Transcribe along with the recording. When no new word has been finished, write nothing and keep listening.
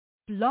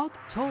Blog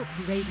Talk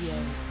Radio.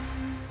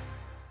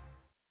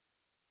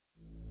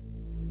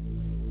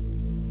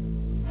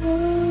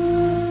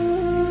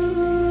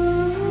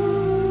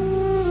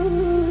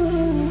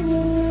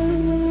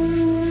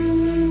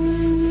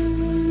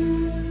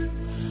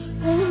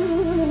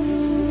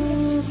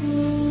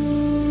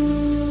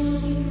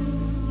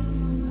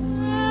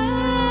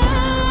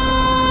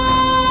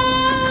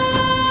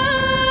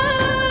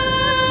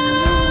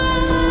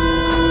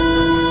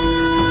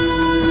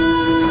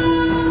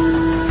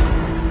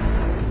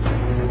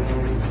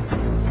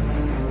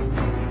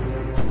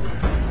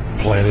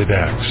 Planet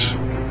X,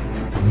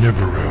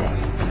 Nibiru,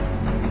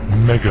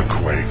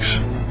 megaquakes,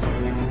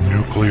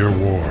 nuclear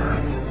war,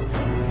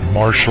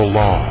 martial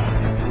law,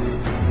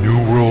 New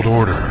World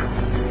Order,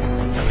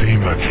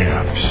 FEMA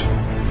camps,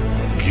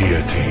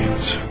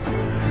 guillotines,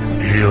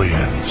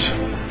 aliens,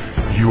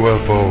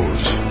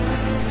 UFOs,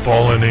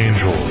 fallen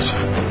angels,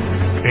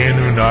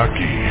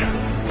 Anunnaki.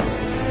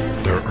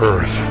 Their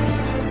Earth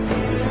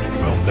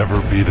will never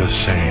be the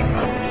same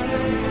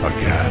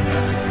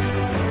again.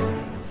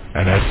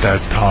 And at that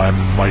time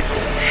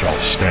Michael shall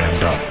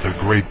stand up, the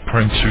great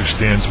prince who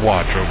stands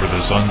watch over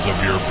the sons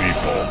of your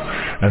people.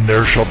 And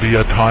there shall be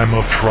a time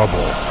of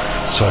trouble,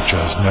 such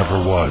as never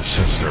was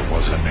since there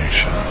was a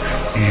nation,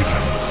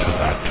 even to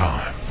that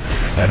time.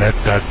 And at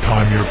that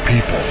time your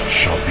people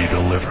shall be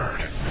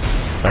delivered,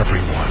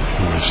 everyone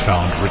who is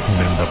found written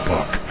in the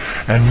book.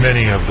 And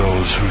many of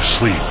those who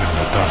sleep in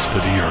the dust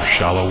of the earth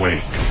shall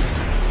awake,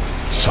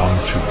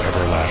 some to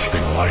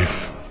everlasting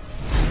life,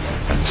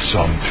 and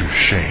some to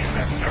shame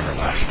and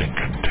everlasting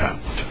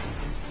contempt.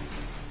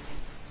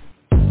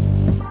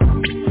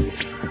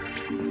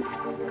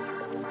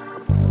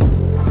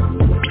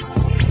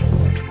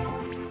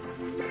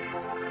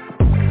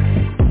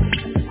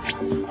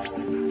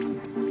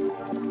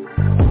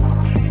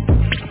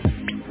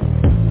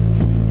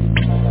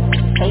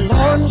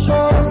 Alarms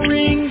are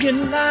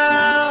ringing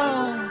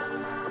now.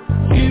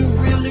 You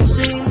really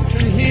seem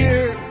to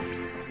hear.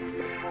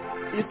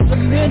 It's a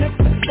minute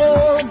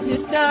before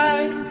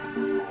midnight.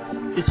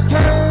 It's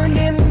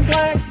turning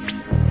black.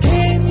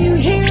 Can you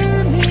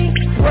hear me?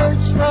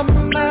 Words from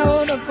the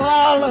Mount of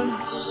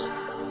Olives.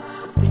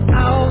 The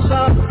owls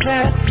of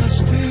Patmos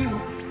too.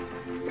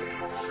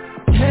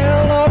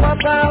 Tell all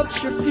about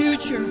your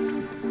future.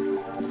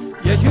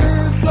 Yeah,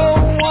 you're the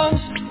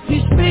ones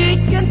he's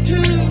speaking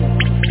to.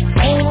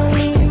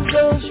 Only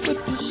those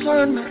with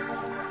discernment,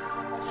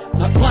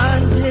 not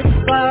blinded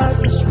by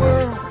this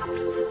world,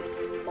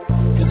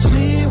 can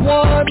see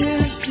what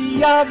is the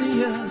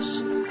obvious.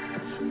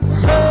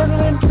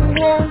 Hurtling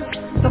toward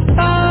the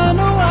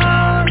final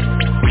hour.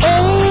 Oh,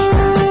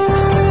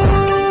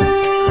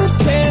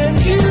 can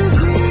you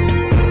hear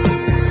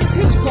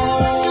his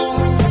call?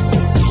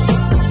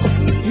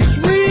 He's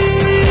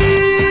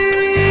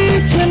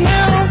reaching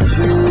out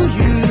to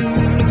you.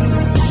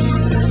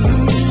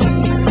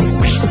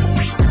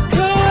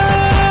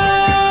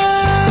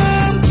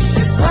 Come,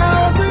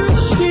 while there's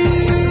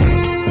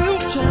still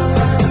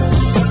time.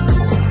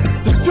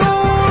 The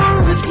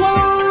door is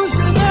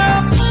closing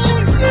up.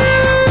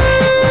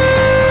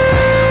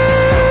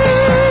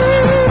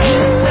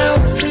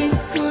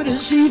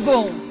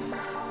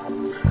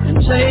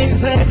 Say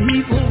that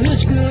evil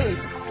is good.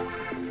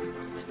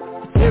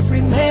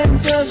 Every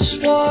man does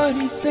what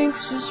he thinks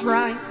is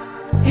right.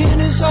 In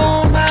his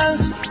own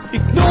eyes,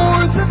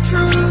 ignore the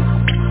truth.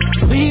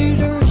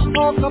 Leaders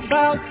talk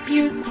about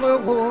nuclear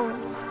war.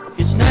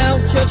 It's now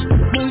just a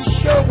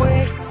push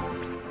away.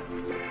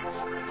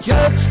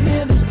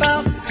 Judgment is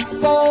about to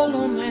fall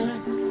on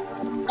man.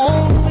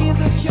 Only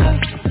the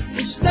just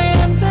will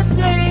stand the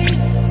day.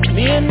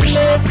 Men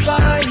led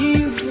by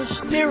evil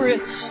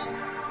spirits,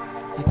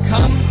 they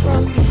come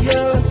from the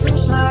other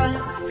side,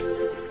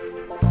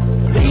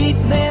 lead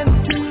men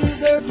to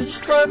their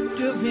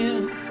destructive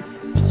end.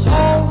 It's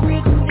all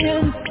written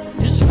in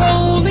His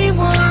holy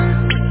word.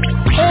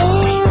 Oh,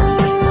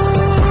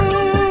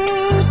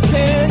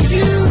 can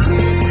you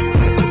hear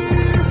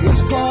His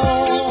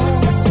call?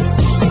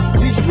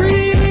 He's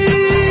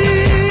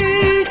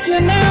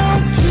reaching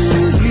out to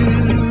you.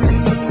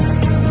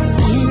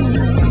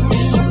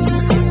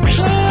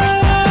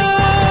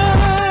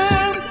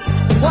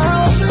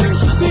 While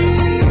there's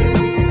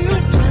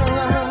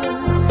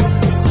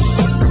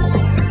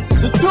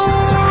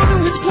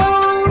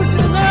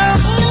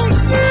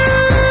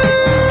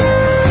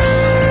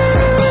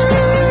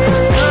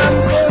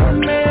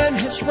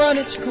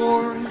its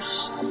course,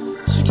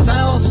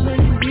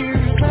 6,000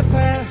 years have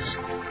passed.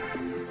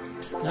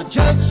 Now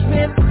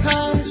judgment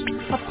comes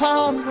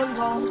upon the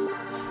lost.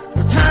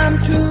 No time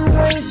to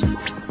waste,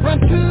 run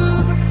to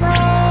the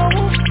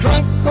cross.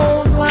 Drunk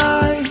old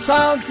lies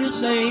of this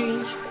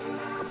age,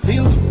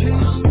 feel too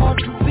smart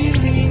to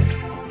believe.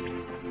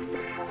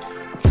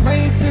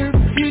 Trade their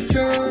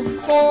future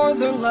for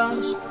their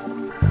lust.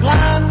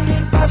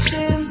 Blinded by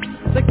sin,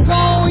 they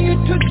call you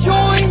to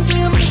join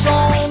them.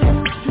 Fall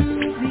into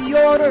the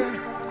order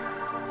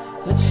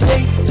that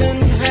Satan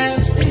has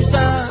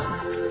designed.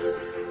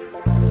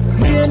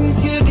 Men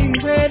getting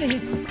ready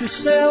to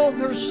sell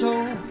their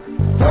soul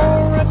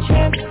for a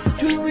chance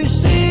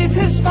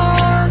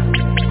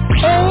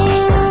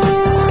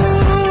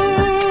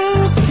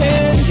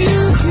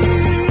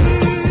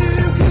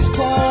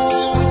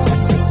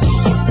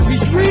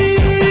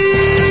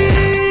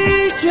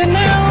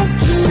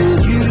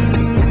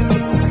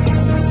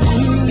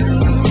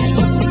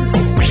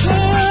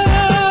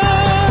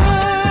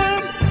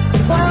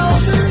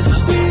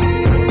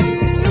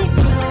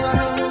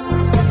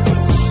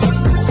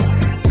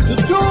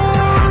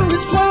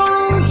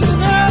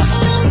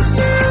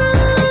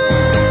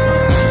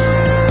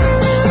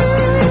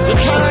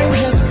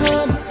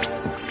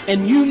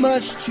and you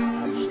must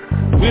choose.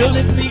 Will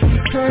it be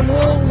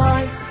eternal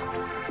life,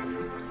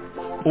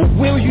 or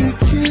will you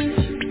choose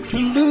to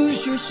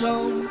lose your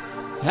soul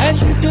as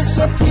you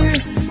disappear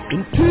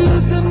into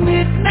the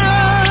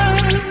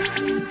midnight?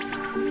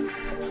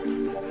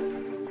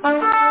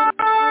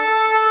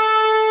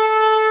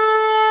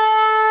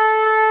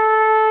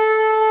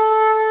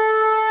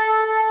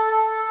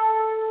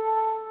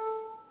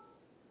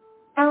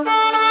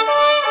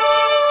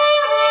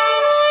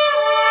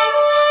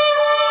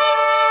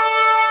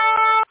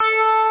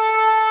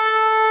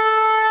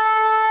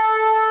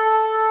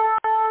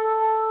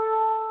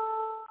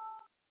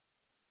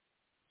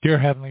 Dear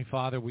Heavenly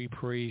Father, we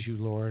praise you,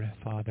 Lord.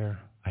 Father,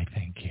 I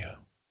thank you.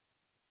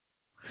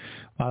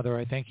 Father,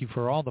 I thank you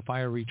for all the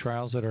fiery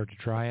trials that are to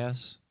try us.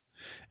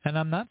 And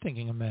I'm not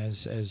thinking of them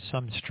as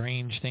some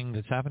strange thing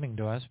that's happening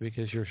to us,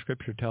 because your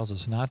scripture tells us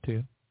not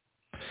to.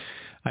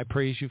 I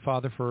praise you,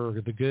 Father, for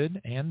the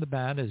good and the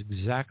bad, as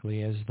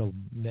exactly as the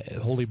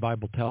Holy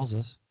Bible tells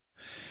us.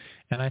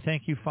 And I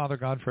thank you, Father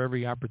God, for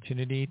every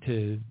opportunity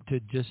to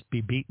just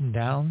be beaten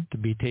down, to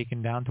be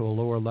taken down to a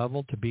lower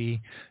level, to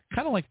be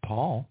kind of like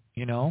Paul,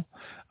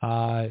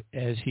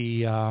 as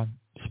he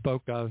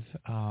spoke of,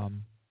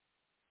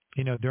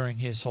 during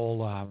his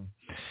whole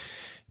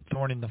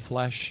thorn in the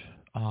flesh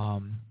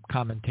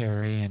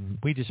commentary. And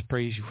we just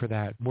praise you for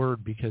that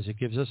word, because it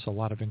gives us a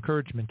lot of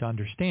encouragement to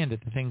understand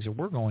that the things that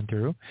we're going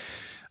through,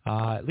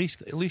 at least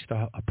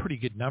a pretty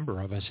good number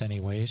of us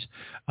anyways,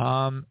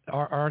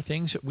 are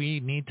things that we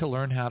need to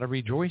learn how to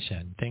rejoice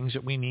in, things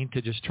that we need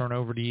to just turn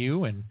over to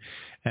you and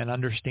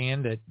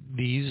understand that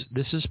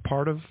this is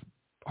part of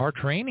our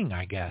training,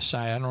 I guess.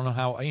 I don't know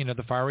how,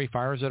 the fiery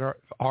fires that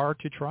are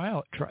to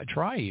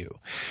try you,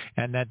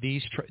 and that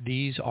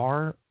these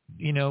are,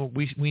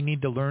 we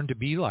need to learn to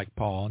be like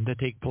Paul and to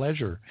take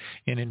pleasure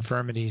in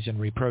infirmities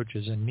and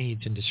reproaches and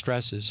needs and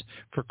distresses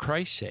for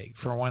Christ's sake.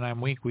 For when I'm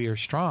weak, we are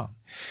strong.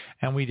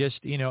 And we just,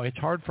 it's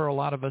hard for a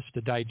lot of us to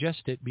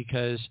digest it,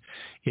 because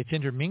it's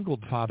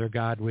intermingled, Father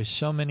God, with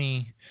so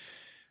many,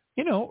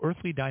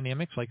 earthly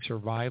dynamics like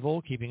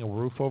survival, keeping a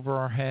roof over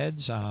our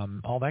heads,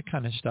 all that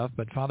kind of stuff.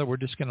 But Father, we're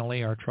just going to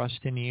lay our trust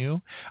in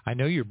you. I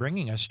know you're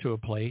bringing us to a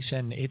place,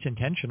 and it's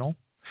intentional.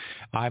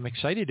 I'm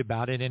excited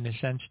about it in the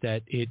sense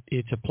that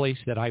it's a place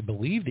that I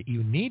believe that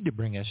you need to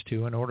bring us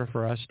to in order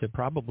for us to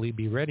probably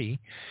be ready.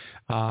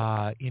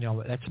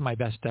 That's my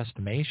best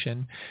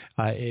estimation,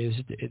 is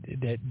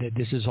that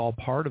this is all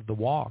part of the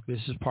walk.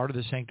 This is part of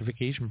the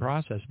sanctification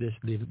process.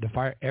 The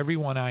fire,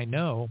 everyone I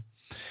know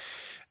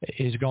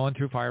is going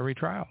through fiery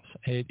trials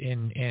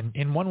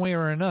in one way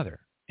or another.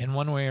 In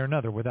one way or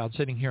another, without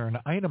sitting here and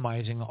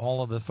itemizing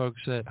all of the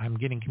folks that I'm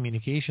getting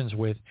communications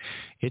with,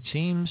 it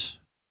seems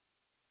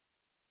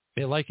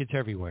like it's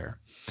everywhere.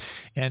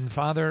 And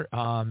Father,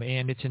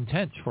 and it's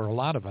intense for a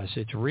lot of us.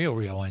 It's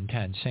real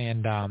intense.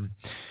 And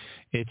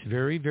it's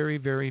very, very,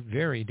 very,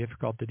 very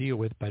difficult to deal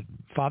with. But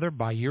Father,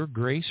 by your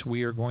grace,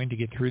 we are going to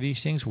get through these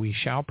things. We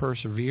shall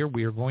persevere.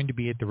 We are going to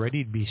be at the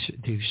ready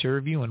to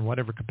serve you in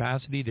whatever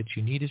capacity that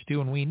you need us to.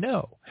 And we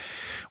know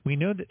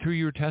that through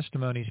your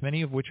testimonies,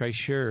 many of which I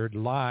shared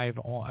live,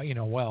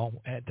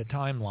 at the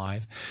time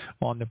live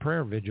on the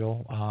prayer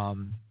vigil,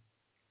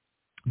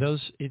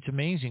 it's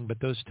amazing, but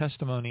those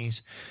testimonies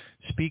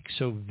speak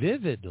so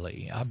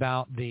vividly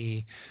about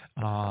the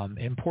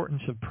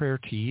importance of prayer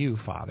to you,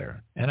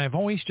 Father. And I've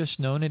always just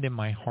known it in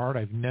my heart.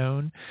 I've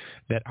known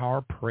that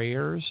our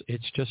prayers,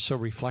 it's just so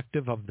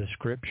reflective of the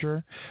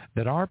Scripture,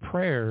 that our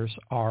prayers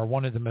are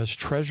one of the most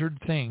treasured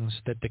things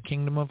that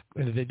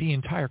the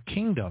entire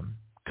kingdom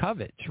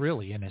covets,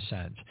 really, in a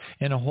sense,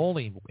 in a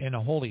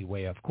holy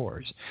way, of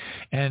course.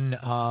 And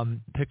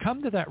to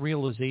come to that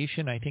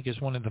realization, I think,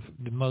 is one of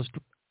the most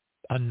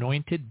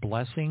anointed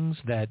blessings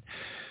that,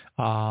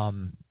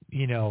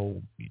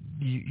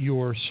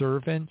 your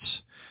servants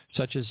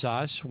such as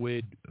us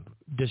would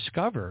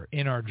discover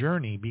in our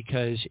journey,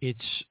 because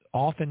it's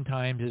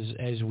oftentimes,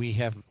 as we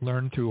have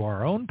learned through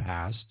our own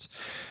pasts,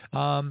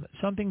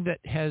 something that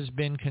has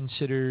been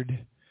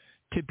considered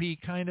to be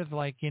kind of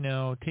like,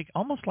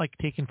 almost like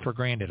taken for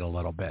granted a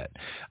little bit.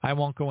 I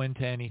won't go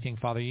into anything,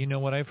 Father. You know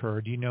what I've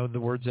heard. You know the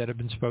words that have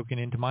been spoken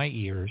into my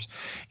ears.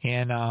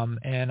 And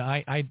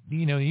I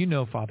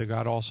Father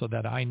God, also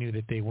that I knew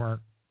that they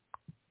weren't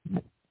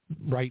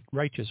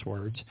righteous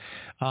words.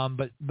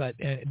 But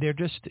they're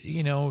just,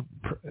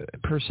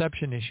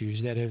 perception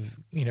issues that have,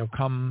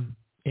 come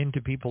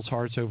into people's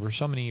hearts over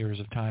so many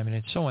years of time. And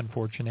it's so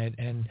unfortunate.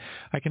 And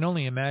I can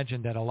only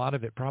imagine that a lot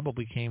of it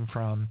probably came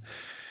from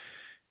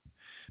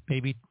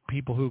maybe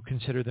people who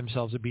consider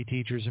themselves to be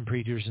teachers and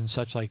preachers and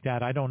such like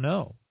that. I don't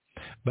know.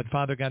 But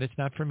Father God, it's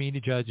not for me to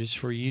judge. It's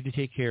for you to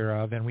take care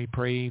of. And we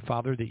pray,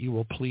 Father, that you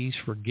will please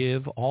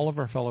forgive all of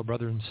our fellow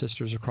brothers and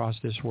sisters across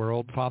this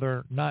world,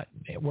 Father, not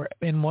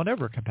in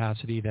whatever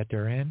capacity that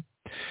they're in,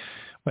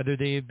 whether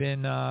they've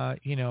been,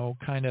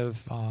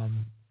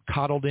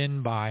 coddled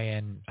in by,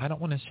 and I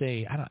don't want to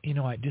say,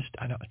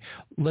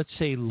 let's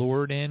say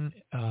lured in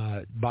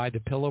by the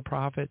pillow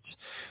prophets,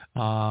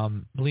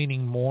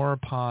 leaning more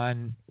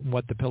upon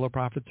what the pillow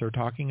prophets are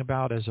talking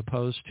about as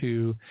opposed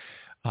to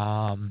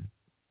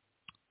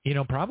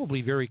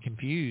Probably very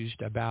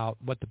confused about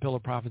what the pillar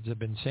prophets have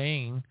been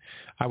saying.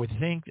 I would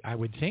think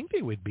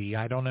they would be.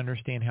 I don't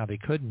understand how they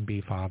couldn't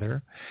be,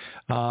 Father.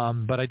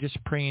 But I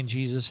just pray in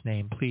Jesus'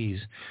 name, please.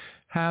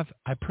 I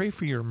pray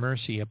for your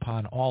mercy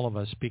upon all of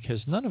us,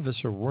 because none of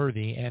us are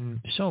worthy. And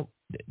so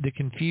the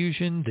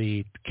confusion,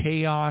 the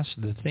chaos,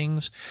 the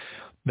things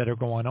that are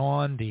going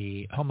on,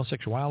 the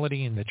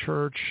homosexuality in the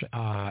church,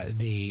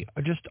 the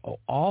just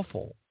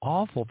awful,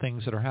 awful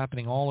things that are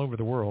happening all over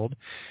the world.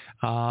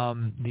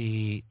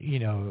 The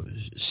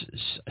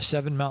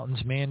Seven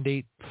Mountains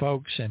mandate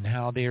folks, and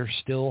how they're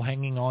still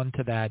hanging on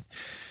to that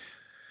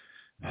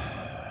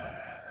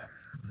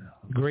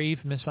grave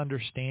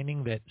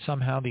misunderstanding that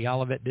somehow the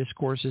Olivet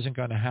Discourse isn't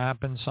going to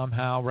happen,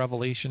 somehow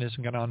Revelation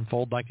isn't going to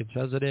unfold like it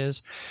says it is,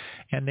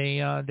 and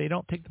they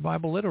don't take the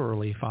Bible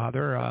literally,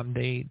 Father.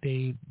 They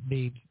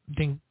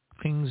think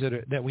things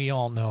that we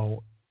all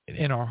know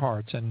in our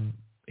hearts and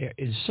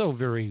is so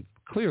very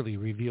clearly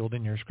revealed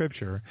in your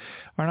Scripture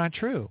are not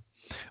true.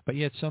 But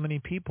yet so many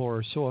people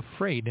are so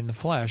afraid in the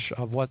flesh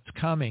of what's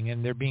coming,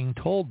 and they're being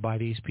told by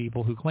these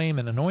people who claim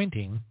an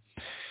anointing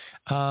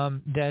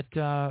that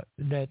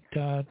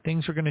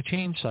things are going to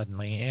change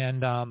suddenly.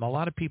 And a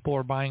lot of people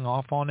are buying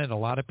off on it. A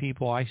lot of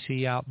people I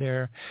see out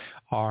there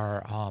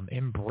are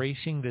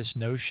embracing this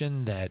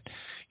notion that,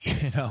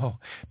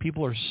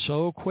 people are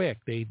so quick.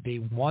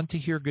 They want to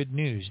hear good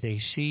news. They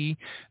see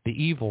the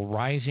evil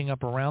rising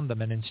up around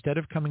them. And instead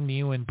of coming to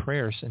you in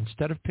prayers,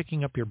 instead of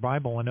picking up your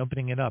Bible and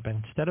opening it up,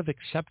 instead of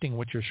accepting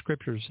what your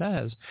Scripture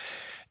says,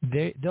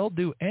 they'll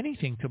do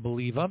anything to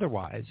believe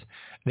otherwise.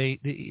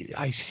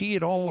 I see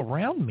it all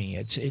around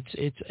me.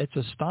 It's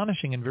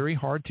astonishing and very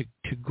hard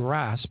to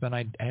grasp, and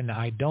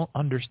I don't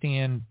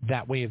understand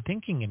that way of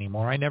thinking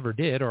anymore. I never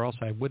did, or else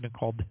I wouldn't have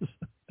called this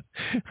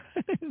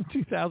in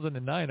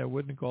 2009. I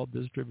wouldn't have called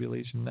this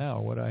tribulation now.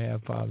 What I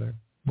have, Father,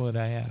 what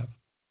I have.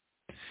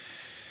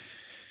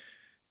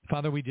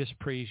 Father, we just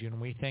praise you,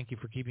 and we thank you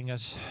for keeping us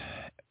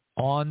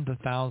on the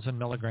 1,000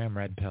 milligram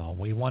red pill.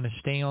 We want to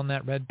stay on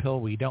that red pill.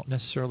 We don't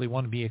necessarily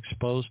want to be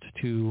exposed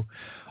to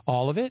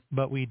all of it,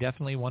 but we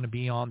definitely want to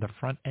be on the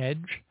front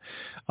edge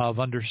of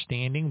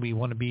understanding. We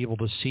want to be able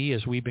to see,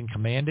 as we've been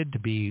commanded,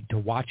 to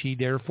watch ye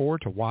therefore,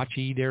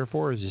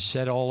 as is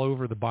said all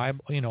over the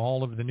Bible,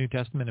 all over the New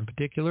Testament in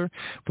particular,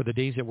 for the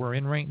days that we're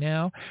in right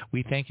now.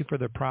 We thank you for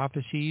the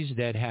prophecies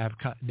that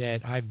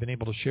I've been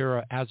able to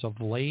share as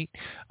of late,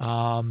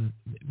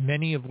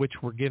 many of which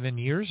were given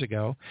years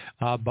ago,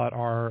 but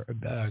are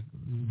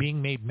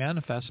being made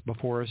manifest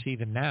before us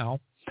even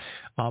now.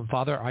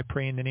 Father, I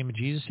pray in the name of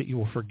Jesus that you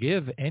will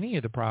forgive any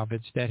of the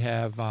prophets that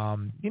have,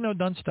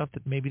 done stuff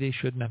that maybe they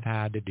shouldn't have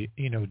had to do,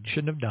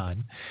 shouldn't have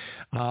done.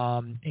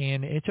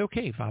 And it's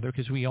okay, Father,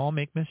 because we all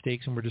make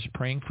mistakes, and we're just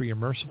praying for your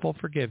merciful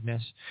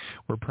forgiveness.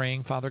 We're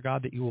praying, Father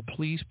God, that you will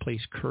please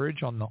place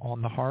courage on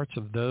the hearts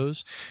of those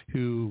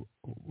who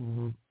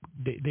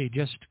they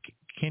just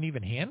can't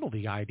even handle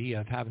the idea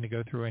of having to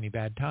go through any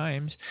bad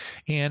times.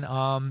 And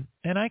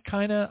I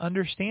kind of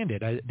understand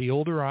it. The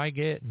older I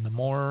get, and the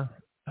more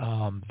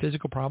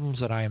physical problems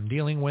that I am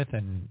dealing with,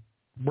 and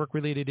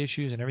work-related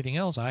issues and everything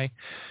else, I,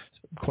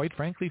 quite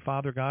frankly,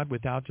 Father God,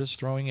 without just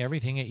throwing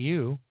everything at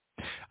you,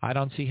 I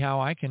don't see how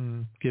I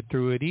can get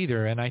through it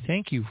either. And I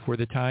thank you for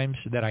the times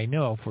that I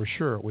know for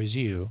sure it was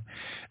you,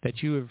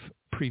 that you have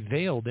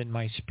prevailed in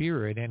my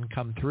spirit and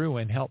come through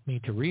and helped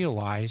me to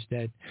realize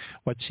that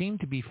what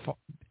seemed to be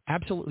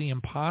absolutely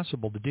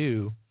impossible to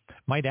do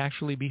might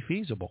actually be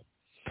feasible.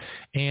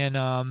 And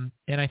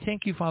I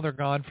thank you, Father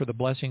God, for the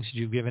blessings that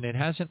you've given. It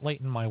hasn't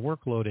lightened my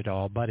workload at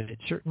all, but it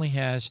certainly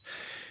has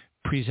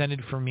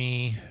presented for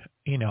me,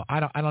 I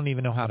don't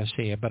even know how to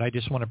say it, but I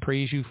just want to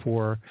praise you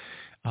for,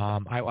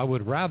 I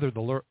would rather the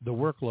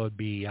workload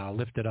be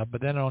lifted up.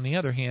 But then on the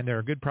other hand, there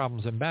are good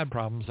problems and bad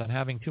problems, and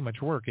having too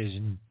much work is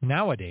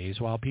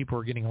nowadays, while people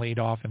are getting laid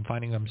off and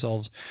finding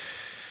themselves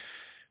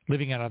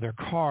living out of their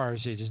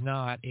cars, it is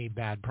not a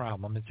bad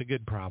problem. It's a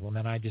good problem.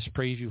 And I just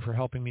praise you for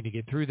helping me to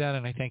get through that.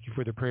 And I thank you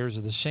for the prayers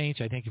of the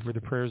saints. I thank you for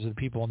the prayers of the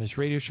people on this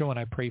radio show. And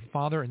I pray,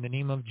 Father, in the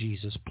name of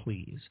Jesus,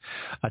 please,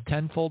 a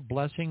tenfold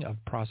blessing of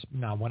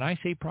Now, when I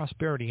say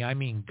prosperity, I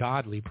mean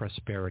godly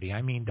prosperity.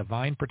 I mean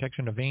divine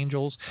protection of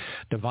angels,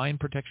 divine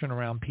protection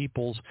around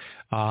people's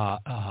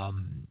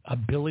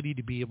ability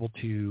to be able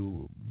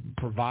to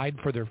provide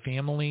for their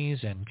families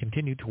and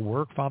continue to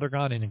work, Father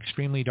God, in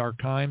extremely dark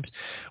times.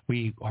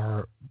 We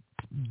are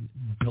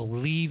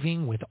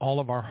believing with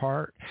all of our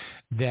heart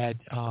that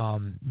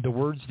the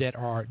words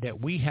that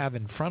we have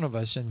in front of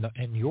us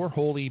in your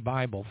holy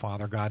Bible,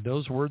 Father God,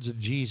 those words of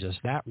Jesus,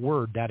 that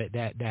word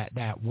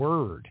that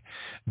word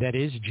that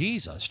is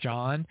Jesus,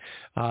 John,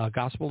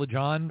 Gospel of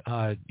John,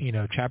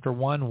 chapter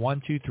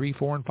 1, 2, 3,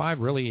 4, and 5,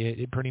 really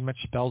it pretty much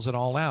spells it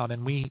all out,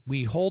 and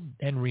we hold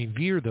and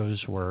revere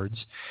those words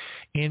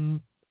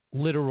in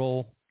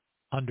literal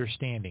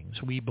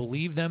understandings. We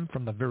believe them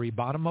from the very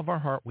bottom of our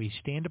heart. We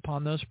stand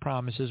upon those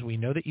promises. We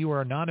know that you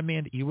are not a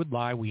man that you would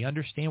lie. We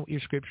understand what your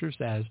scripture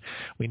says.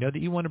 We know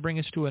that you want to bring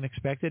us to an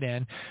expected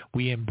end.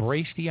 We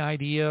embrace the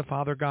idea,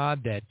 Father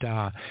God,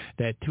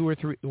 that two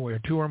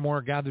or more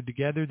are gathered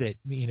together, that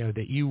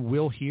that you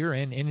will hear,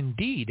 and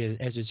indeed,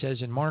 as it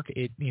says in Mark,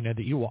 that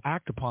you will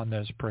act upon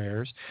those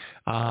prayers.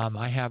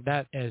 I have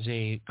that as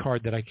a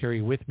card that I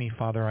carry with me,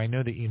 Father. I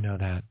know that you know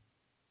that,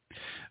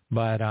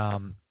 but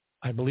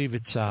I believe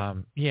it's,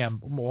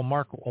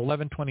 Mark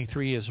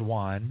 11:23 is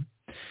one,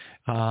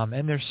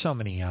 and there's so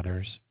many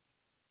others.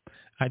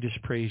 I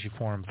just praise you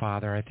for them,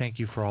 Father. I thank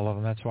you for all of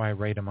them. That's why I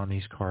write them on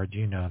these cards.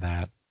 You know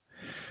that.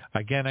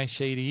 Again, I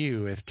say to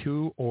you, if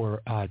two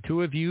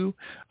of you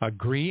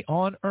agree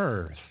on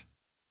earth,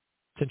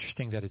 it's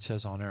interesting that it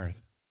says on earth.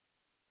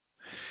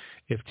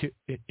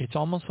 It's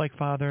almost like,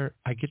 Father,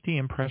 I get the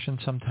impression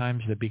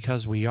sometimes that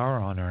because we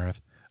are on earth,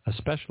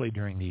 especially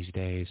during these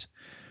days,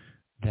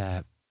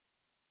 that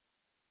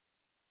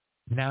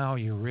now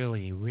you're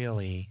really,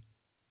 really,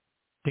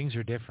 things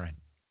are different,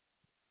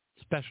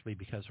 especially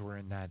because we're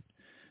in that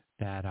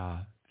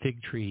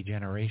fig tree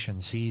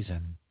generation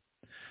season.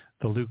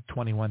 The Luke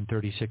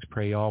 21:36,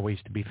 pray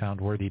always to be found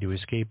worthy to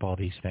escape all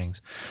these things.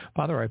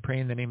 Father, I pray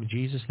in the name of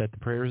Jesus that the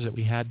prayers that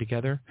we had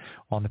together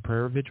on the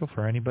prayer vigil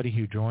for anybody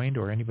who joined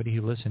or anybody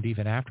who listened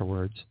even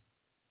afterwards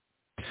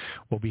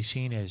will be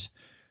seen as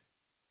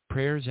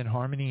prayers in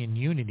harmony and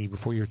unity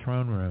before your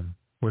throne room,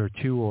 where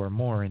two or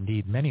more,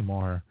 indeed many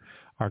more,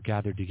 are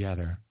gathered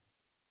together.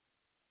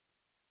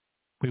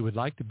 We would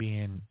like to be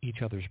in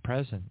each other's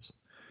presence,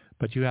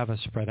 but you have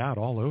us spread out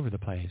all over the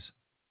place.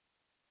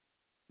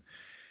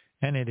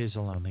 And it is a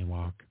lonely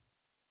walk,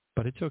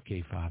 but it's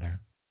okay, Father.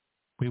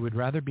 We would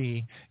rather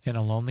be in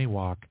a lonely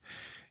walk,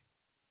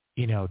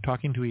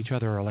 talking to each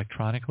other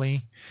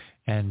electronically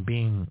and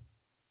being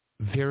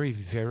very,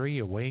 very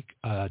awake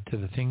to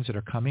the things that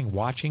are coming,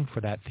 watching for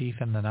that thief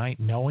in the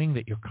night, knowing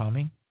that you're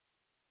coming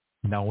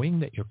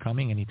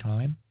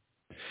anytime.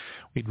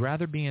 We'd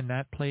rather be in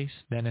that place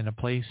than in a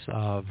place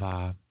of,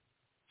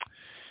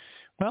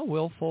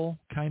 willful,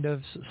 kind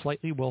of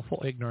slightly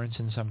willful ignorance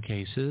in some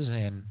cases,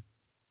 and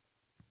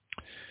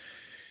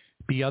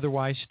be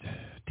otherwise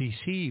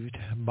deceived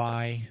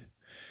by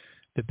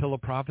the pillow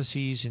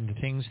prophecies and the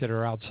things that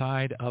are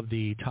outside of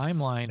the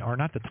timeline, or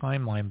not the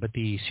timeline, but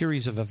the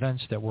series of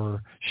events that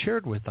were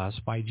shared with us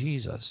by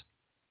Jesus,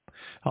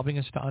 helping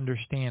us to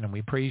understand. And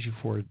we praise you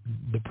for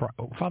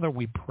Father,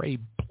 we pray,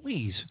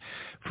 please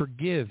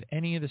forgive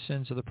any of the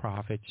sins of the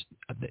prophets.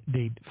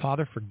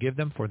 Father, forgive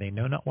them, for they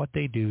know not what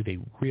they do.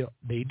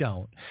 They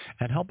don't.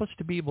 And help us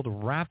to be able to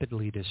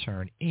rapidly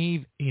discern,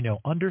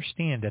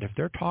 understand that if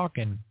they're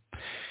talking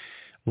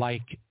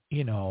like,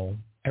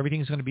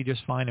 everything's going to be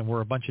just fine and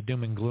we're a bunch of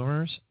doom and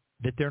gloomers,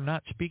 that they're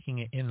not speaking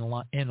it in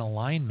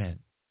alignment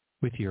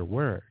with your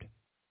word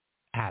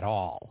at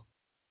all.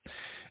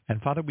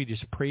 And Father, we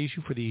just praise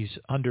you for these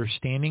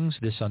understandings,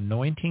 this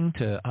anointing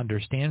to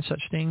understand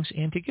such things,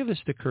 and to give us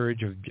the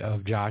courage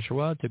of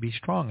Joshua, to be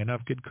strong and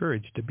of good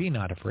courage, to be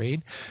not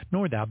afraid,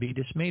 nor thou be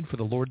dismayed, for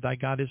the Lord thy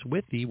God is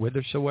with thee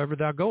whithersoever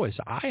thou goest.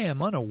 I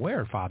am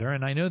unaware, Father,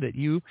 and I know that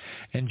you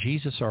and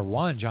Jesus are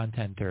one, John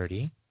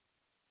 10:30.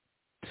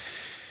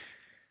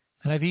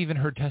 And I've even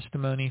heard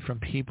testimony from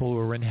people who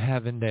are in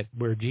heaven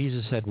where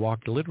Jesus had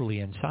walked literally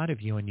inside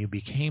of you and you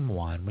became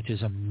one, which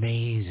is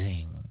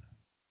amazing.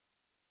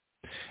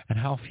 And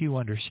how few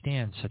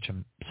understand such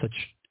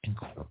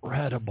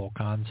incredible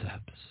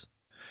concepts.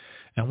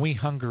 And we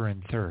hunger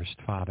and thirst,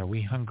 Father.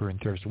 We hunger and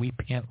thirst. We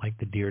pant like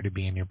the deer to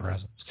be in your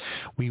presence.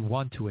 We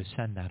want to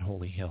ascend that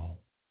holy hill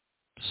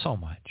so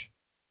much.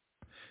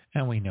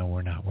 And we know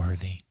we're not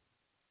worthy.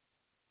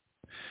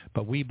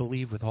 But we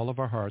believe with all of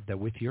our heart that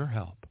with your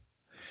help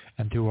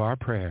and through our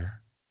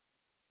prayer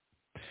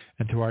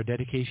and through our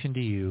dedication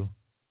to you,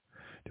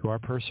 through our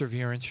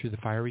perseverance through the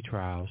fiery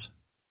trials,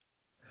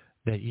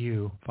 that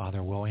you,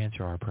 Father, will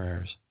answer our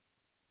prayers,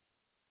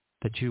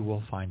 that you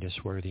will find us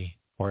worthy,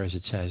 or as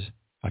it says,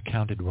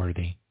 accounted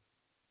worthy.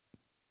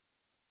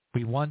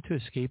 We want to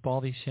escape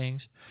all these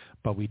things,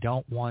 but we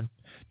don't want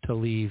to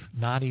leave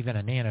not even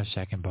a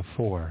nanosecond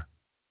before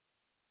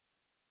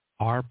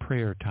our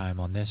prayer time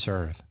on this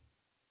earth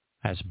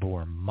has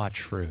bore much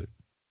fruit.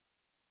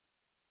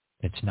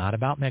 It's not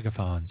about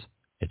megaphones.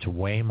 It's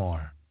way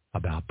more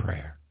about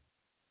prayer.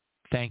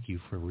 Thank you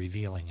for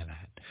revealing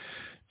that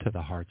to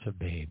the hearts of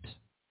babes.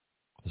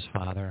 Because,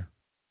 Father,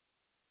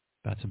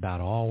 that's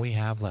about all we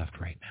have left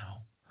right now.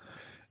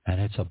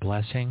 And it's a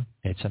blessing.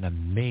 It's an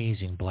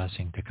amazing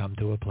blessing to come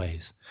to a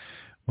place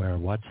where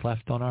what's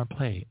left on our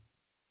plate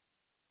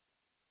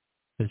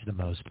is the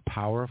most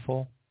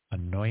powerful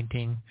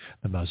anointing,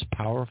 the most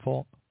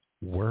powerful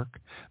work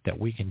that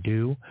we can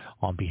do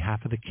on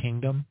behalf of the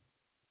kingdom,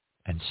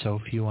 and so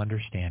few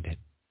understand it.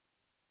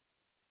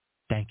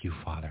 Thank you,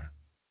 Father.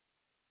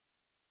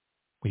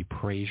 We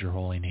praise your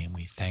holy name.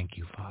 We thank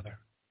you, Father.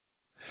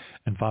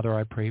 And Father,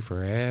 I pray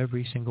for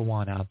every single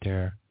one out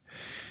there,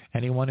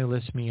 anyone who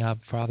lifts me up,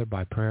 Father,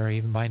 by prayer,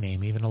 even by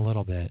name, even a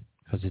little bit,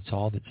 because it's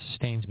all that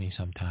sustains me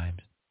sometimes.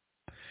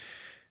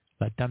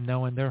 Let them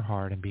know in their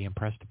heart and be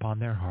impressed upon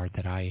their heart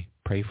that I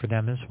pray for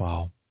them as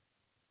well.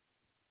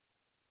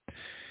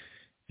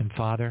 And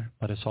Father,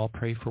 let us all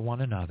pray for one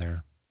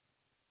another,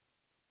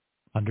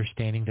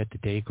 understanding that the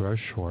day grows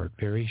short,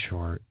 very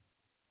short,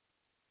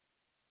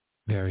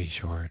 and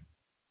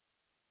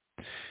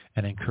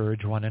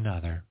encourage one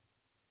another.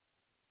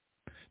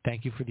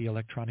 Thank you for the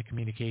electronic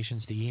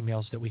communications, the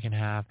emails that we can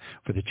have,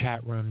 for the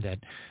chat room that,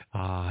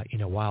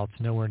 while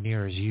it's nowhere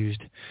near as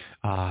used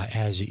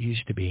as it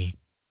used to be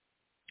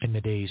in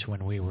the days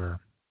when we were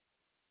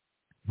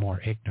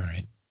more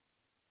ignorant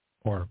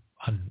or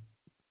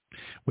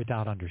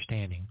without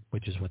understanding,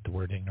 which is what the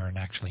word ignorant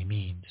actually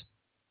means.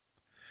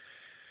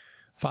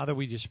 Father,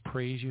 we just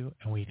praise you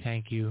and we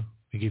thank you.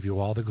 We give you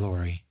all the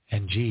glory.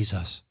 And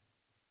Jesus,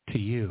 to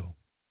you,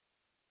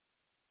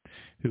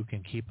 who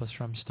can keep us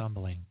from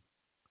stumbling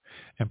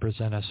and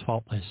present us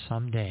faultless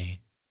someday.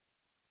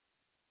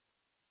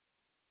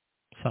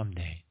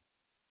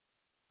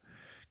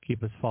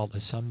 Keep us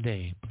faultless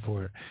someday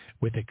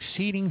with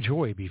exceeding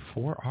joy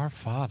before our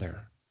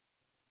Father.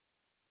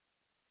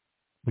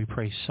 We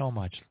pray so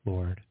much,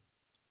 Lord,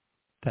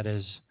 that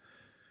as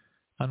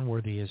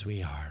unworthy as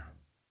we are,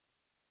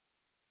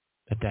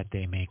 that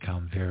day may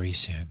come very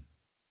soon.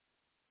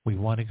 We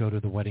want to go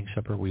to the wedding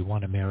supper. We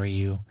want to marry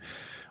you.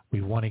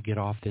 We want to get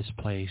off this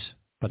place.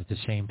 But at the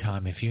same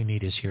time, if you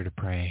need us here to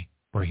pray,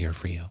 we're here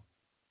for you.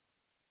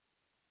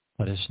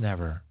 Let us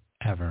never,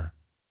 ever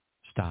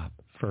stop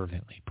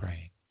fervently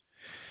praying.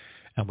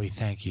 And we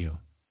thank you.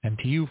 And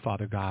to you,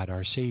 Father God,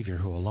 our Savior,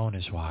 who alone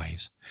is wise,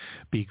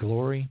 be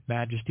glory,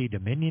 majesty,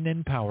 dominion,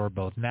 and power,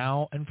 both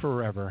now and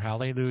forever.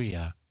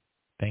 Hallelujah.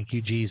 Thank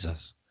you, Jesus.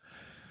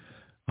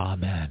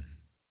 Amen.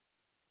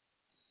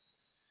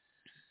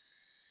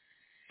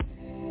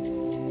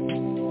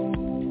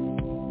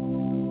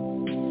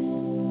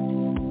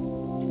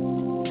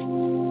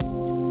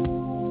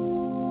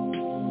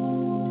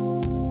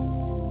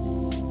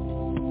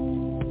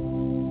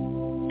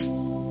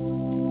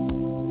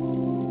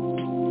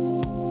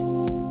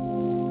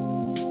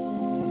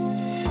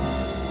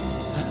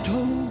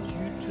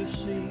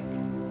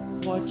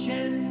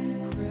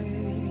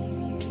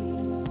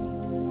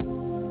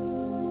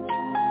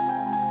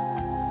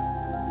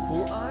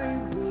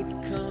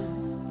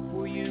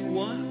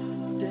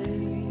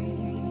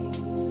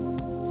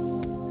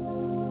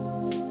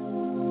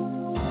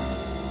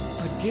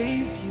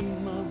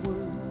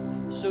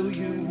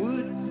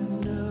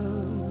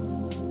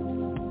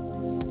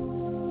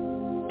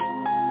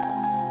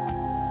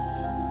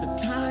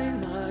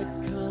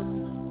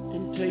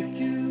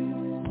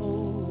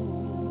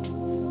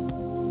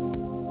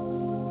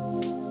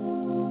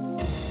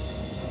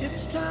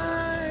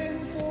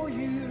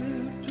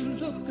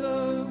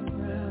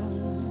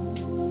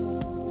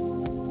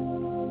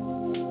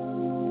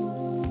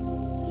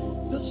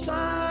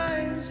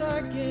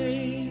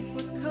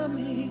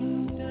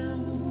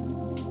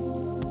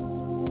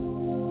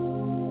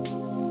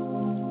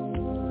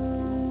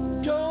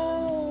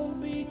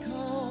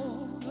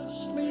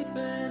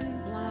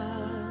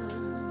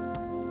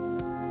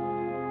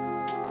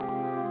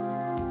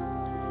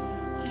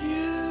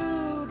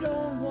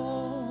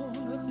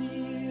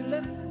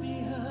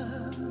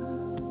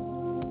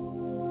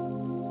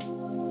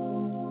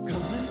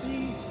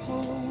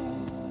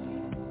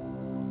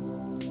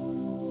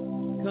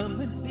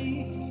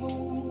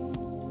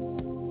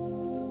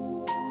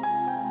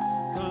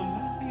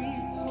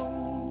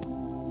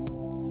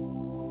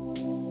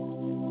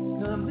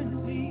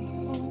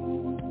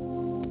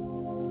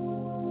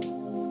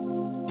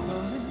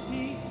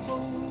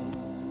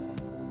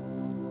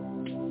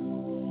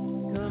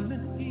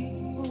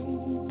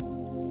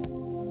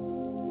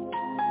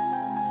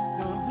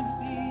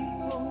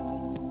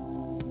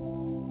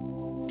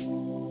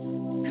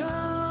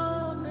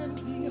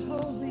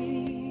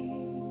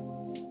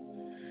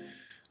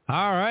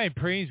 All right.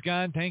 Praise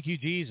God. Thank you,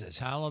 Jesus.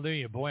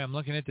 Hallelujah. Boy, I'm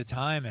looking at the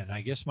time, and I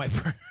guess my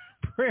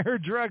prayer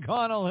drug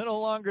on a little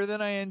longer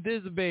than I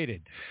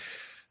anticipated.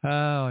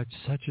 Oh, it's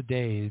such a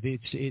day.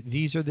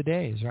 These are the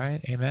days,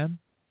 right? Amen?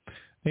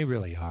 They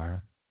really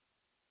are.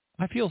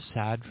 I feel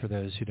sad for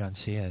those who don't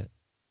see it.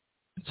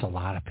 It's a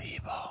lot of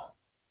people.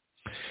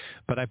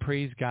 But I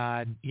praise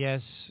God.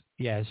 Yes,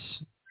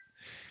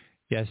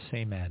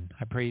 amen.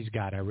 I praise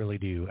God. I really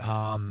do.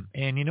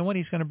 And you know what?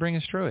 He's going to bring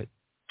us through it.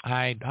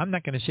 I'm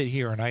not going to sit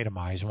here and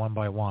itemize one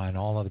by one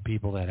all of the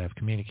people that have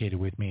communicated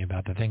with me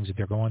about the things that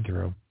they're going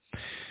through.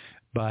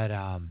 But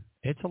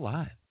it's a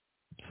lot.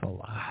 It's a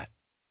lot.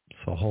 It's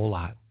a whole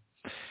lot.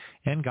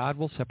 And God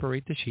will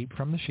separate the sheep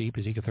from the sheep,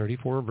 Ezekiel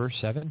 34, verse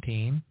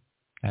 17.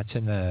 That's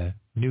in the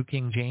New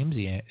King James.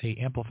 The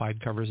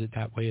Amplified covers it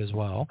that way as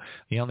well.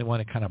 The only one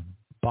that kind of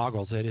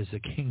boggles it is the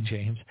King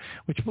James,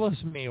 which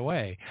blows me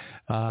away.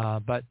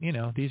 But,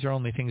 these are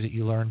only things that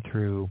you learn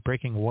through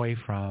breaking away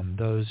from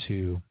those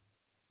who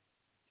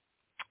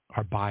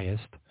are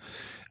biased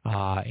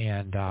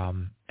and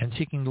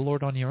seeking the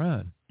Lord on your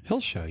own. He'll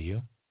show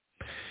you.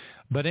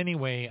 But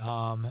anyway,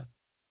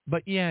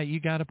 you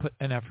got to put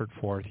an effort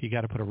forth. You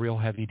got to put a real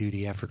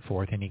heavy-duty effort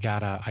forth, and you got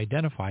to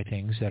identify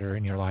things that are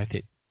in your life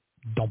that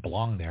don't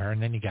belong there,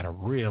 and then you got to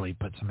really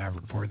put some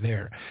effort for it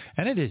there.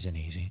 And it isn't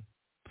easy.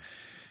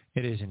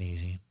 It isn't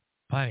easy.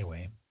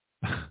 Anyway,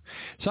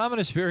 so I'm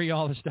going to spare you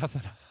all the stuff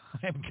that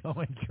I'm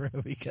going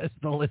through because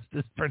the list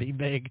is pretty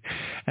big,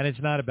 and it's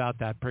not about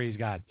that. Praise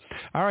God.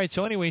 All right,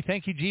 so anyway,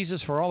 thank you, Jesus,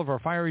 for all of our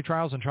fiery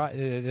trials and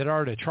that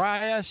are to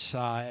try us,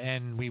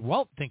 and we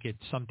won't think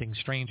it's something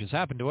strange has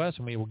happened to us,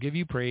 and we will give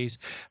you praise.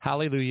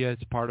 Hallelujah.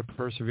 It's part of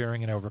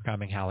persevering and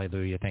overcoming.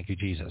 Hallelujah. Thank you,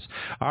 Jesus.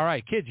 All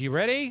right, kids, you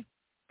ready?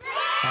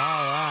 All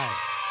right.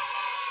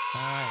 All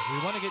right, we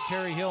want to get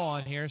Terri Hill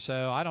on here,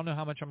 so I don't know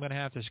how much I'm going to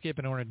have to skip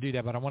in order to do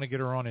that, but I want to get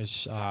her on as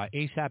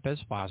ASAP as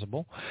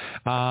possible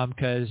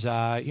because,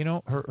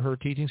 her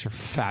teachings are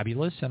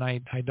fabulous, and I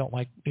don't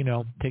like,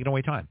 taking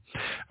away time.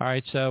 All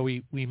right, so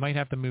we might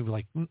have to move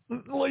like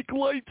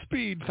light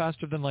speed,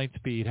 faster than light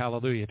speed.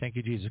 Hallelujah. Thank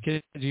you, Jesus.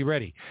 Kids, are you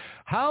ready?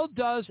 How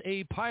does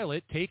a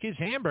pilot take his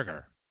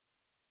hamburger?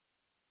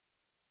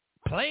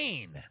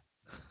 Plane.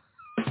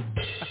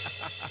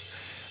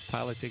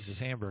 Pilot takes his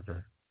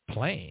hamburger.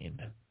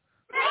 Plane.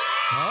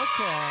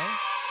 Okay.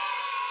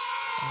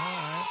 All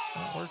right.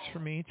 That works for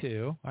me,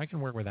 too. I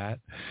can work with that.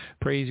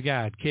 Praise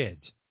God.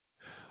 Kids,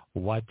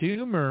 what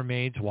do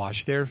mermaids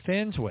wash their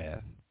fins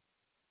with?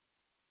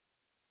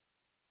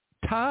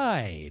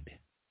 Tide.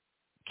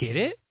 Get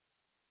it?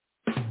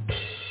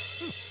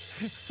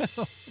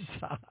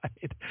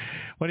 Tide.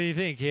 What do you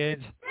think,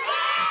 kids?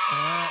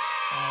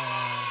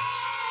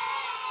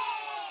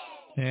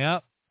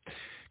 Yep.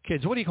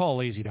 Kids, what do you call a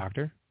lazy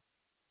doctor?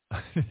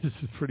 This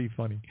is pretty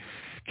funny.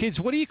 Kids,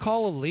 what do you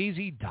call a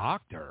lazy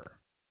doctor?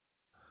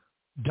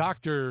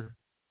 Dr.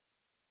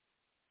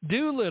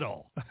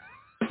 Doolittle.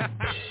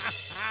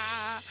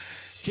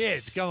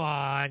 Kids, come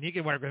on. You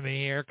can work with me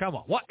here. Come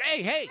on. What?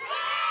 Hey.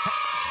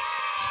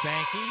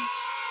 Spanky.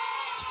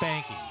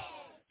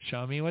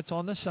 Show me what's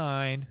on the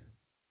sign.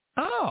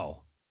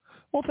 Oh.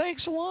 Well,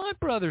 thanks a lot,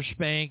 Brother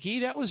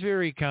Spanky. That was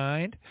very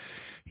kind.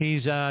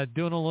 He's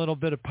doing a little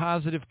bit of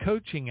positive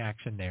coaching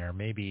action there,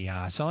 maybe.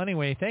 So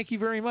anyway, thank you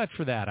very much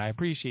for that. I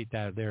appreciate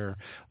that there,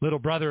 little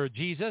brother of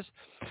Jesus.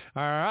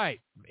 All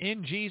right.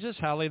 In Jesus,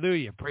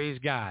 hallelujah. Praise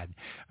God.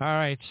 All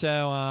right.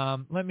 So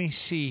let me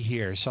see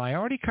here. So I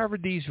already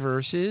covered these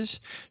verses,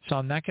 so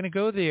I'm not going to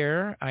go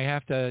there. I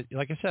have to,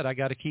 like I said, I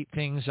got to keep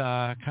things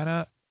kind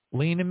of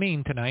lean and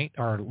mean tonight,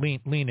 or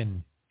lean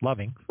and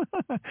loving.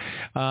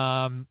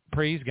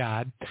 Praise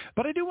God.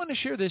 But I do want to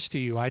share this to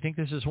you. I think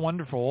this is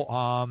wonderful.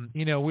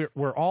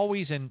 We're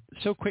always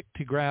so quick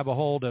to grab a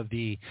hold of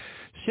the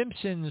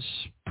Simpsons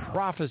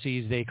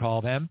prophecies, they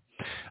call them,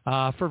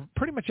 for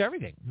pretty much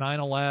everything.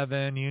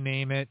 9/11, you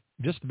name it.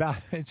 Just about,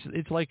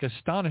 it's like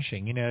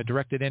astonishing,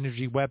 directed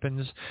energy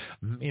weapons,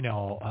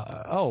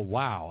 oh,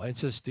 wow.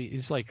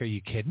 It's like, are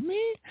you kidding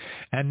me?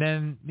 And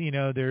then,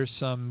 there's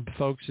some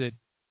folks that,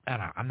 and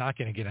I'm not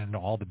going to get into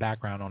all the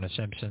background on the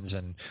Simpsons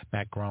and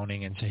Matt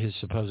Groening and his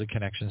supposed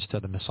connections to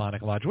the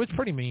Masonic Lodge, which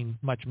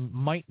much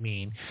might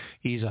mean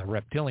he's a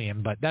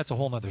reptilian, but that's a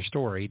whole other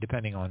story,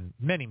 depending on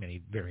many,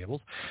 many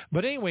variables.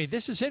 But anyway,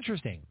 this is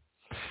interesting.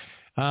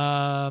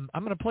 I'm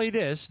going to play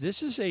this. This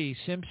is a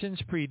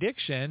Simpsons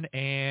prediction,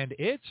 and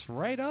it's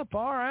right up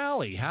our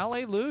alley.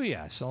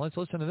 Hallelujah. So let's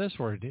listen to this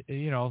word,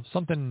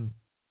 something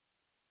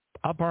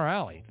up our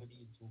alley.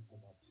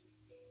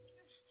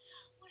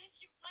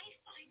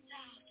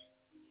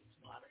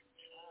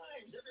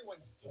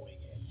 Everyone's doing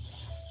it.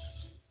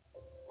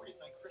 Where's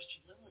my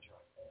Christian melodrama?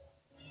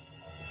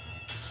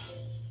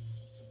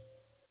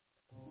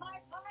 My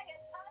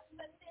pious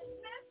husband is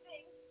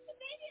missing. The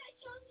baby I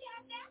chose to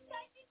have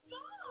baptized is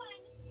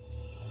gone.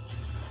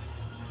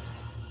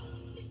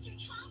 Mr.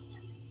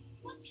 Thompson,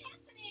 what's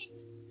happening?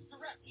 It's the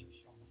rapture,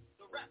 Sean.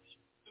 The rapture.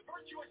 The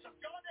virtuous have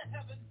gone to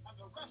heaven, and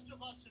the rest of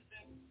us have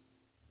been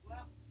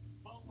left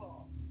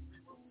alone.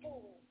 We were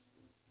fools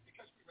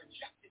because we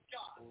rejected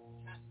God,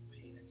 cast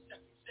away and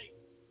accepted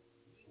Satan.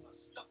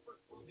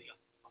 Suffer through the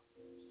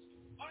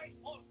apocalypse. I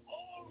want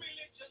all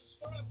religions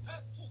for a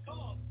path to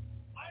God.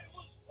 I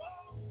was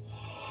wrong.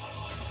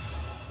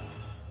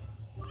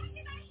 Why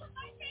did I put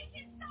my faith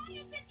in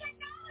science and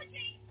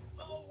technology?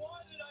 So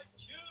why did I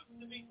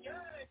choose to be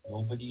gay?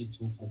 Nobody is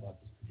talking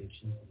about this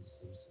prediction for the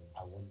Simpsons.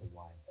 I wonder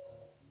why.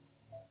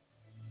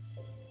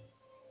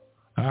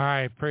 All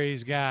right,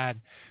 praise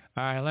God.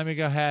 All right, let me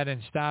go ahead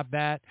and stop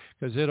that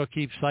because it'll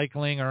keep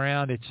cycling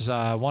around. It's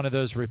one of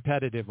those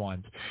repetitive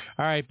ones.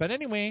 All right, but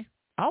anyway,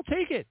 I'll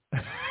take it.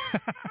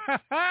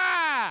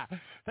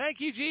 Thank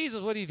you,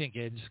 Jesus. What do you think,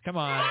 kids? Come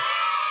on.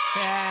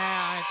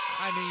 Yeah,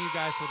 I knew you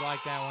guys would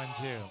like that one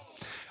too.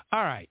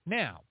 All right,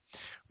 now,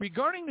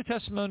 regarding the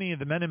testimony of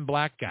the Men in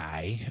Black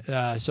guy,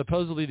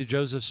 supposedly the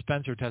Joseph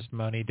Spencer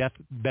testimony,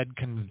 deathbed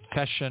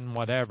confession,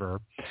 whatever,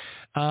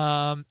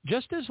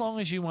 just as long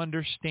as you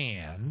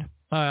understand,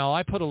 well,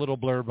 I put a little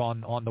blurb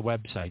on the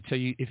website. So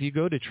if you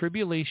go to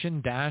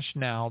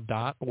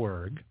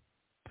tribulation-now.org,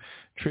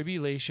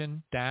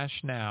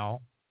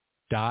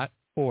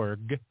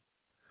 tribulation-now.org,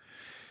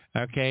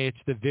 okay, it's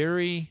the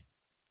very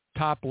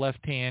top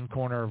left-hand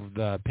corner of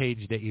the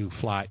page that you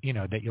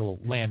that you'll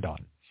land on.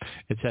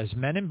 It says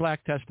Men in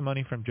Black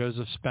testimony from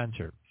Joseph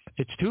Spencer.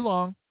 It's too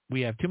long.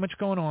 We have too much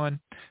going on.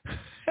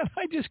 And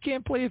I just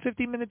can't play a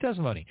 15-minute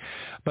testimony.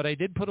 But I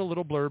did put a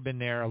little blurb in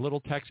there, a little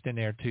text in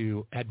there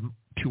to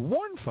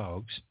warn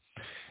folks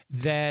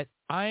that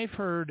I've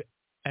heard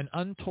an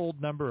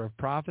untold number of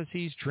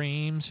prophecies,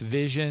 dreams,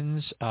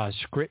 visions,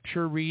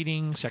 scripture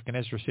reading, 2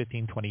 Ezra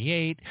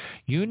 15:28,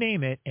 you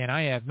name it, and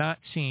I have not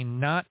seen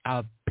not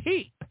a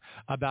peep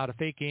about a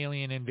fake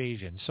alien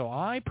invasion. So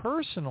I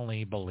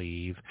personally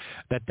believe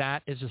that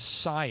that is a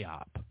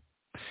psyop.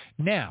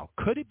 Now,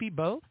 could it be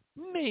both?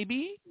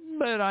 Maybe,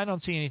 but I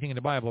don't see anything in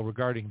the Bible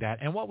regarding that.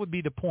 And what would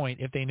be the point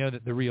if they know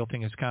that the real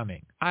thing is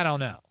coming? I don't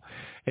know.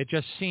 It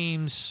just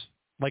seems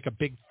like a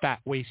big fat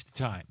waste of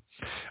time.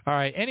 All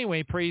right.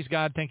 Anyway, praise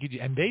God. Thank you.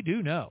 And they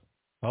do know.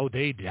 Oh,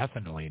 they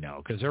definitely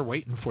know because they're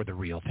waiting for the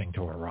real thing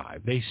to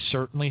arrive. They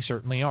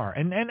certainly are.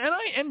 And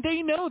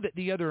they know that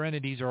the other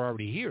entities are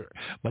already here,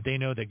 but they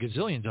know that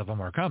gazillions of them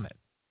are coming.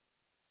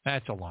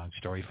 That's a long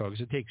story, folks.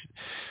 It takes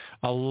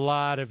a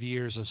lot of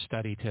years of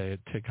study to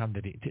come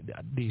to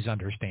these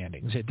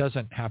understandings. It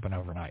doesn't happen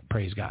overnight.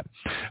 Praise God.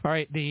 All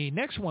right, the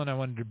next one I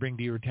wanted to bring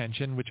to your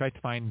attention, which I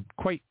find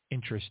quite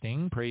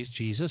interesting, praise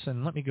Jesus,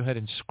 and let me go ahead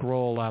and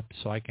scroll up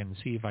so I can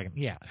see if I can,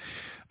 yeah.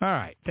 All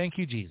right, thank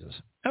you, Jesus.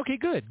 Okay,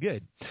 good.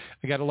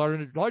 I got a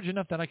large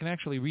enough that I can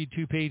actually read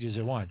 2 pages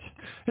at once.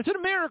 It's a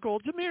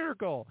miracle,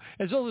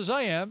 as old as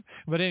I am.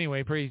 But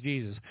anyway, praise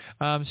Jesus.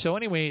 So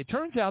anyway, it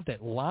turns out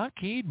that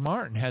Lockheed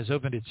Martin has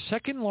opened its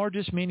second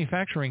largest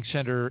manufacturing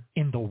center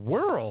in the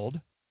world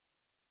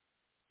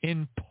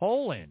in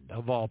Poland,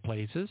 of all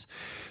places,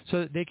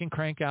 so that they can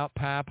crank out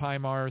PAP,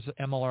 HIMARS,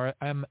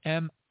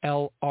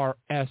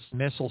 MLRS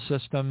missile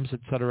systems,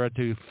 etc.,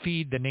 to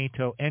feed the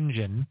NATO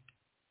engine,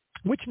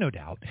 which no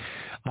doubt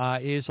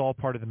is all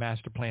part of the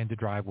master plan to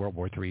drive World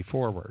War III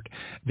forward.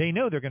 They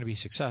know they're going to be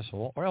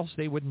successful, or else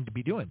they wouldn't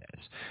be doing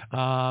this.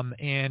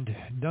 And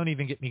don't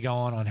even get me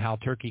going on how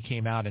Turkey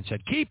came out and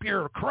said, keep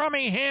your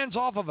crummy hands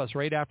off of us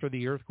right after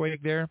the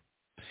earthquake there.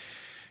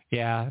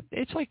 Yeah,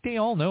 it's like they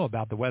all know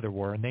about the weather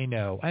war, and they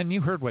know. And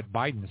you heard what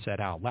Biden said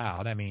out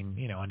loud. I mean,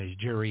 you know, in his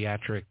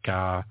geriatric,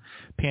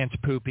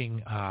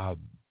 pants-pooping,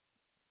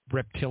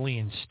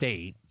 reptilian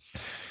state.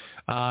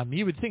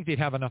 You would think they'd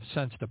have enough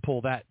sense to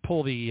pull the.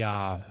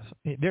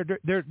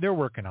 They're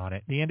working on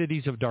it. The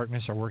entities of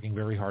darkness are working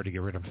very hard to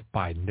get rid of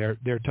Biden.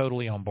 They're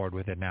totally on board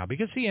with it now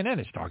because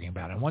CNN is talking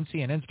about it. Once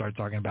CNN starts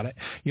talking about it,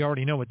 you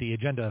already know what the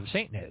agenda of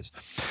Satan is.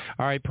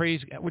 All right,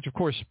 praise, which of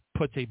course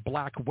puts a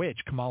black witch,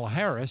 Kamala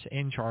Harris,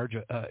 in charge.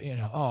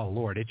 Oh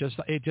Lord, it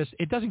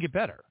doesn't get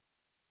better.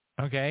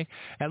 Okay,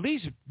 at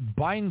least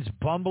Biden's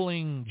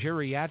bumbling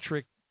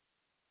geriatric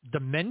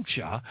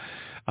dementia,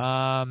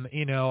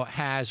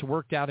 has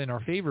worked out in our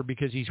favor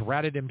because he's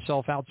ratted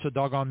himself out so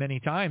doggone many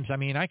times. I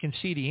mean, I can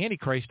see the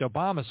Antichrist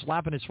Obama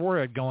slapping his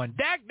forehead going,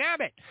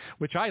 dag-nabbit,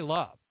 which I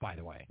love, by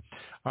the way.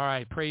 All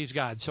right, praise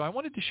God. So I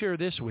wanted to share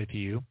this with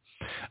you.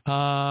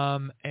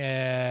 I'm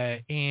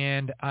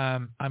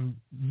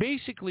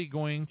basically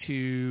going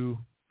to,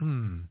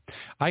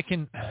 let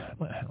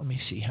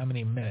me see, how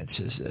many minutes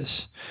is this?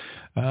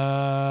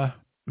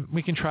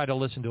 We can try to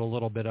listen to a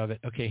little bit of it.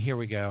 Okay, here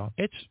we go.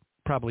 It's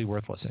probably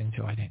worth listening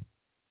to, I think.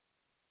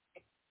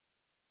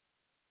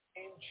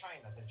 In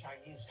China, the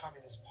Chinese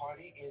Communist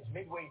Party is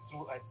midway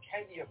through a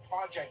 10-year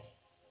project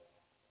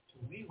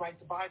to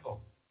rewrite the Bible,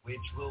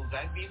 which will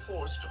then be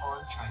forced on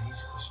Chinese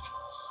Christians.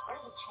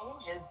 One of the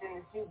changes in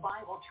this new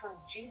Bible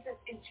turns Jesus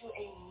into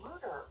a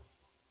murderer.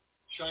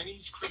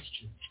 Chinese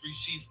Christians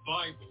receive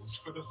Bibles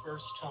for the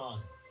first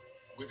time.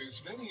 With as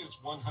many as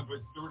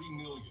 130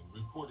 million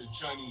reported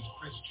Chinese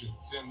Christians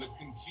and the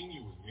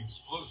continuing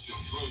explosive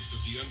growth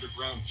of the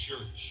underground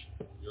church,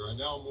 there are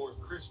now more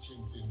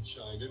Christians in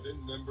China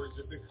than members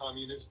of the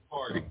Communist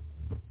Party.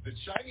 The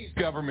Chinese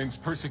government's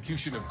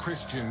persecution of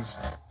Christians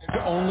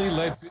has only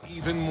led to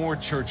even more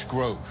church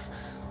growth,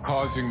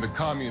 causing the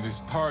Communist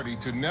Party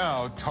to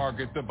now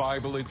target the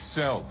Bible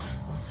itself.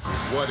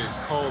 What it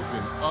calls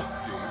an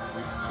update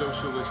with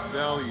socialist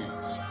values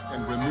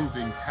and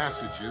removing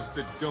passages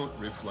that don't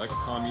reflect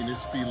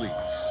communist beliefs.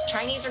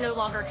 Chinese are no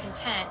longer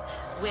content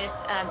with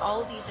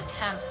all of these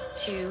attempts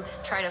to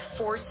try to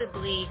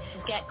forcibly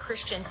get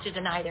Christians to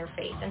deny their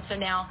faith. And so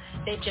now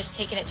they've just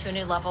taken it to a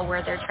new level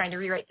where they're trying to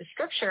rewrite the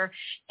scripture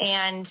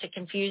and to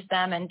confuse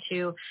them and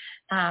to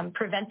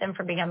prevent them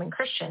from becoming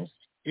Christians.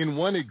 In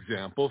one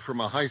example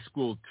from a high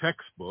school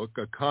textbook,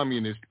 a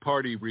Communist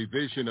Party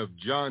revision of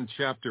John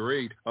chapter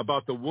 8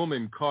 about the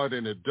woman caught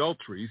in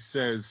adultery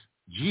says,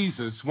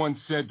 Jesus once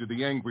said to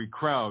the angry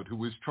crowd who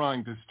was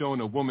trying to stone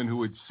a woman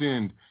who had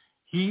sinned,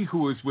 "He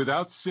who is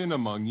without sin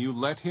among you,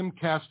 let him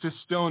cast a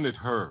stone at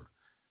her."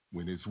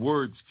 When his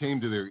words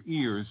came to their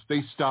ears,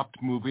 they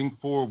stopped moving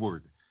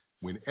forward.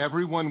 When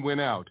everyone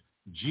went out,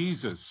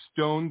 Jesus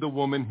stoned the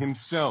woman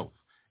himself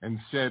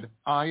and said,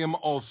 "I am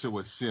also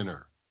a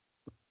sinner."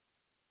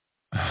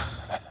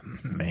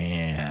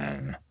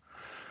 Man.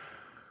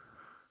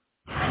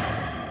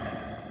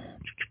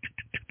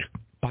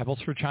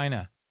 Bibles for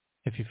China.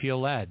 If you feel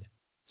led,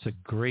 it's a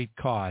great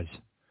cause.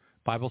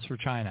 Bibles for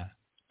China.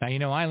 Now, you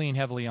know, I lean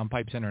heavily on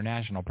Pipes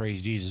International,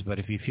 praise Jesus, but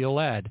if you feel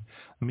led,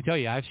 let me tell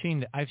you, I've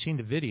seen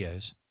the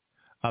videos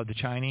of the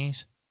Chinese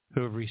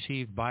who have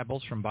received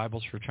Bibles from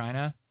Bibles for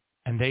China,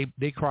 and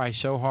they cry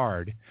so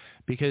hard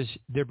because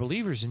they're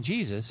believers in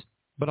Jesus,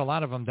 but a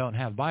lot of them don't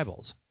have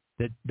Bibles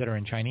that are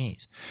in Chinese.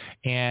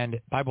 And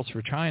Bibles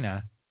for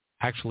China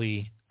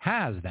actually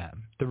has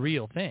them, the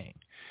real thing.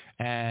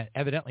 And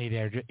evidently,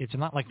 it's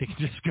not like they can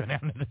just go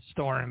down to the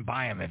store and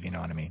buy them, if you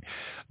know what I mean.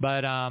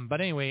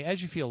 But anyway,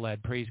 as you feel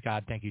led, praise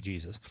God. Thank you,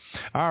 Jesus.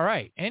 All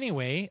right.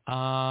 Anyway,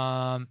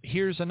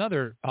 here's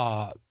another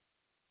audio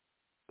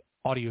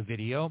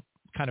video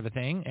kind of a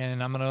thing,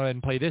 and I'm going to go ahead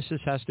and play this.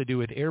 This has to do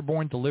with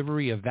airborne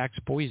delivery of Vax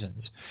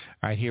poisons.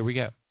 All right, here we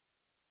go.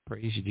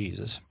 Praise you,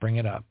 Jesus. Bring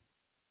it up.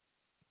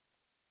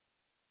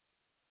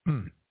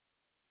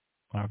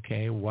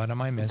 Okay, what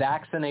am I missing?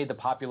 Vaccinate the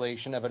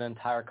population of an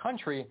entire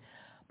country,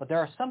 but there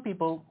are some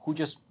people who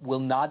just will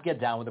not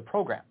get down with the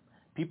program.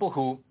 People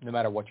who, no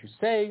matter what you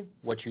say,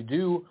 what you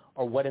do,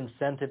 or what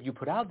incentive you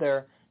put out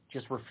there,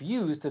 just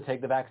refuse to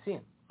take the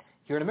vaccine.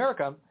 Here in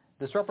America,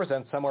 this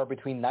represents somewhere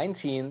between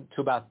 19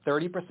 to about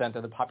 30%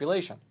 of the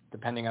population,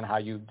 depending on how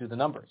you do the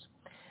numbers.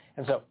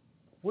 And so,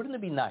 wouldn't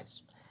it be nice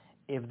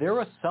if there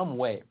was some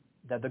way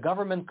that the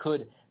government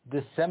could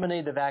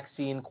disseminate the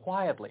vaccine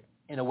quietly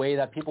in a way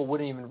that people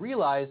wouldn't even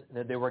realize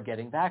that they were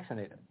getting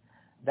vaccinated?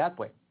 That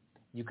way,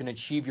 you can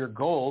achieve your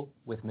goal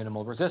with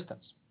minimal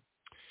resistance.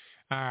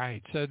 All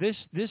right, so this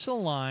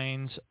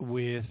aligns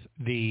with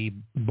the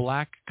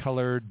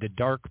black-colored, the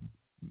dark,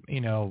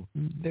 you know,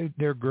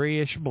 they're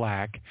grayish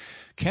black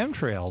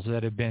chemtrails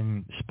that have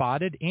been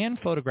spotted and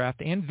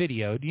photographed and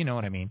videoed, you know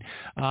what I mean,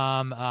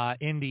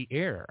 in the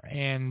air.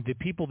 And the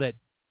people that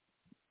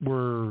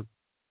were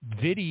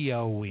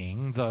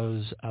videoing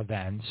those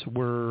events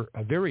were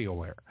very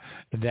aware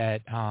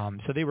that,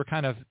 so they were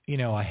kind of, you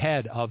know,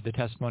 ahead of the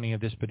testimony of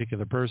this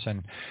particular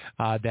person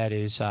that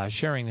is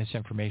sharing this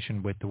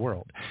information with the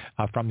world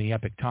from the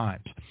Epic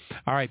Times.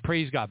 All right,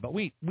 praise God. But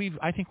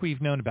I think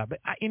we've known about. But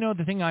you know,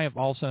 the thing I have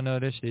also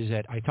noticed is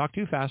that I talk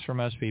too fast for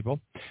most people,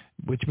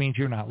 which means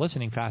you're not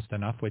listening fast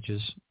enough, which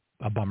is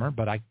a bummer,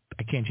 but I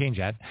can't change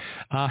that.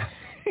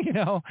 You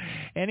know,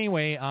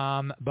 anyway,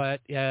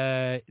 but,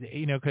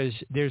 you know, because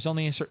there's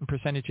only a certain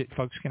percentage that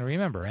folks can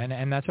remember,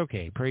 and that's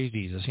okay. Praise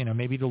Jesus. You know,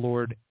 maybe the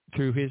Lord,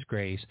 through his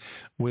grace,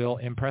 will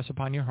impress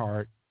upon your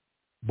heart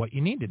what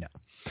you need to know.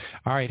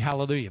 All right,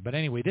 hallelujah. But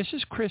anyway, this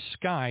is Chris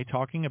Sky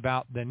talking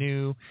about the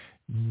new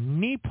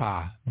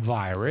Nipah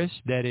virus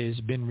that has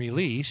been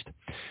released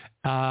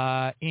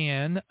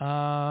in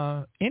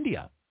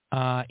India.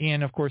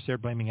 And, of course, they're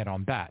blaming it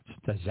on bats.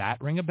 Does that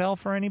ring a bell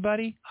for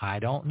anybody? I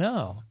don't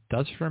know.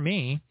 Does for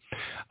me.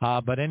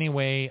 But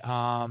anyway,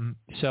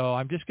 so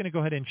I'm just going to go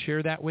ahead and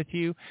share that with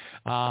you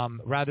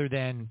rather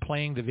than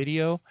playing the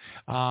video.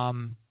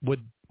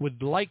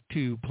 Would like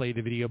to play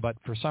the video, but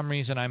for some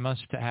reason I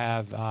must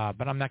have,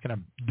 but I'm not going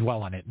to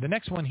dwell on it. The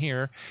next one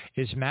here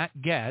is Matt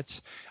Gaetz,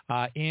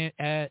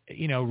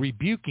 you know,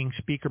 rebuking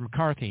Speaker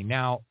McCarthy.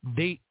 Now,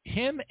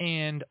 him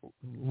and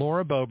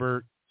Laura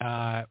Boebert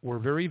were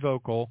very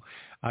vocal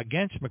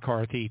against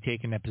McCarthy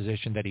taking the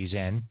position that he's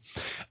in.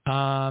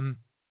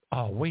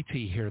 Wait till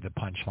you hear the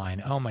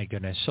punchline. Oh, my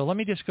goodness. So let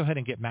me just go ahead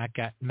and get Matt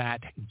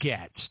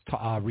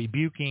Gaetz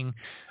rebuking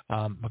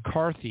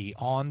McCarthy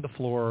on the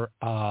floor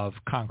of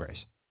Congress.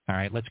 All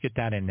right, let's get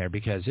that in there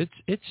because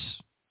it's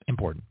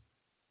important.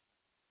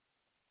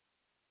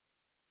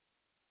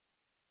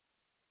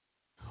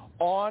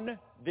 On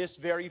this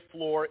very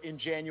floor in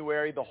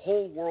January, the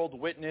whole world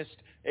witnessed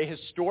a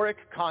historic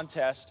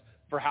contest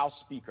for House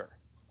Speaker.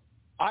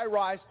 I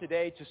rise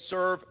today to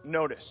serve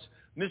notice.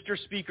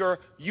 Mr. Speaker,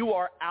 you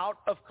are out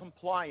of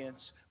compliance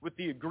with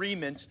the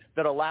agreement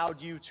that allowed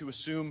you to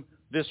assume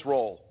this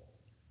role.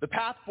 The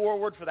path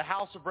forward for the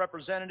House of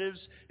Representatives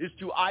is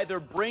to either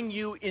bring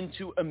you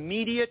into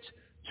immediate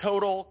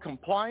total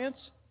compliance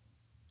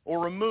or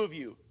remove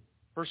you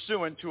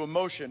pursuant to a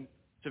motion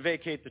to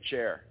vacate the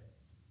chair.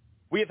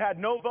 We have had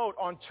no vote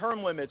on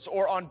term limits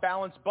or on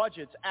balanced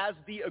budgets as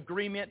the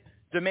agreement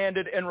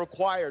demanded and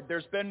required.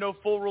 There's been no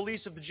full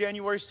release of the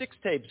January 6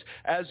 tapes.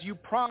 As you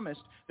promised,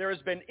 there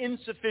has been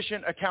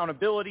insufficient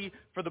accountability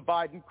for the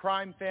Biden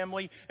crime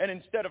family, and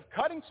instead of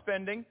cutting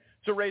spending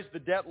to raise the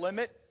debt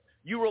limit,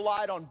 you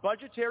relied on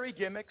budgetary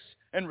gimmicks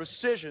and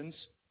rescissions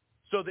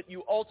so that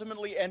you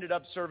ultimately ended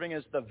up serving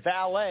as the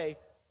valet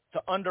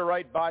to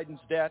underwrite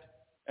Biden's debt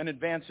and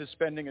advance his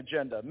spending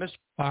agenda.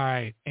 All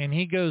right, and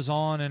he goes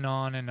on and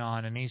on and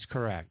on, and he's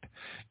correct.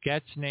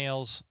 Gets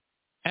nails.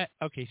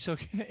 Okay, so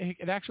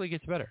it actually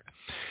gets better.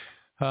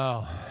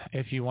 Oh,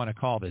 if you want to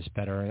call this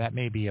better, that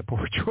may be a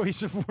poor choice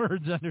of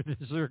words under the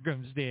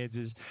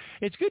circumstances.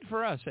 It's good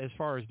for us as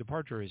far as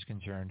departure is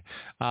concerned,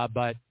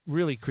 but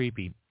really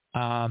creepy.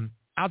 I'll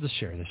just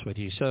share this with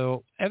you.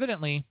 So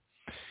evidently,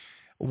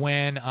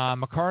 when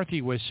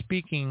McCarthy was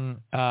speaking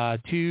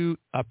to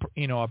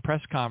a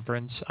press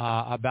conference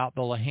about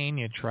the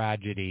Lahaina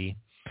tragedy,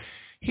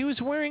 he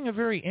was wearing a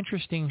very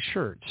interesting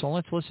shirt. So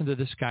let's listen to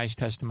this guy's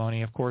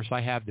testimony. Of course,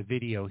 I have the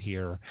video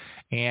here.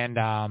 And,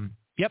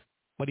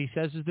 what he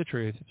says is the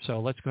truth. So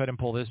let's go ahead and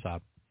pull this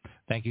up.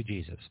 Thank you,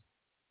 Jesus.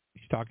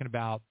 He's talking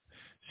about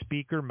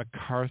Speaker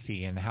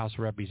McCarthy in the House of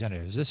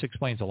Representatives. This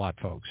explains a lot,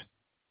 folks.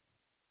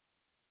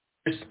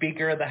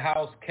 Speaker of the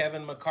House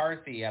Kevin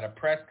McCarthy at a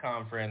press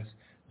conference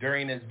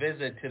during his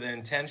visit to the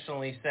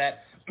intentionally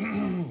set,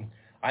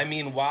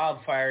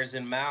 wildfires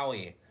in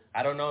Maui.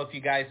 I don't know if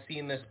you guys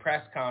seen this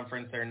press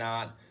conference or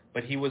not,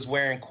 but he was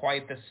wearing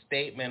quite the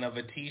statement of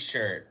a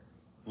T-shirt.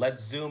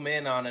 Let's zoom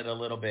in on it a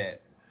little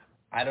bit.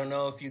 I don't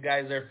know if you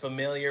guys are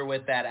familiar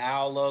with that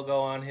owl logo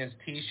on his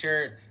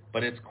T-shirt,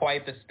 but it's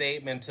quite the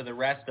statement to the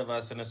rest of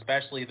us, and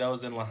especially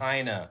those in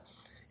Lahaina.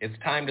 It's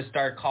time to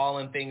start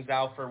calling things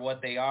out for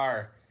what they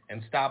are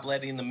and stop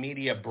letting the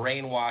media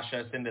brainwash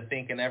us into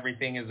thinking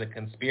everything is a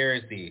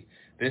conspiracy.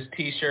 This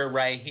T-shirt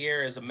right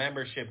here is a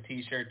membership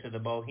T-shirt to the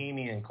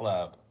Bohemian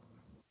Club.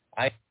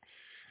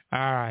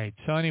 All right.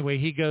 So anyway,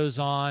 he goes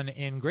on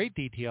in great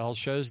detail,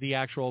 shows the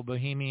actual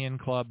Bohemian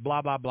Club,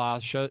 blah, blah, blah,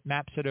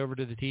 maps it over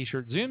to the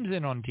T-shirt, zooms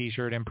in on the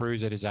T-shirt, and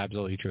proves it is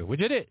absolutely true,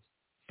 which it is.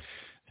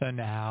 So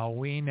now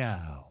we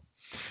know.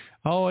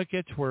 Oh, it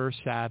gets worse,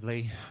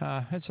 sadly.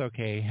 It's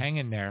okay. Hang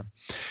in there.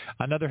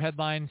 Another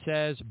headline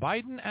says,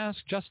 Biden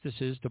asks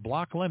justices to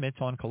block limits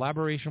on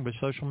collaboration with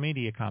social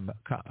media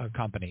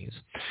companies.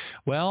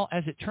 Well,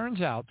 as it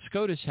turns out,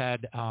 SCOTUS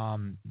had, I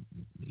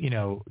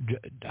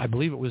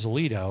believe it was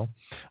Alito,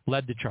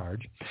 led the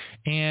charge.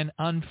 And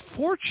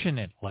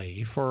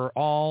unfortunately for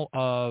all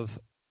of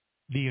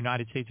the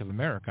United States of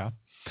America,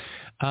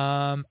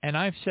 and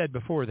I've said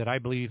before that I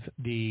believe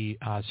the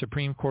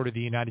Supreme Court of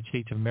the United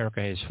States of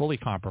America is fully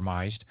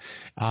compromised.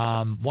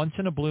 Once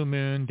in a blue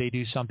moon, they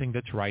do something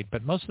that's right,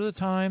 but most of the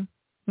time,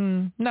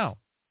 no,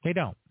 they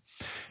don't.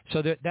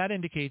 So that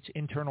indicates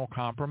internal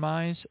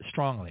compromise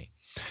strongly.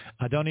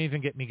 Don't even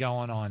get me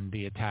going on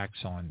the attacks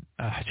on,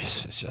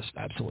 it's just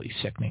absolutely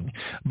sickening.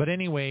 But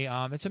anyway,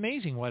 it's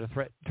amazing what a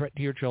threat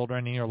to your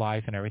children and your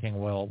life and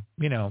everything will,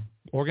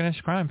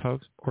 organized crime,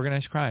 folks,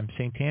 organized crime,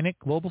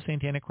 global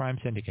satanic crime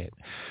syndicate.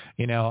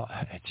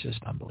 It's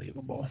just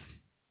unbelievable.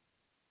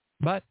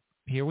 But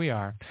here we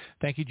are.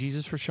 Thank you,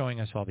 Jesus, for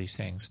showing us all these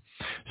things.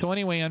 So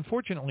anyway,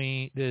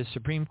 unfortunately, the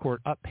Supreme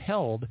Court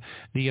upheld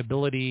the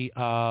ability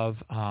of,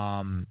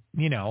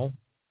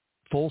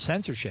 full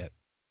censorship.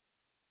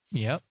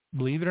 Yep,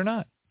 believe it or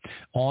not,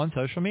 on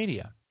social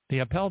media. They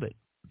upheld it.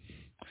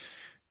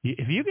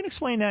 If you can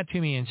explain that to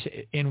me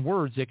in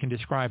words that can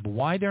describe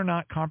why they're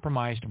not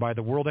compromised by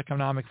the World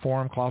Economic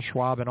Forum, Klaus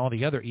Schwab, and all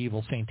the other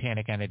evil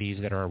satanic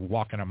entities that are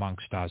walking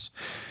amongst us,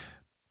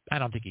 I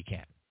don't think you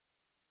can.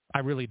 I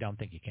really don't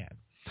think you can.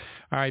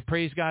 All right,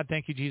 praise God.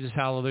 Thank you, Jesus.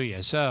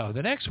 Hallelujah. So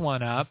the next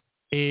one up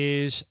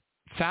is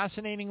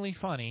fascinatingly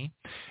funny.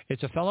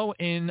 It's a fellow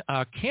in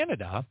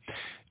Canada.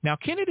 Now,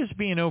 Canada's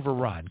being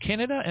overrun.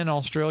 Canada and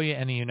Australia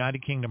and the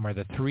United Kingdom are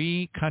the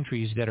three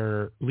countries that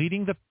are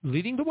leading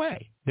the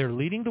way. They're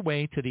leading the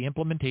way to the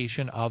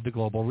implementation of the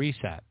global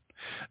reset.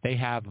 They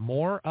have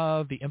more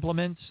of the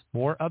implements,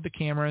 more of the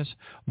cameras,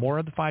 more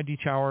of the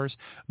 5G towers,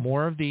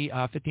 more of the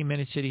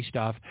 15-minute city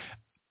stuff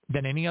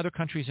than any other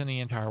countries in the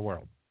entire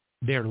world.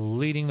 They're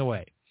leading the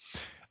way.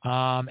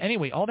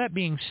 Anyway, all that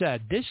being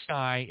said, this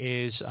guy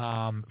is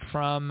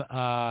from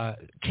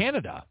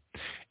Canada,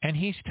 and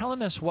he's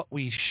telling us what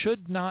we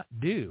should not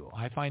do.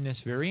 I find this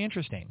very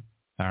interesting.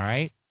 All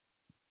right?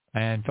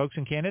 And folks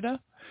in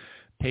Canada,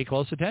 pay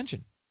close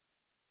attention.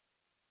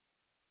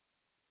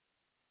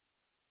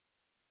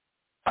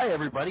 Hi,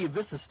 everybody.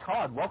 This is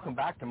Todd. Welcome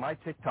back to my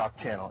TikTok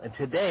channel. And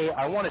today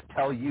I want to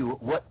tell you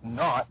what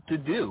not to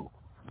do.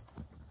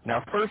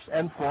 Now, first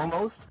and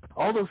foremost,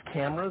 all those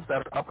cameras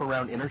that are up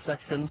around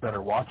intersections that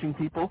are watching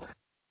people.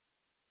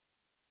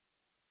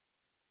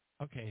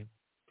 Okay,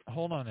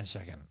 hold on a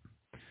second.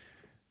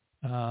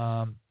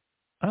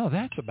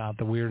 That's about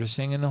the weirdest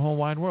thing in the whole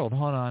wide world.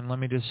 Hold on, let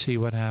me just see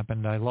what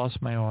happened. I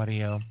lost my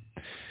audio.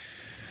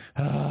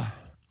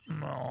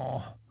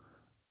 No.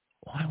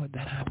 Why would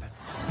that happen?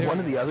 One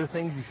of the other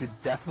things you should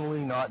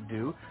definitely not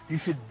do, you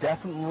should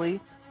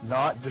definitely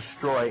not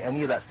destroy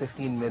any of that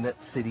 15-minute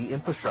city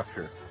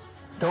infrastructure.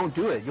 Don't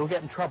do it. You'll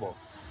get in trouble.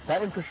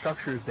 That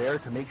infrastructure is there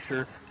to make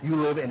sure you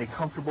live in a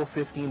comfortable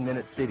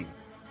 15-minute city.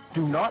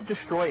 Do not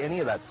destroy any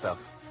of that stuff.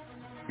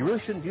 You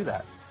really shouldn't do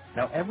that.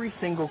 Now, every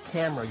single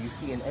camera you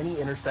see in any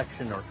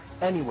intersection or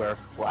anywhere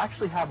will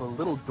actually have a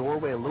little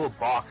doorway, a little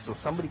box, so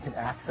somebody can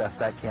access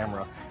that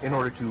camera in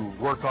order to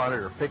work on it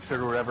or fix it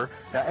or whatever.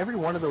 Now, every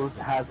one of those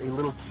has a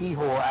little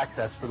keyhole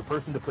access for the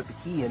person to put the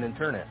key in and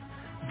turn it.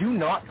 Do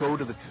not go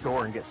to the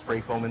store and get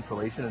spray foam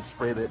insulation and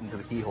spray that into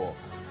the keyhole.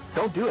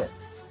 Don't do it.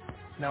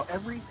 Now,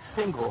 every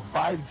single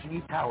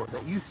 5G tower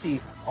that you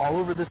see all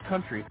over this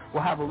country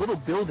will have a little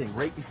building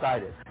right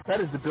beside it.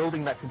 That is the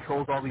building that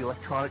controls all the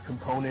electronic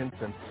components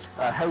and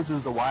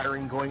houses the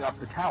wiring going up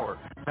the tower.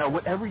 Now,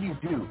 whatever you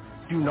do,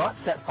 do not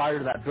set fire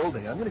to that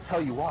building. I'm going to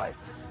tell you why.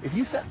 If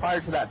you set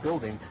fire to that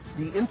building,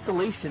 the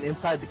insulation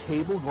inside the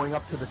cable going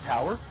up to the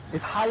tower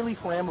is highly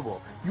flammable.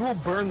 You will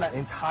burn that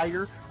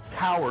entire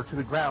tower to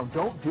the ground.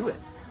 Don't do it.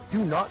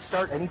 Do not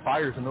start any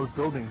fires in those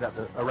buildings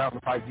around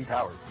the 5G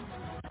towers.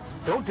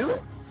 Don't do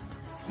it.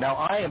 Now,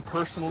 I am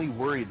personally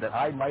worried that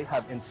I might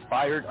have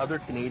inspired other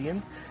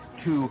Canadians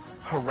to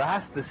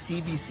harass the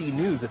CBC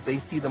News if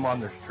they see them on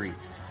their street.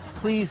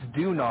 Please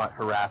do not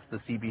harass the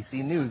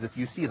CBC News if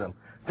you see them.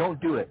 Don't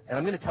do it. And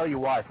I'm going to tell you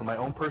why. From my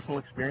own personal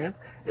experience,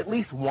 at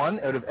least 1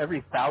 out of every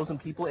 1,000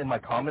 people in my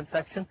comment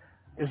section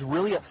is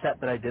really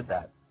upset that I did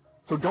that.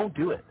 So don't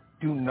do it.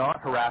 Do not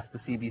harass the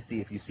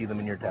CBC if you see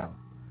them in your town.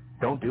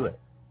 Don't do it.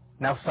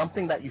 Now,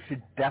 something that you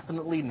should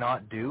definitely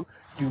not do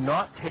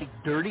not take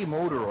dirty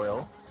motor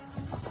oil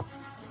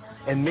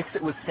and mix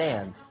it with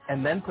sand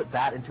and then put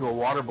that into a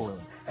water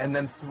balloon and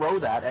then throw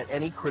that at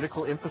any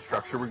critical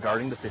infrastructure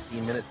regarding the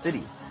 15-minute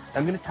city.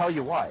 I'm going to tell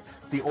you why.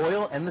 The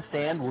oil and the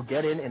sand will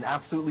get in and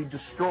absolutely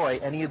destroy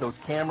any of those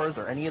cameras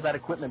or any of that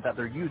equipment that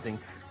they're using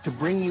to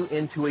bring you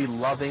into a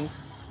loving,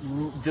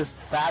 just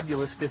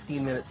fabulous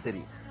 15-minute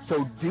city.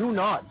 So do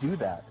not do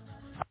that.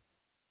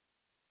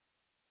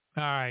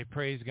 All right,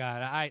 praise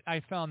God.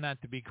 I found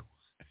that to be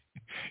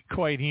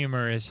quite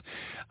humorous.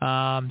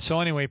 So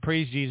anyway,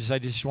 praise Jesus. I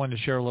just wanted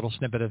to share a little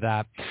snippet of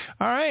that.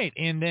 All right,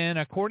 and then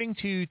according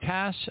to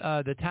TASS,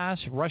 the TASS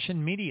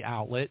Russian media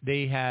outlet,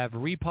 they have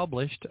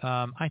republished.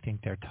 I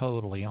think they're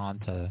totally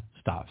onto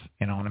stuff.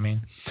 You know what I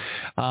mean?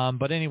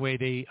 But anyway,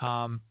 they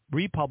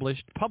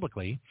republished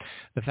publicly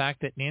the fact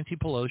that Nancy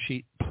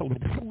Pelosi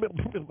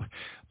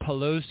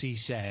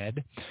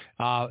said,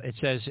 it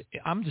says,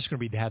 I'm just going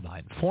to read the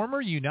headline.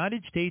 Former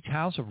United States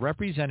House of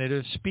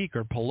Representatives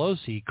Speaker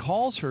Pelosi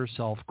calls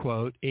herself,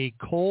 quote, a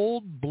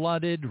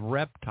cold-blooded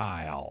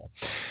reptile.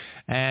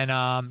 And,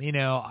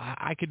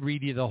 I could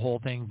read you the whole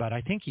thing, but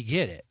I think you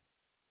get it.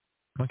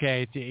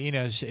 Okay,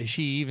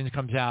 she even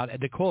comes out,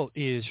 the quote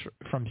is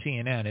from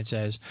CNN. It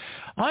says,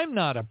 I'm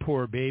not a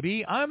poor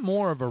baby. I'm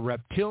more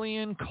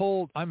reptilian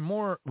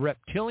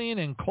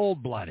and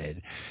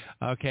cold-blooded.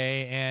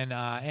 Okay, and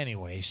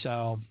anyway,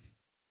 so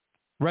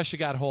Russia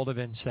got hold of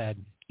it and said,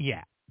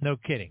 yeah, no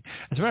kidding.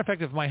 As a matter of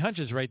fact, if my hunch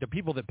is right, the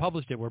people that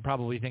published it were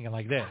probably thinking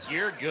like this.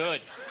 You're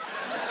good.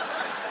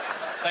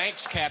 Thanks,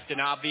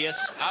 Captain Obvious.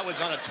 I was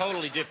on a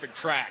totally different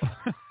track.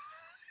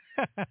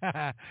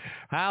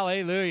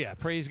 Hallelujah.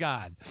 Praise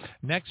God.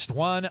 Next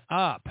one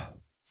up.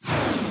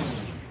 All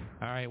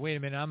right, wait a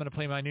minute. I'm going to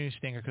play my news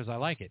stinger because I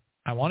like it.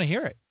 I want to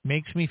hear it.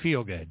 Makes me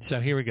feel good. So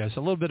here we go.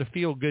 So a little bit of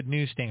feel-good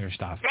news stinger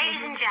stuff. Ladies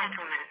and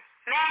gentlemen,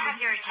 may I have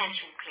your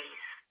attention, please?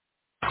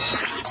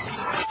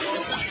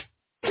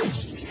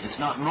 It's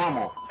not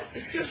normal.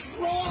 It's just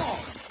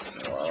wrong.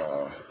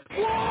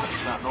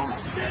 It's not normal.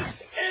 This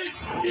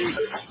is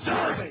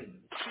disturbing.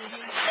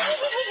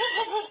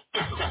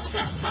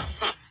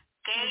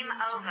 Game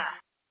over.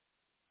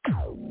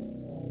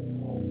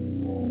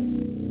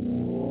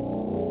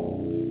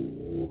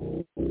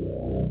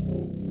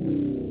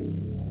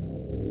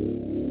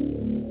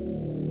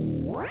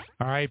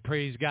 All right,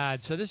 praise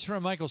God. So this is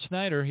from Michael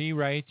Snyder. He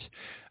writes,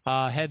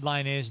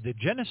 headline is, the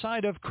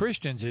genocide of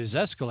Christians is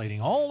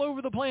escalating all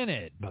over the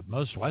planet, but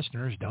most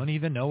Westerners don't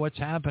even know what's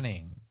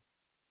happening.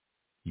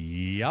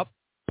 Yep.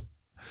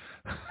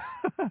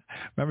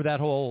 Remember that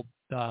whole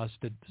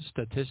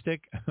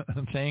statistic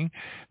thing,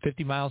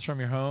 50 miles from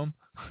your home?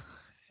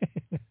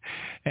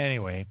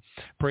 Anyway,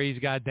 praise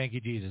God, thank you,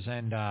 Jesus.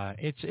 And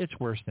it's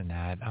worse than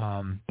that.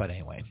 But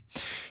anyway,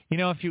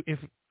 if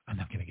I'm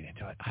not going to get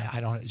into it.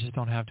 I just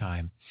don't have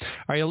time. All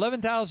right,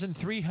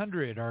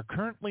 11,300 are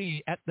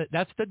currently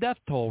that's the death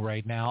toll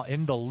right now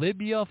in the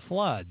Libya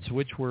floods,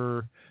 which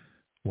were,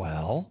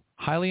 well,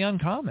 highly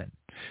uncommon.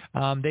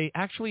 They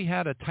actually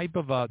had a type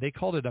of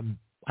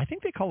I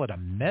think they call it a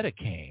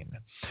metacane,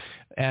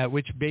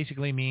 which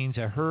basically means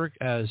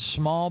a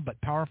small but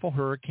powerful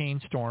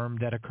hurricane storm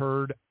that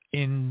occurred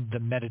in the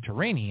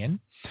Mediterranean.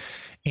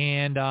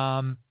 And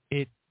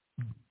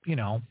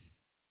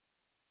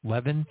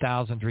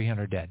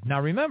 11,300 dead. Now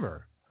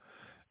remember,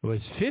 it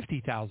was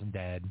 50,000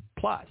 dead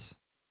plus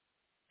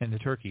in the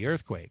Turkey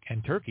earthquake,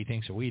 and Turkey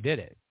thinks that we did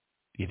it.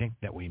 Do you think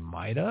that we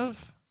might have?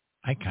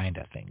 I kind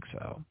of think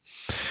so.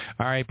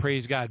 All right,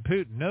 praise God.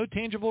 Putin, no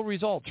tangible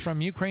results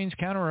from Ukraine's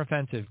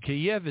counteroffensive.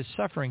 Kiev is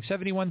suffering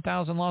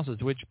 71,000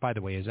 losses, which, by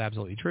the way, is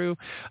absolutely true.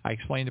 I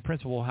explained the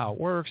principle of how it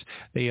works.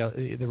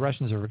 The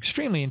Russians are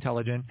extremely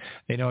intelligent.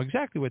 They know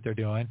exactly what they're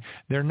doing.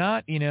 They're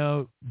not,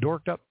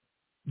 dorked up.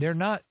 They're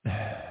not.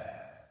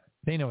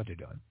 They know what they're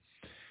doing.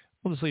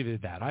 We'll just leave it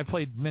at that. I've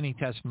played many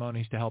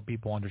testimonies to help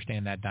people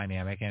understand that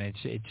dynamic, and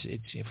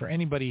it's for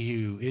anybody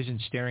who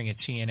isn't staring at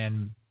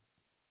CNN,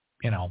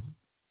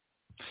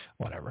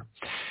 whatever.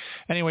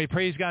 Anyway,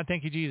 praise God.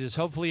 Thank you, Jesus.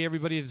 Hopefully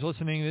everybody that's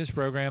listening to this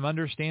program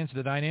understands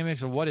the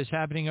dynamics of what is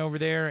happening over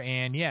there.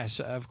 And yes,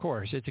 of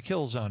course, it's a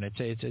kill zone.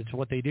 It's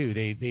what they do.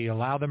 They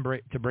allow them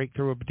to break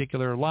through a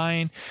particular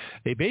line.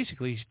 They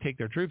basically take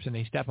their troops and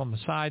they step on the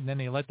side, and then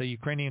they let the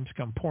Ukrainians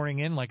come pouring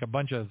in like a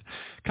bunch of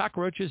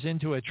cockroaches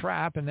into a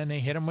trap, and then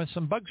they hit them with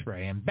some bug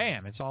spray, and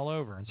bam, it's all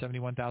over, and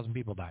 71,000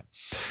 people died.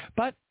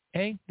 But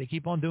hey, they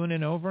keep on doing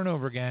it over and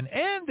over again,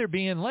 and they're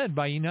being led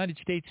by United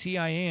States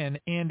CIA and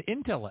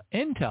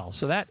Intel.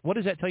 So what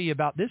does that tell you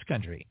about this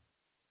country?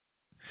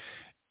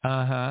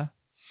 All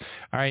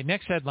right,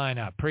 next headline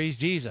up. Praise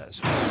Jesus.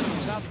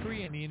 South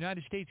Korea and the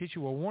United States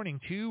issue a warning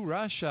to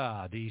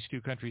Russia. These two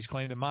countries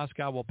claim that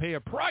Moscow will pay a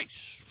price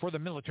for the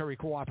military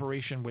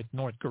cooperation with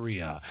North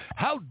Korea.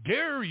 How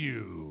dare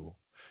you?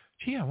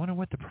 Gee, I wonder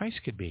what the price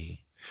could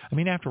be. I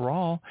mean, after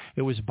all,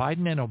 it was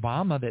Biden and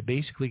Obama that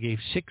basically gave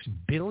 $6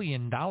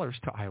 billion to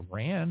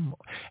Iran,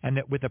 and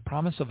that with a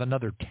promise of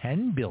another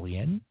 $10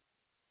 billion.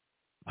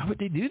 Why would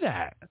they do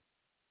that?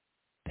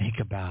 Think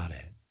about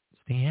it.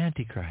 It's the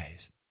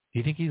Antichrist. Do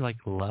you think he,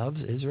 loves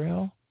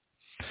Israel?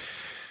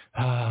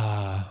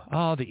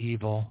 The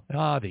evil.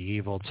 The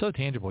evil. It's so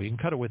tangible. You can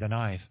cut it with a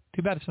knife.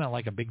 Too bad it's not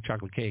like a big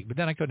chocolate cake, but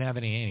then I couldn't have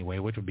any anyway,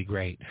 which would be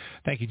great.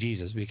 Thank you,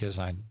 Jesus, because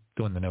I'm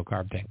doing the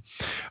no-carb thing.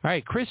 All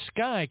right, Chris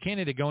Sky,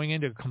 Canada, going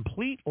into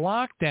complete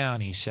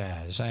lockdown, he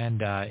says,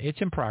 and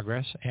it's in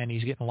progress, and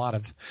he's getting a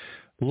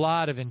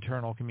lot of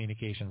internal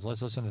communications.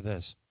 Let's listen to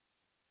this.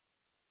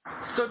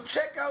 So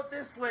check out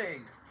this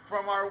link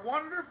from our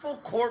wonderful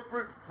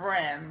corporate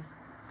friends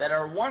that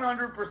are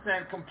 100%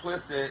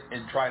 complicit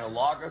in trying to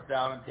lock us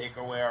down and take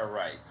away our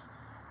rights.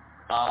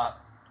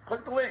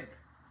 Click the link.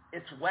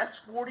 It's West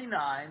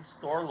 49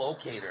 store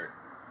locator,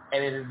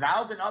 and it has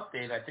now been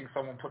updated. I think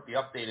someone put the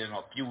update in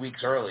a few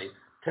weeks early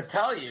to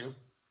tell you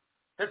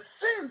that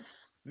since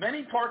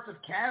many parts of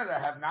Canada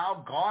have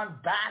now gone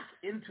back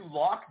into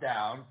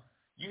lockdown,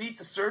 you need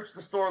to search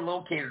the store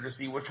locator to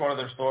see which one of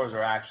their stores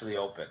are actually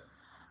open.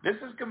 This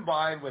is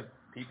combined with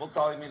people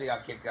telling me they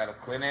got kicked out of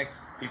clinics,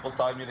 people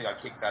telling me they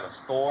got kicked out of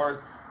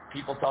stores,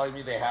 people telling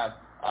me they have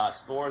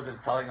stores that's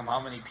telling them how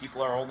many people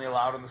are only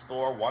allowed in the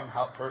store, one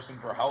person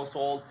per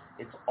household.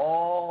 It's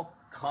all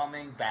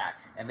coming back,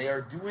 and they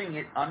are doing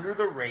it under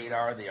the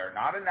radar. They are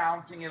not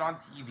announcing it on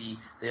TV.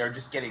 They are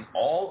just getting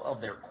all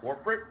of their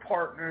corporate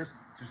partners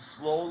to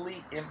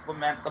slowly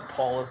implement the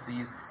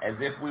policies as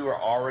if we were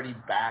already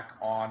back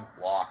on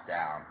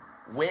lockdown.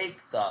 Wake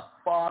the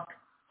fuck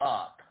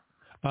up.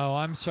 Oh,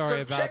 I'm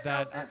sorry about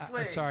that.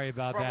 I'm sorry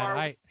about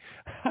that.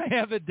 I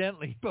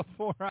evidently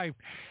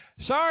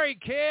sorry,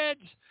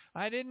 kids.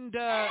 I didn't.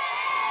 I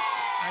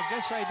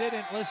guess I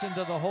didn't listen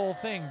to the whole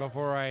thing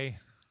before I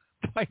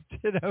typed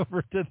it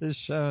over to the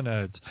show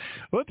notes.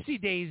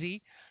 Whoopsie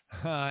daisy.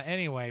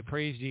 Anyway,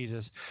 praise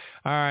Jesus.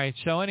 All right.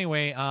 So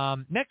anyway,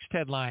 next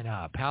headline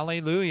up.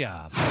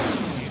 Hallelujah.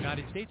 The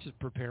United States is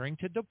preparing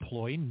to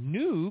deploy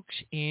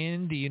nukes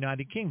in the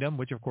United Kingdom,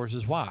 which of course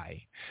is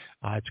why.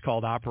 It's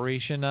called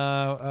Operation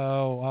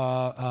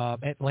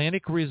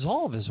Atlantic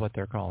Resolve is what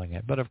they're calling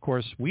it. But of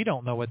course, we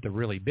don't know what the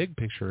really big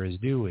picture is,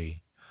 do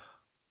we?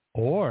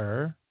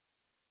 Or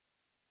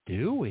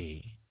do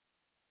we?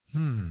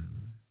 All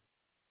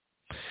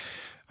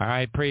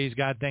right. Praise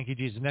God. Thank you,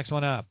 Jesus. Next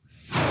one up.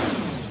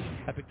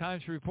 Epic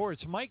Times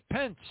reports Mike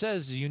Pence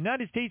says the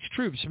United States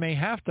troops may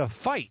have to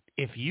fight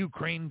if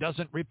Ukraine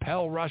doesn't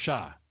repel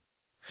Russia.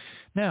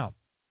 Now,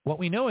 what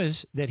we know is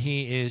that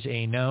he is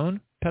a known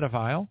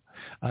pedophile,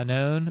 a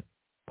known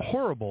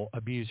horrible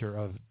abuser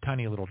of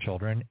tiny little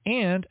children,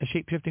 and a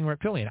shape-shifting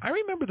reptilian. I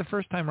remember the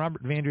first time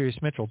Robert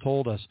Vandrius Mitchell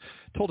told us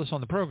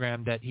on the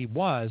program that he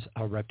was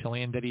a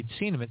reptilian, that he'd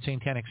seen him at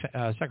satanic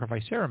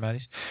sacrifice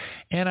ceremonies,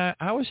 and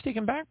I was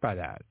taken back by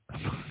that.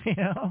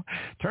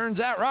 Turns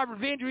out Robert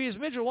Vandrius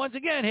Mitchell once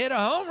again hit a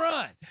home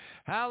run.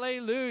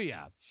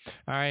 Hallelujah.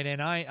 All right,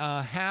 and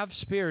I have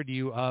spared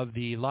you of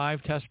the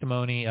live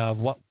testimony of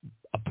what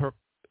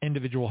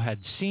individual had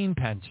seen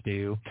Pence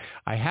do.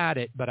 I had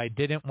it, but I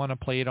didn't want to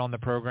play it on the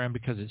program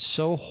because it's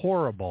so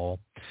horrible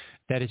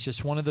that it's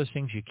just one of those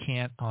things you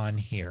can't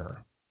unhear.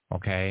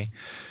 Okay?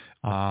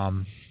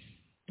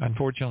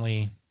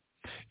 Unfortunately,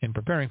 in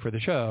preparing for the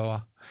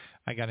show,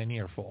 I got an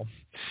earful.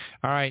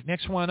 All right,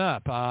 next one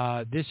up.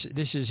 This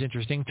is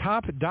interesting.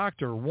 Top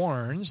doctor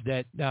warns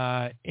that,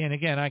 and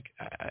again,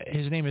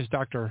 his name is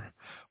Dr.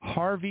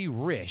 Harvey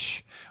Risch,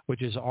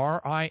 which is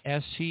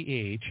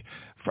R-I-S-C-H,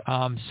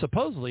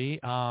 supposedly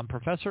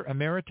Professor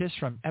Emeritus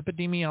from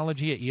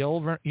Epidemiology at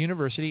Yale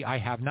University. I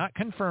have not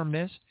confirmed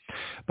this,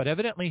 but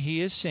evidently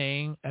he is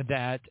saying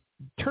that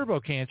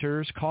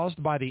turbocancers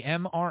caused by the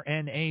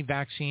mRNA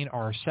vaccine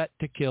are set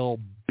to kill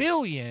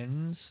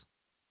billions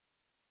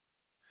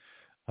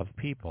of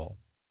people.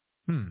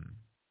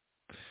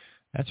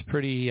 That's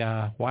pretty,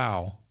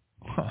 wow.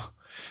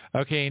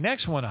 Okay,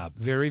 next one up.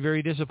 Very,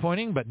 very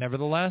disappointing, but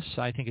nevertheless,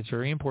 I think it's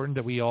very important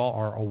that we all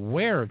are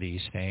aware of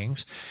these things.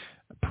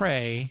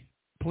 Pray,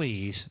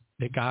 please,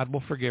 that God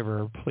will forgive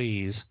her,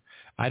 please.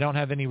 I don't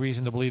have any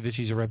reason to believe that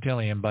she's a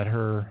reptilian, but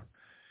her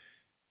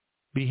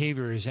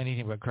behavior is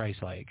anything but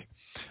Christ-like.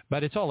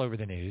 But it's all over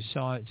the news,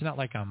 so it's not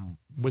like I'm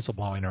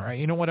whistleblowing or,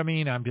 you know what I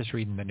mean? I'm just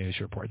reading the news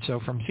report. So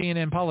from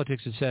CNN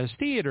Politics, it says,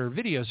 theater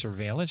video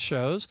surveillance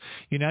shows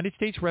United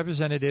States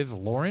Representative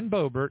Lauren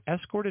Boebert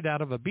escorted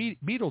out of a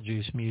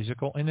Beetlejuice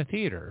musical in a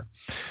theater.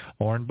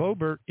 Lauren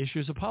Boebert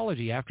issues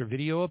apology after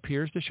video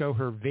appears to show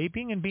her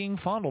vaping and being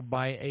fondled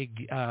by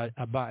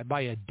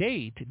a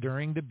date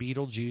during the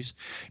Beetlejuice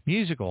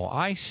musical.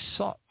 I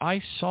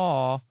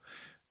saw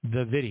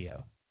the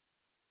video.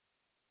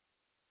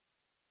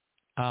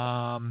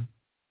 On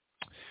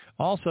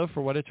Also,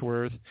 for what it's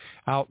worth,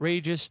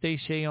 outrageous, they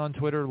say on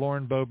Twitter,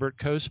 Lauren Boebert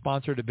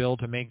co-sponsored a bill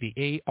to make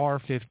the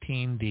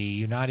AR-15 the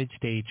United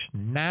States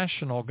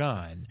national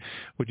gun,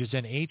 which is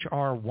in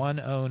H.R.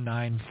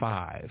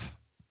 1095.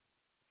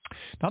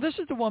 Now, this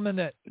is the woman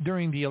that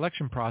during the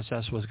election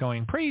process was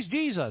going, praise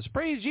Jesus,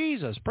 praise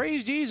Jesus,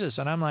 praise Jesus.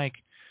 And I'm like,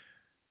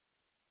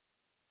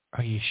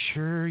 are you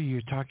sure you're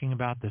talking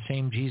about the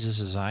same Jesus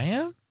as I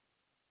am?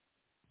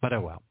 But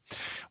oh well.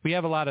 We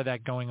have a lot of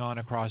that going on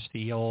across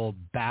the old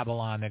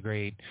Babylon the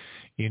Great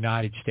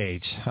United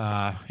States.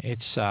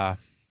 It's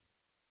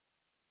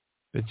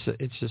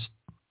just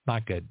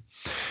not good.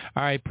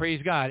 All right,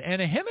 praise God.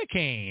 And a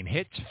hurricane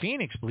hits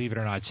Phoenix, believe it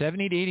or not.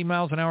 70 to 80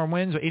 miles an hour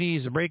winds. 80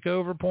 is the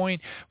breakover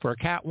point for a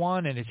Cat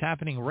 1, and it's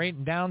happening right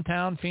in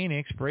downtown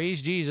Phoenix.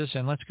 Praise Jesus.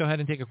 And let's go ahead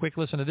and take a quick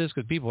listen to this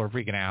because people are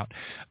freaking out.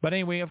 But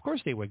anyway, of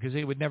course they would, because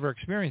they would never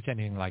experience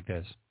anything like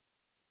this.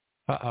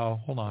 Uh-oh,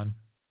 hold on.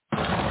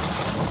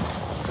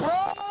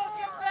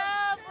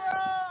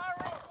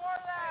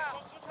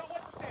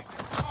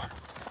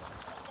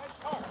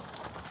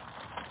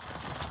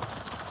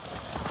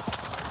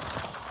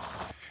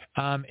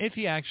 If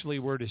you actually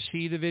were to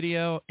see the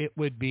video, it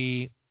would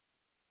be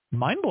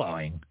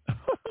mind-blowing.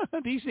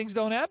 These things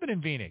don't happen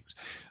in Phoenix,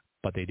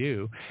 but they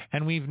do.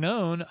 And we've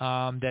known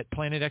that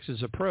Planet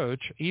X's approach,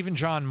 even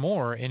John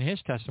Moore in his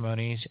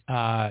testimonies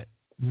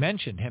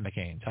mentioned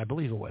hurricanes, I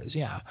believe it was,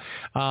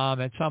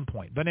 at some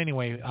point. But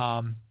anyway,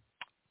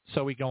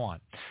 so we go on.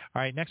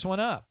 All right, next one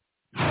up.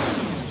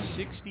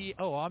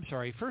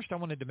 First, I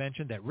wanted to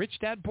mention that Rich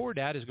Dad Poor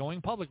Dad is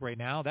going public right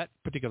now, that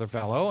particular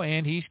fellow,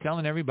 and he's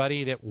telling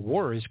everybody that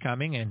war is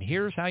coming, and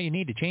here's how you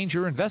need to change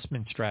your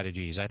investment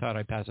strategies. I thought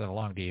I'd pass that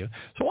along to you.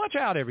 So watch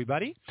out,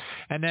 everybody.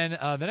 And then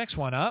the next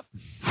one up,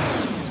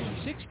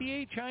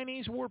 68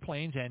 Chinese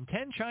warplanes and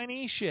 10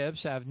 Chinese ships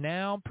have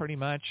now pretty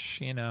much,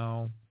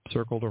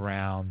 circled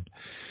around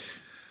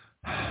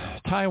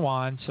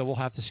Taiwan, so we'll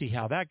have to see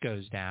how that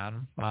goes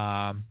down.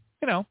 I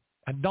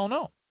don't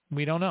know.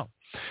 We don't know.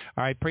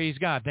 All right, praise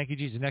God. Thank you,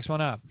 Jesus. Next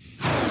one up.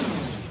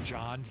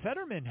 John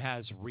Fetterman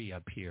has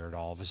reappeared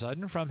all of a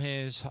sudden from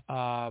his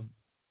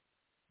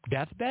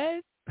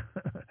deathbed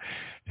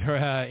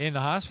in the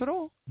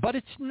hospital. But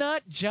it's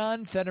not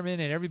John Fetterman,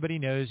 and everybody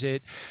knows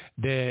it.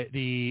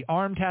 The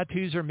arm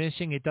tattoos are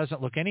missing. It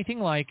doesn't look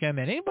anything like him.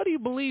 And anybody who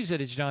believes that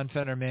it's John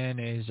Fetterman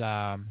is...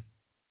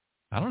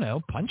 I don't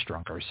know, punch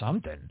drunk or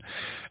something.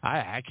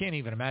 I can't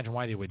even imagine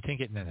why they would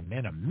think it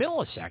in a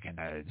millisecond.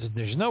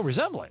 There's no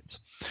resemblance.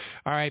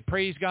 All right,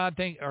 praise God.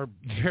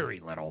 Very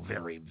little,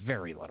 very,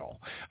 very little.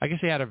 I guess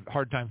they had a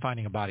hard time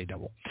finding a body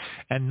double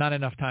and not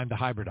enough time to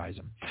hybridize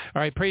them. All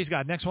right, praise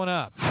God. Next one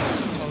up.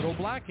 Total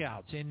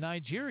blackouts in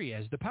Nigeria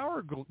as the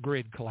power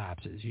grid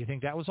collapses. You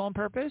think that was on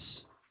purpose?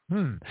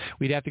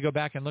 We'd have to go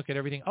back and look at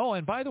everything. Oh,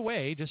 and by the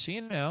way, just so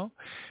you know,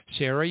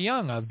 Sarah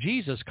Young of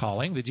Jesus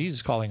Calling, the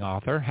Jesus Calling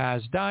author,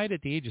 has died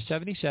at the age of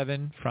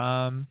 77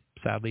 from,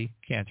 sadly,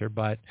 cancer.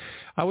 But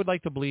I would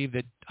like to believe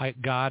that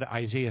God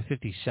Isaiah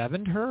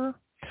 57'd her.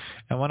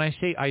 And when I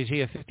say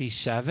Isaiah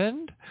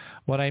 57,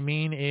 what I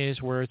mean is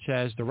where it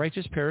says, the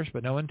righteous perish,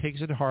 but no one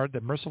takes it to heart.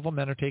 The merciful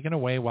men are taken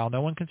away, while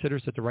no one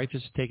considers that the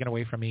righteous is taken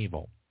away from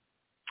evil.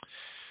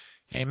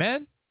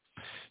 Amen?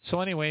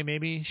 So anyway,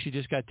 maybe she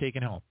just got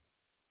taken home.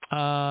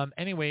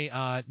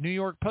 New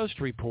York Post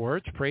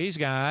reports, praise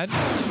God,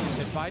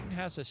 that Biden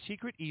has a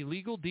secret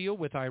illegal deal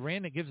with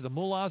Iran that gives the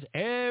mullahs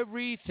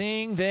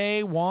everything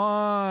they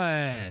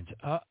want.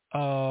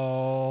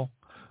 Uh-oh.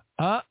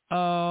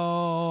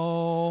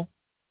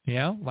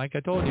 Yeah, like I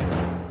told you.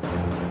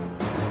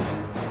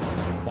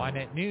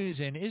 Ynet News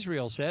in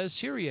Israel says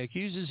Syria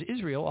accuses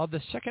Israel of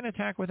the second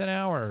attack within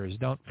hours.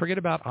 Don't forget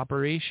about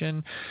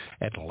Operation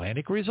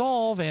Atlantic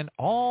Resolve and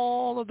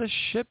all of the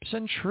ships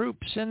and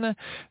troops and the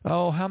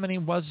how many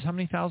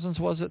thousands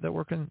was it that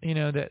were the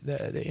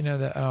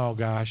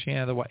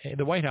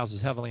White House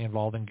is heavily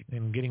involved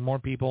in getting more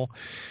people.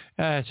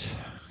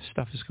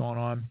 Stuff is going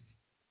on.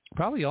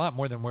 Probably a lot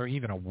more than we're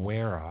even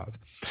aware of.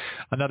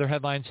 Another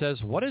headline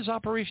says, what is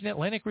Operation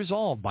Atlantic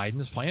Resolve?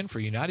 Biden's plan for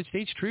United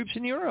States troops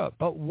in Europe.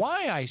 But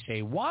why, I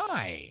say,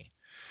 why?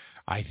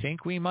 I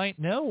think we might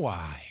know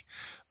why.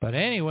 But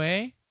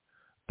anyway,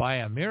 by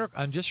a miracle,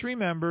 and just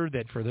remember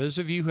that for those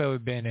of you who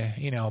have been,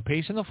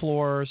 pacing the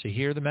floors to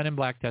hear the Men in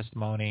Black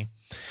testimony,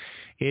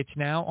 it's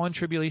now on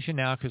Tribulation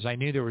Now because I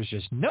knew there was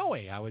just no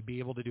way I would be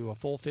able to do a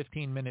full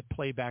 15-minute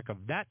playback of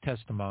that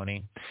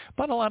testimony,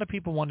 but a lot of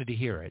people wanted to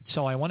hear it.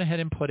 So I went ahead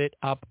and put it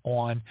up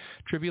on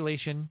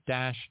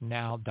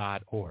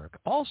tribulation-now.org.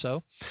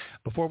 Also,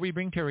 before we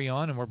bring Terri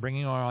on, and we're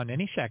bringing her on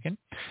any second,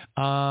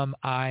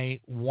 I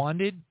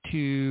wanted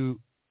to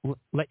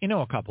let you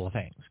know a couple of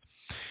things.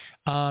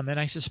 And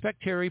I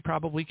suspect Terri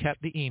probably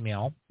kept the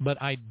email,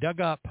 but I dug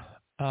up,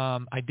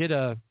 I did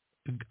a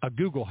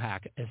Google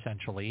hack,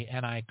 essentially,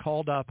 and I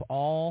called up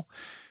all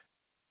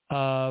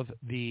of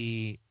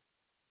the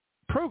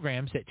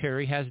programs that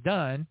Terri has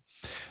done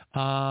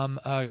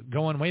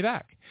going way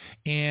back.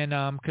 And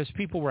because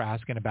people were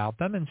asking about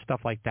them and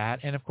stuff like that.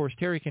 And, of course,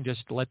 Terri can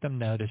just let them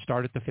know to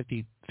start at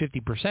the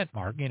 50%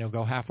 mark,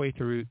 go halfway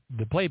through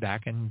the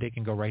playback, and they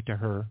can go right to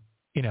her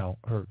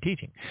her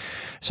teaching.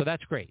 So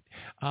that's great.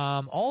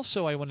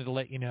 Also, I wanted to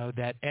let you know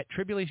that at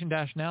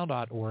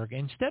tribulation-now.org,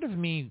 instead of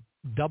me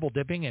double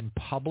dipping and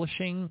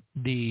publishing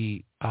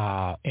the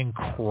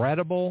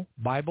incredible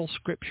Bible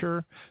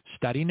scripture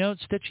study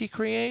notes that she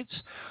creates,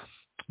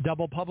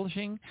 double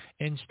publishing.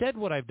 Instead,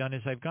 what I've done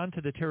is I've gone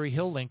to the Terri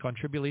Hill link on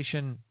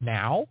Tribulation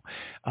Now,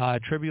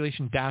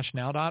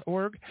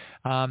 tribulation-now.org,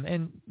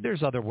 and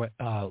there's other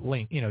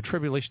link,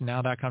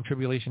 tribulationnow.com,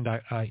 tribulation.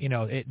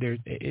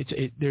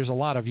 There's a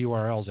lot of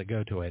URLs that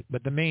go to it,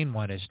 but the main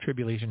one is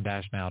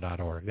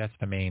tribulation-now.org. That's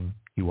the main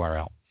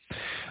URL.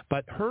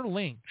 But her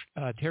link,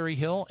 Terri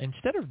Hill,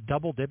 instead of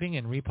double dipping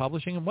and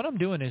republishing, what I'm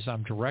doing is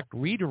I'm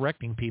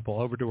redirecting people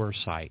over to her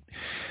site.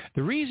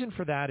 The reason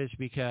for that is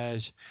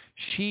because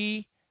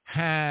she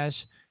has,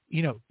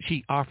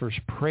 she offers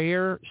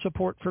prayer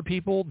support for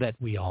people that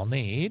we all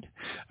need,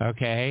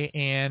 okay,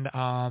 and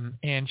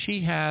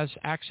she has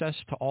access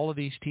to all of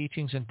these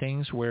teachings and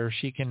things where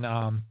she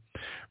can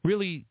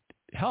really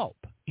help.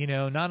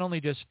 Not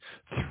only just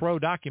throw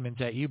documents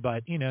at you,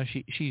 but,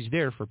 she's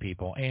there for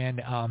people.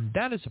 And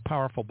that is a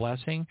powerful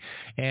blessing.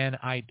 And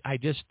I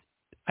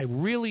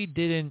really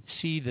didn't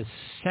see the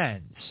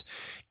sense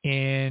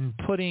in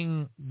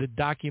putting the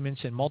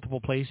documents in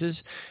multiple places.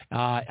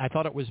 I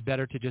thought it was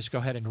better to just go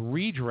ahead and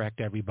redirect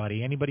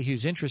anybody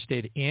who's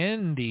interested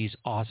in these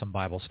awesome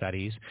Bible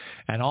studies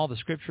and all the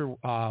scripture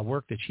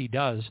work that she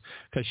does,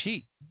 because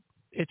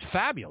it's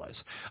fabulous.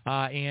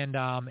 And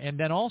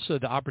then also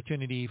the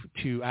opportunity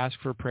to ask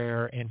for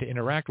prayer and to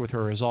interact with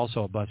her is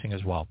also a blessing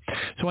as well.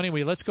 So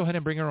anyway, let's go ahead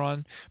and bring her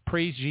on.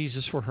 Praise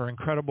Jesus for her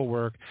incredible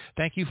work.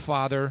 Thank you,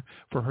 Father,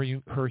 for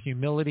her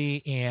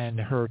humility and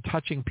her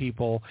touching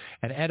people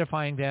and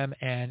edifying them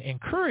and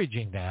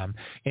encouraging them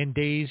in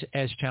days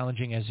as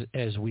challenging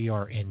as we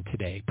are in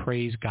today.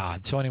 Praise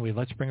God. So anyway,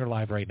 let's bring her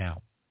live right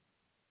now.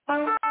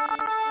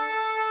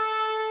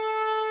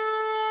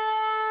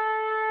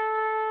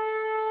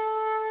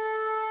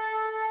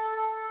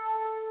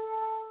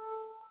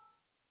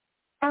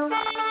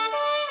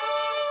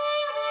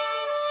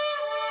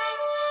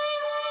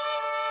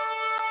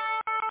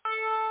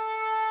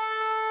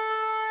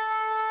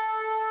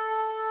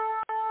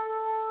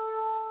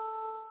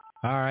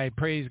 All right,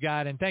 praise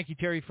God. And thank you,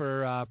 Terri,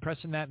 for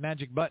pressing that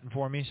magic button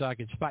for me so I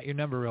could spot your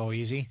number real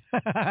easy.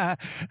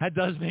 That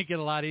does make it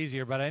a lot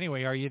easier. But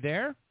anyway, are you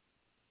there?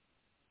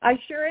 I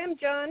sure am,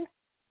 John.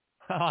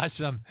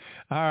 Awesome.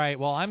 All right.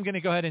 Well, I'm going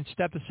to go ahead and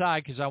step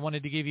aside because I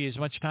wanted to give you as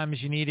much time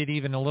as you needed,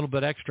 even a little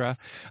bit extra,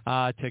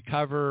 to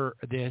cover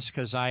this,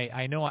 because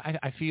I know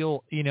I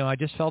feel, I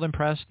just felt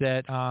impressed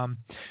that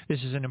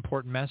this is an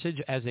important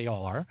message, as they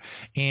all are,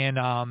 and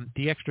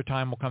the extra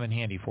time will come in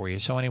handy for you.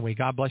 So anyway,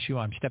 God bless you.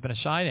 I'm stepping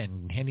aside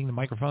and handing the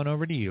microphone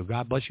over to you.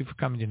 God bless you for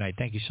coming tonight.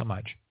 Thank you so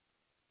much.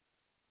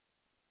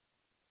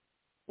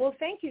 Well,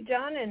 thank you,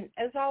 John, and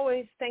as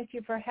always, thank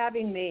you for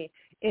having me.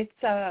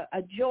 It's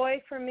a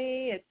joy for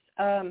me. It's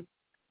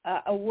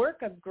a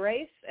work of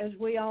grace, as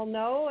we all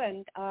know,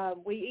 and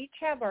we each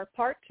have our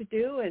part to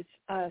do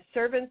as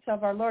servants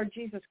of our Lord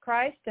Jesus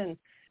Christ, and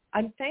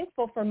I'm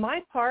thankful for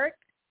my part,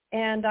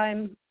 and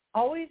I'm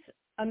always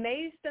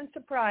amazed and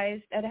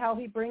surprised at how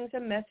he brings a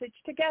message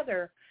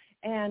together,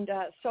 and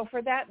so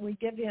for that we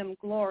give him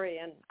glory,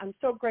 and I'm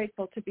so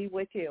grateful to be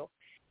with you.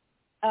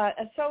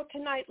 So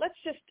tonight, let's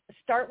just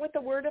start with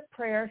a word of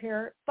prayer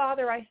here.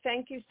 Father, I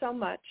thank you so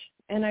much,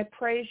 and I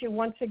praise you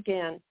once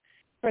again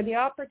for the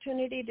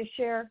opportunity to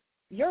share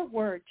your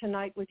word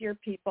tonight with your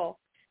people.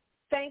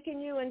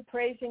 Thanking you and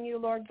praising you,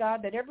 Lord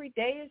God, that every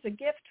day is a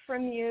gift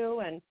from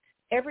you, and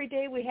every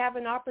day we have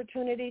an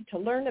opportunity to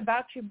learn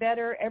about you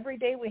better. Every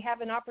day we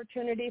have an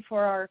opportunity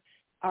for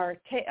our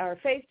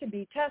faith to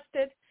be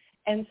tested.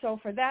 And so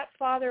for that,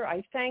 Father,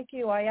 I thank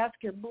you. I ask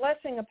your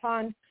blessing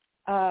upon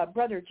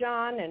Brother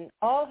John and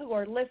all who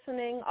are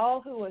listening,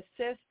 all who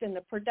assist in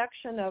the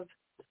production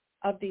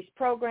of these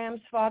programs.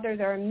 Father,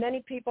 there are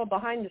many people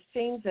behind the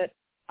scenes that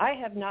I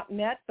have not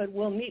met, but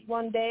will meet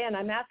one day, and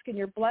I'm asking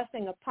your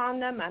blessing upon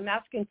them. I'm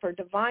asking for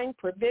divine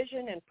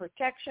provision and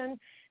protection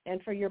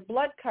and for your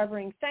blood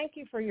covering. Thank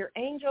you for your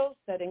angels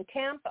that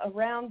encamp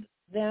around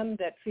them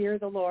that fear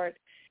the Lord.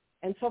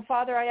 And so,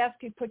 Father, I ask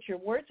you to put your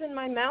words in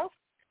my mouth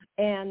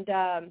and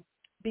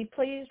be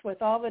pleased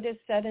with all that is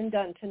said and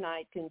done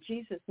tonight. In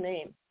Jesus'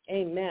 name,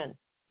 amen.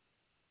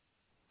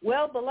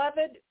 Well,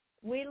 beloved,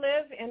 we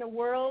live in a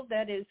world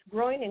that is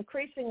growing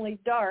increasingly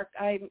dark.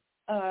 I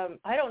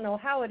don't know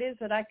how it is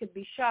that I could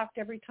be shocked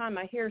every time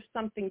I hear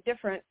something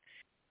different,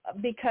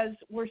 because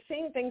we're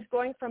seeing things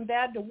going from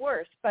bad to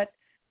worse. But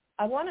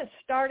I want to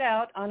start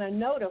out on a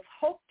note of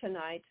hope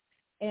tonight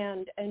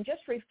and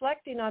just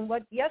reflecting on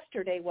what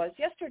yesterday was.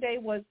 Yesterday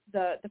was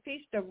the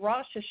Feast of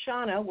Rosh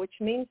Hashanah, which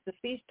means the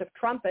Feast of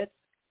Trumpets.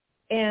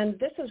 And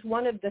this is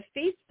one of the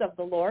feasts of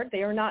the Lord.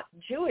 They are not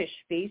Jewish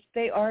feasts.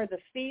 They are the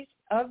feasts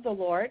of the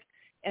Lord.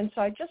 And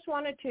so I just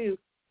wanted to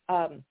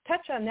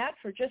touch on that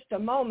for just a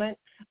moment.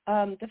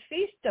 The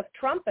Feast of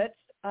Trumpets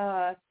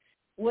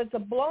was a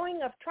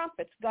blowing of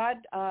trumpets. God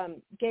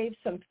gave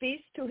some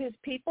feasts to his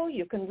people.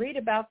 You can read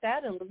about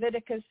that in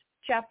Leviticus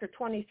chapter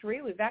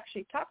 23. We've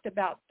actually talked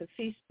about the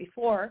feast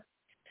before.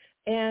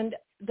 And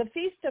the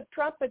Feast of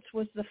Trumpets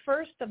was the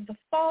first of the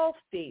fall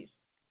feasts.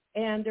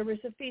 And there was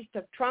a Feast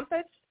of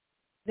Trumpets,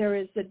 there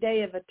is the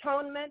Day of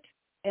Atonement,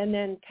 and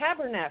then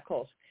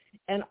Tabernacles.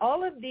 And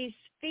all of these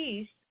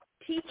feasts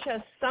teach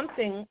us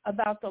something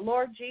about the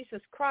Lord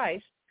Jesus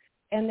Christ,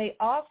 and they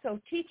also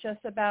teach us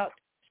about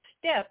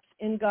steps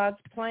in God's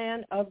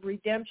plan of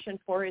redemption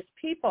for his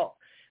people.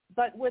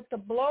 But with the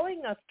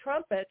blowing of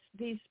trumpets,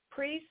 these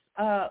priests,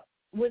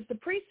 was the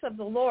priests of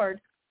the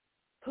Lord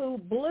who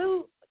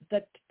blew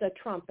the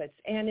trumpets.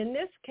 And in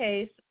this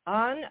case,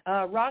 on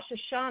Rosh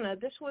Hashanah,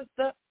 this was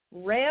the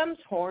ram's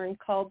horn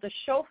called the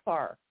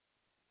shofar.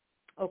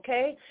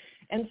 Okay?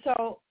 And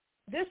so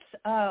this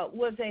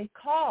was a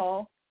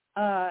call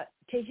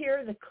to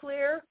hear the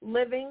clear,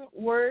 living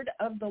word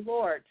of the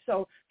Lord.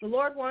 So the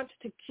Lord wants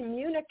to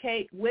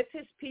communicate with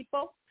his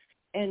people,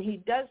 and he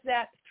does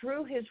that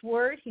through his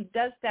word. He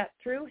does that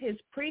through his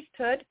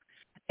priesthood.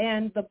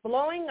 And the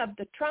blowing of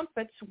the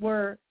trumpets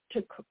were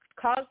to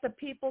cause the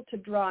people to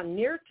draw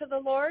near to the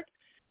Lord,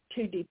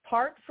 to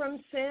depart from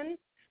sin,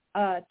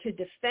 to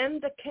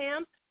defend the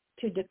camp,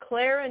 to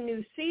declare a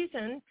new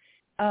season.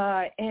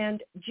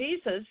 And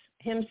Jesus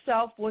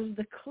himself was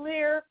the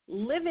clear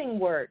living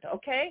word,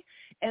 okay?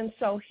 And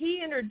so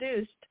he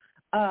introduced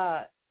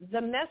the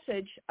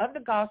message of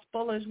the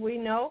gospel, as we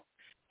know,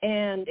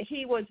 and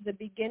he was the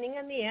beginning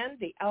and the end,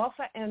 the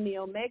Alpha and the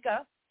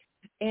Omega.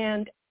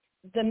 And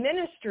the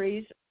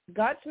ministries,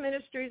 God's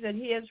ministries that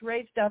he has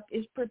raised up,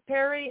 is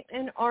preparing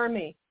an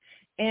army,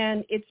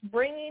 and it's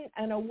bringing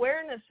an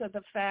awareness of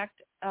the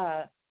fact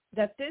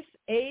that this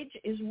age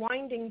is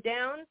winding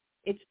down.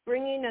 It's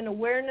bringing an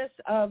awareness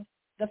of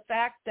the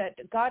fact that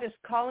God is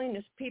calling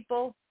his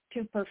people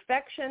to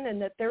perfection,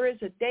 and that there is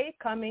a day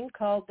coming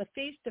called the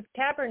Feast of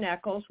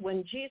Tabernacles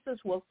when Jesus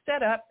will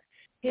set up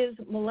his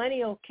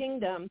millennial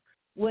kingdom,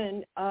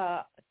 when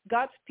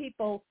God's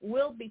people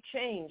will be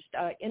changed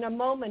in a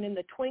moment, in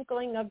the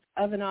twinkling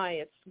of an eye.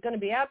 It's going to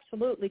be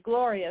absolutely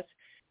glorious.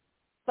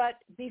 But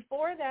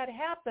before that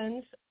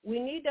happens, we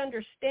need to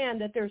understand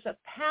that there's a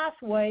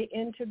pathway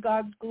into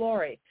God's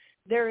glory.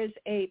 There is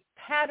a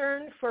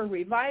pattern for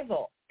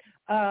revival.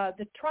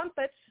 The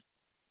trumpets,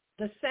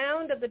 the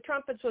sound of the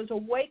trumpets was a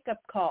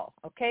wake-up call,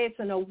 okay? It's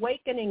an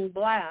awakening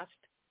blast.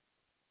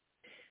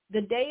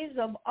 The days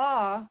of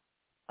awe,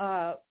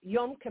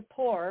 Yom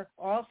Kippur,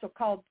 also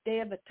called Day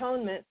of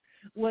Atonement,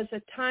 was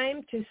a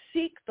time to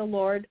seek the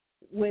Lord,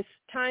 with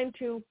time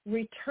to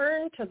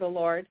return to the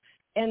Lord.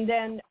 And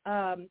then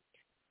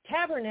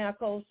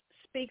Tabernacles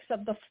speaks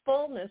of the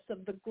fullness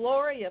of the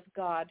glory of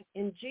God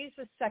in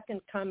Jesus'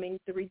 second coming,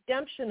 the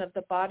redemption of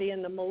the body,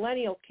 and the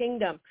millennial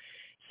kingdom.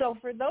 So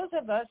for those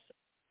of us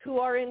who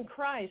are in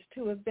Christ,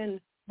 who have been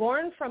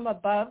born from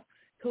above,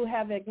 who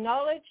have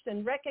acknowledged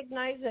and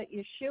recognized that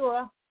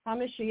Yeshua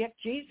HaMashiach,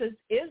 Jesus,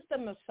 is the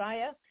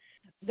Messiah,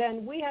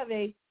 then we have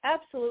a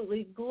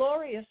absolutely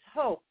glorious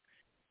hope.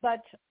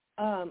 But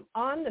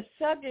on the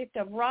subject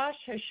of Rosh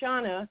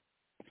Hashanah,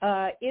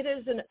 it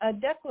is a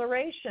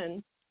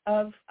declaration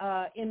of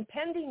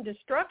impending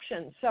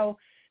destruction. So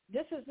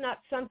this is not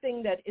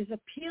something that is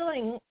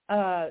appealing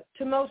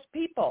to most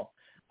people.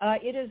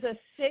 It is a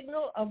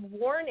signal of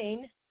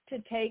warning to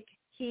take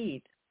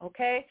heed,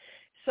 okay?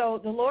 So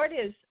the Lord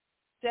is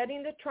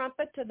setting the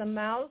trumpet to the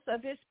mouths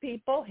of his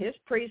people, his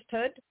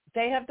priesthood.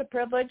 They have the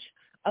privilege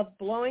of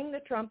blowing the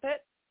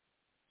trumpet.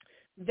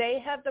 They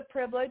have the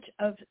privilege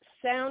of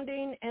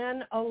sounding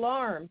an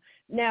alarm.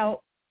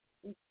 Now,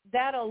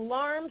 that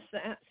alarm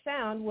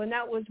sound, when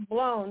that was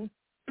blown,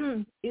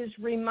 is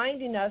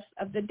reminding us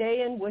of the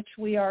day in which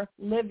we are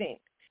living.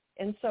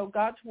 And so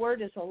God's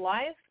word is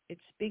alive. It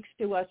speaks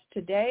to us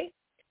today.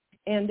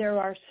 And there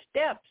are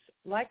steps,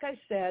 like I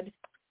said,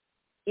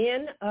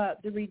 in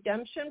the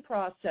redemption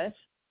process.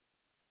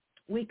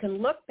 We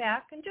can look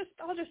back and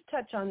I'll just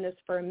touch on this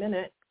for a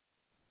minute.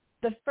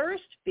 The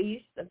first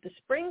feast of the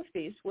spring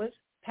feast was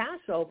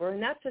Passover,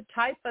 and that's a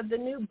type of the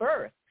new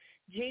birth.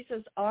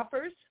 Jesus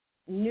offers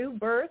new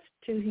birth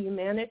to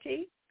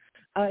humanity.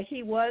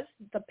 He was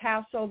the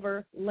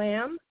Passover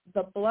lamb.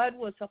 The blood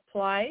was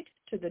applied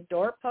to the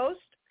doorpost.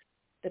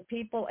 The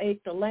people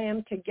ate the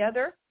lamb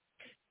together.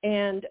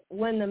 And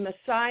when the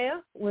Messiah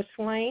was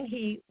slain,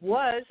 he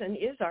was and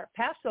is our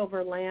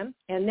Passover lamb,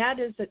 and that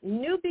is a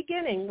new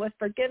beginning with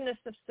forgiveness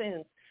of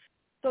sins.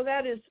 So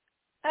that is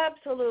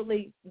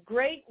absolutely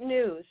great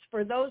news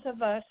for those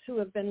of us who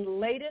have been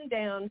laden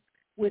down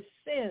with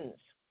sins,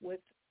 with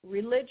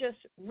religious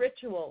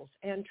rituals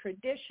and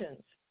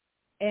traditions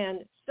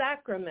and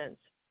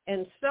sacraments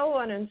and so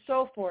on and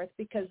so forth,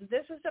 because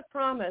this is a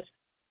promise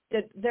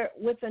that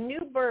with a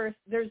new birth,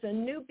 there's a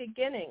new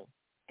beginning,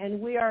 and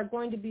we are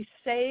going to be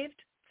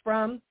saved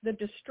from the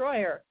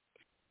destroyer.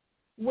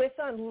 With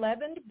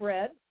unleavened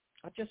bread,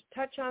 I'll just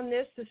touch on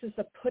this. This is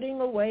a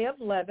putting away of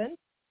leaven.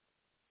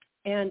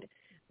 And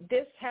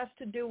this has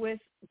to do with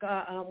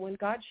when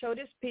God showed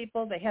his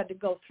people, they had to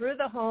go through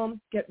the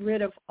home, get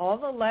rid of all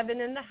the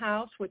leaven in the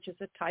house, which is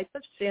a type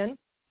of sin.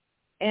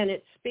 And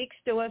it speaks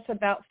to us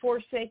about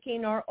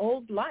forsaking our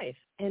old life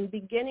and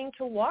beginning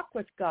to walk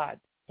with God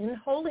in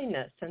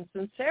holiness and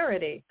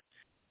sincerity.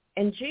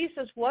 And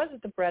Jesus was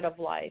the bread of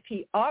life.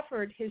 He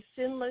offered his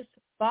sinless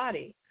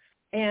body.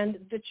 And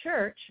the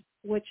church,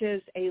 which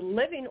is a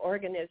living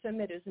organism,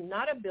 it is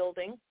not a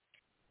building,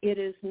 it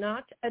is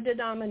not a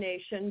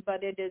denomination,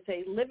 but it is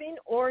a living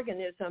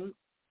organism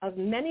of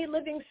many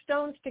living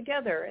stones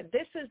together. And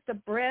this is the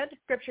bread.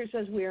 Scripture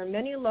says we are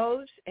many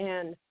loaves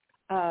and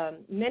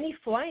many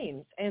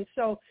flames. And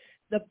so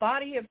the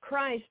body of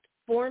Christ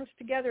forms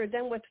together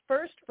then with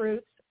first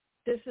fruits.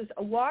 This is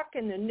a walk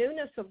in the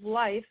newness of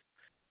life.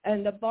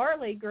 And the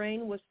barley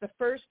grain was the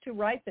first to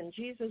ripen.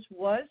 Jesus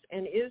was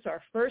and is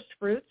our first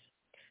fruits.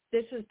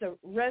 This is the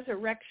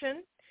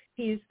resurrection.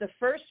 He is the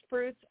first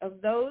fruits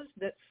of those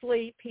that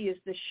sleep. He is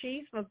the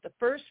sheaf of the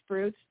first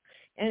fruits.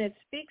 And it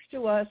speaks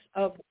to us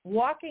of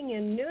walking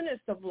in newness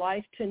of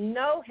life to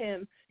know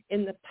him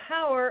in the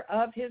power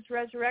of his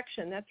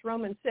resurrection. That's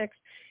Romans 6.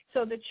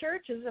 So the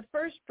church is the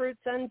first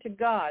fruits unto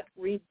God,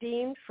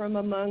 redeemed from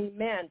among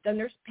men. Then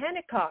there's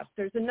Pentecost.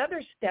 There's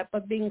another step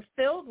of being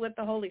filled with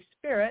the Holy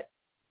Spirit.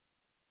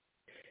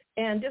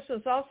 And this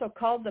was also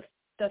called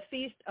the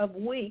Feast of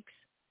Weeks.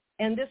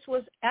 And this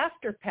was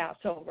after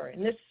Passover.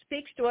 And this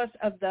speaks to us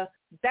of the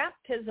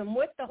baptism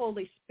with the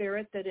Holy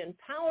Spirit that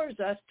empowers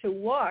us to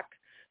walk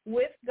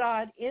with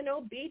God in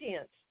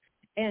obedience.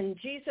 And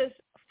Jesus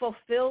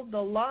fulfilled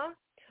the law.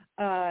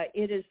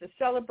 It is the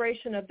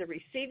celebration of the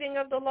receiving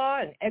of the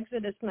law. In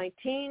Exodus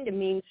 19, it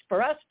means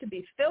for us to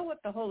be filled with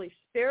the Holy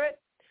Spirit.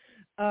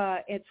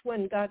 It's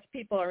when God's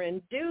people are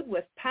endued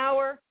with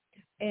power.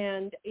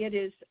 And it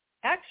is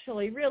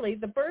actually really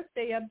the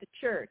birthday of the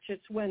church.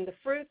 It's when the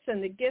fruits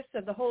and the gifts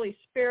of the Holy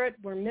Spirit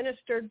were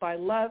ministered by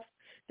love.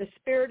 The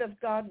Spirit of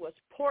God was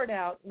poured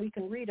out. We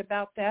can read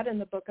about that in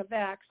the book of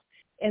Acts.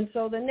 And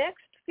so the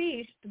next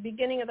feast, the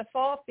beginning of the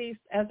fall feast,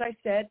 as I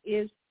said,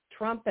 is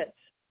trumpets.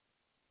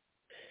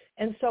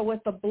 And so with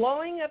the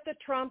blowing of the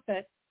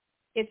trumpet,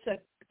 it's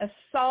a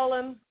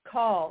solemn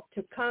call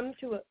to come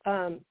to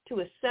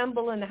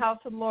assemble in the house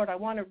of the Lord. I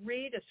want to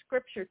read a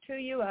scripture to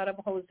you out of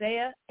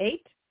Hosea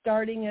 8.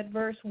 Starting at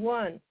verse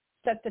 1,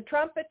 set the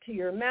trumpet to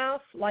your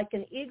mouth. Like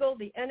an eagle,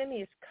 the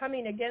enemy is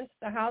coming against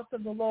the house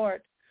of the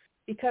Lord.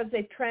 Because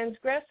they've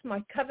transgressed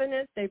my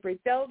covenant, they've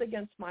rebelled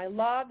against my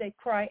law, they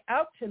cry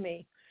out to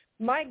me,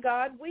 my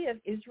God, we of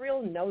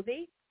Israel know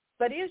thee.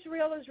 But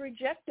Israel has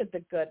rejected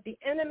the good. The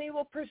enemy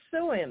will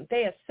pursue him.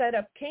 They have set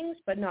up kings,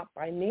 but not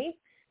by me.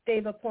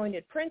 They've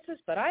appointed princes,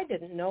 but I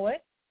didn't know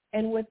it.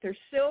 And with their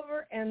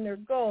silver and their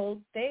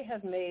gold, they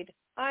have made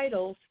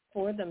idols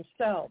for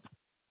themselves.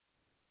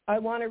 I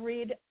want to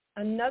read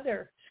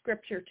another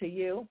scripture to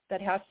you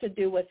that has to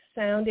do with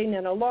sounding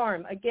an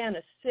alarm. Again,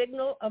 a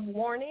signal of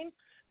warning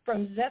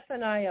from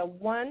Zephaniah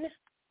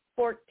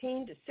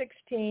 1:14 to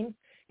 16.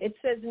 It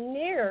says,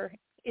 near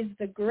is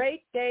the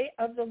great day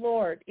of the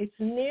Lord. It's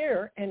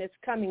near and it's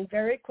coming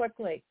very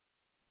quickly.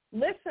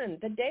 Listen,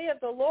 the day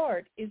of the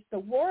Lord is the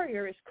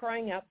warrior is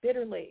crying out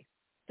bitterly.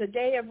 The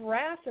day of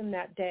wrath in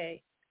that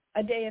day,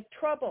 a day of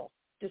trouble,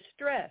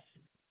 distress,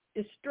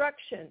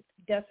 destruction,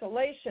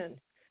 desolation,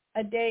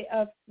 a day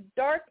of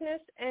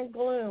darkness and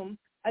gloom,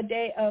 a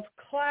day of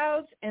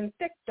clouds and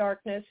thick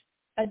darkness,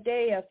 a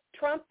day of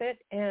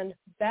trumpet and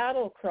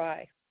battle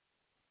cry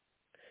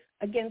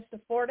against the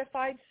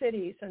fortified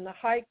cities and the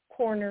high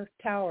corner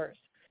towers.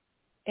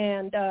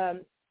 And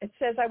it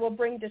says, I will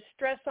bring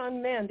distress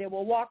on men. They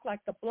will walk like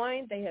the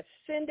blind. They have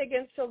sinned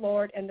against the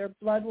Lord, and their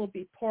blood will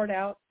be poured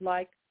out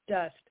like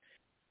dust.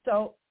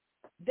 So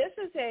this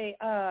is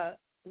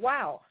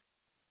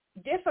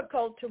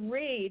difficult to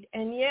read,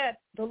 and yet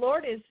the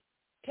Lord is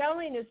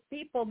telling his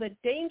people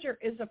that danger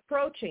is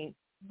approaching.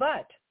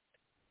 But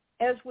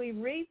as we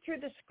read through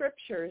the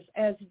scriptures,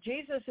 as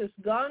Jesus has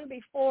gone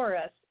before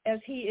us, as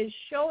he is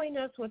showing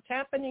us what's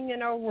happening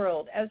in our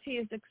world, as he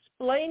is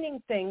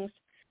explaining things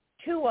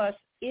to us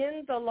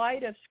in the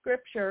light of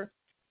scripture,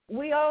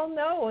 we all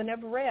know and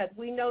have read,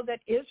 we know that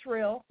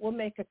Israel will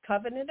make a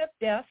covenant of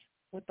death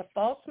with the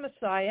false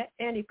Messiah,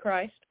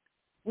 Antichrist.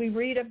 We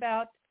read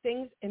about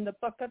things in the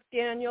book of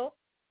Daniel.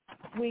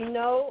 We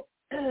know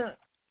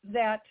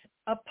that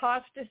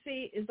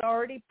apostasy is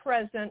already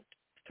present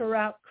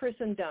throughout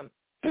Christendom.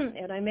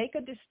 And I make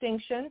a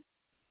distinction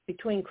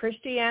between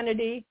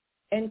Christianity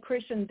and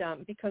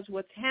Christendom, because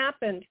what's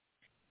happened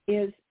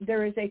is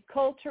there is a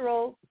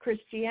cultural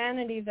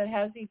Christianity that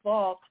has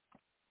evolved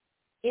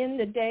in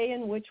the day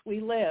in which we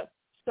live.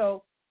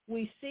 So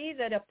we see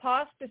that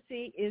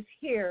apostasy is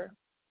here.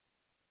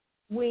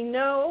 We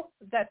know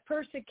that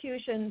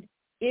persecution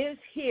is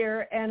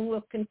here and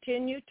will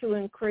continue to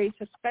increase,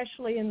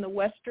 especially in the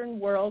Western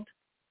world.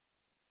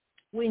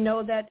 We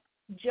know that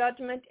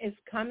judgment is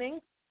coming.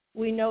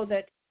 We know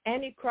that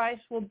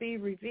Antichrist will be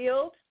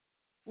revealed.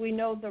 We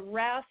know the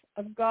wrath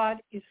of God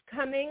is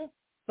coming.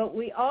 But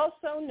we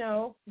also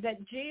know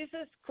that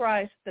Jesus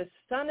Christ, the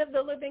Son of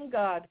the living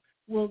God,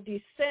 will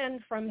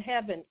descend from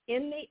heaven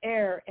in the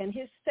air, and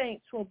his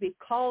saints will be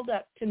called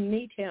up to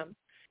meet him.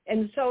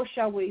 And so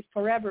shall we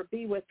forever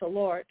be with the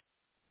Lord.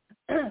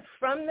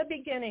 From the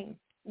beginning,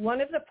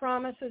 one of the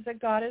promises that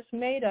God has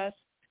made us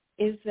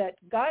is that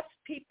God's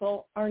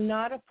people are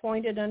not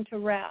appointed unto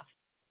wrath.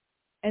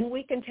 And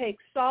we can take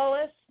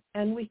solace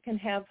and we can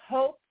have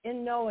hope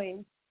in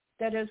knowing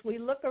that as we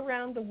look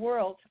around the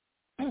world,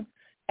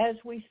 as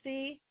we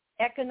see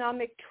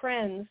economic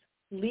trends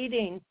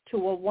leading to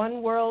a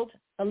one world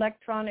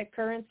electronic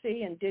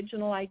currency and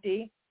digital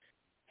ID,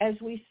 as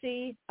we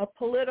see a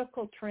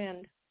political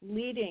trend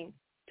leading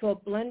to a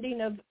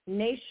blending of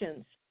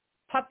nations,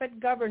 puppet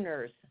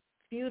governors,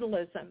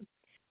 feudalism,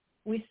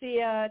 we see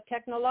a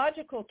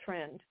technological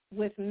trend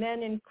with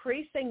men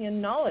increasing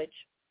in knowledge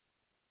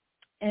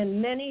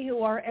and many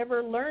who are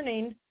ever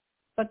learning,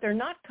 but they're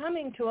not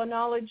coming to a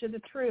knowledge of the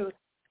truth.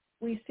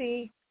 We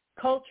see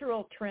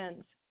cultural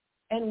trends,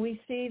 and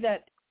we see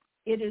that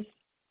it is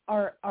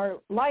our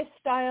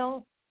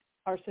lifestyle,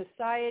 our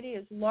society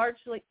is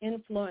largely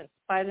influenced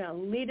by the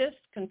elitist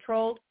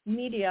controlled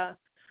media,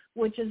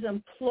 which is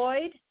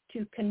employed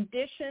to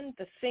condition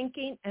the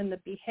thinking and the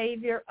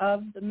behavior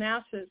of the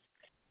masses.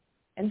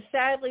 And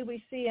sadly,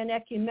 we see an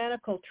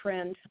ecumenical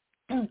trend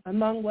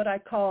among what I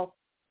call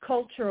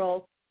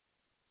cultural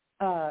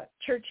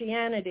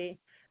churchianity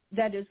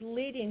that is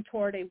leading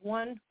toward a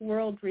one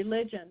world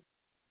religion.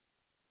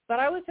 But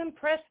I was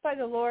impressed by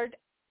the Lord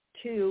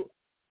to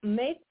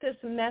make this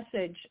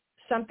message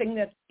something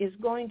that is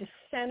going to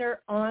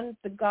center on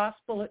the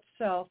gospel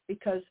itself,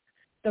 because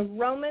the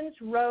Romans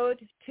road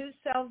to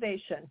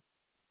salvation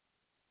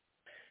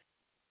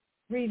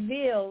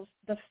reveals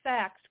the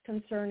facts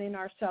concerning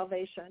our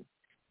salvation.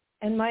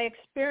 And my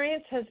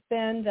experience has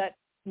been that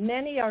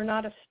many are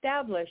not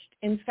established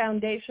in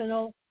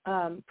foundational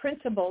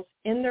principles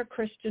in their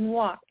Christian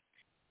walk.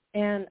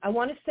 And I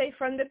want to say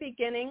from the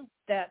beginning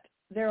that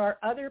there are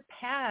other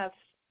paths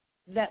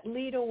that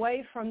lead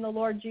away from the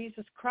Lord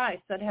Jesus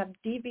Christ that have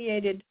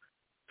deviated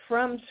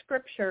from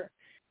Scripture.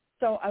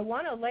 So I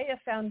want to lay a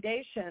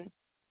foundation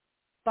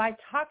by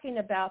talking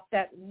about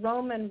that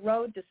Roman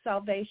road to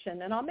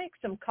salvation. And I'll make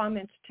some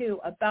comments, too,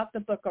 about the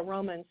book of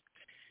Romans.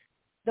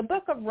 The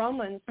book of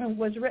Romans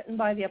was written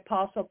by the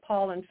Apostle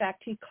Paul. In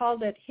fact, he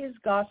called it his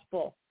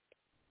gospel.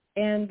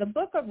 And the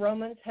book of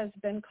Romans has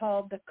been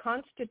called the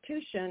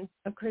Constitution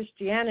of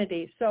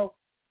Christianity. So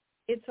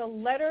it's a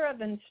letter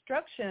of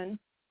instruction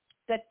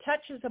that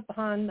touches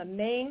upon the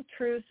main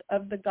truths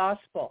of the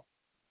gospel.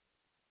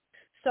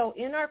 So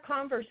in our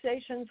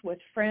conversations with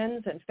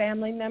friends and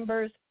family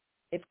members,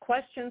 if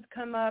questions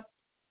come up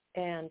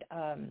and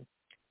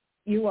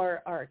you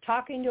are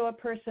talking to a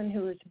person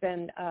who has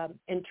been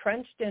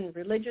entrenched in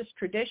religious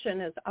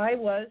tradition, as I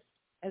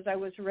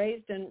was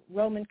raised in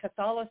Roman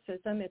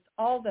Catholicism, it's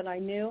all that I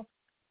knew.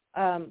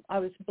 I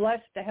was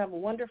blessed to have a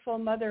wonderful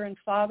mother and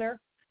father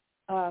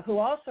who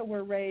also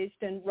were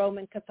raised in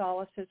Roman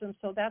Catholicism,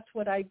 so that's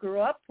what I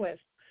grew up with.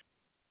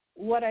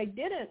 What I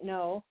didn't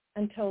know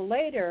until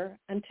later,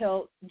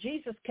 until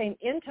Jesus came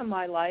into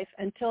my life,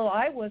 until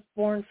I was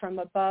born from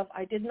above,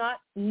 I did not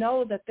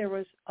know that there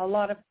was a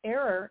lot of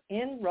error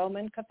in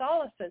Roman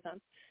Catholicism.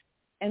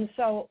 And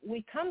so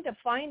we come to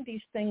find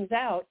these things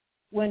out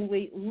when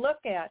we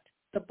look at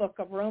the book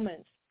of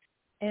Romans.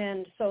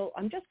 And so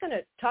I'm just going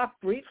to talk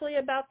briefly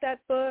about that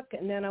book,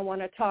 and then I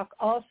want to talk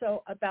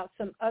also about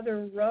some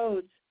other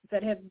roads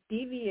that have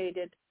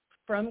deviated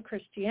from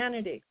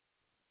Christianity.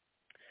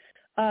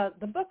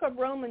 The book of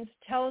Romans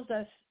tells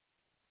us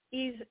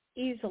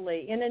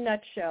easily, in a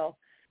nutshell,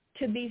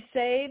 to be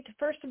saved,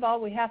 first of all,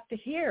 we have to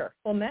hear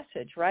the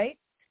message, right?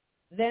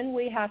 Then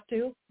we have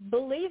to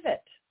believe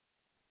it.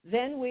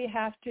 Then we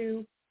have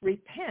to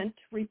repent,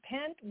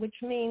 which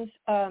means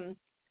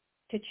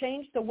to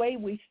change the way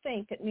we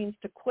think. It means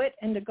to quit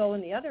and to go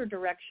in the other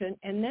direction.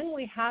 And then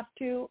we have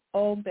to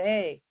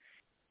obey.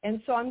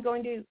 And so I'm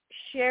going to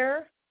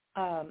share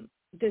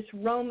this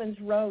Romans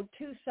road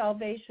to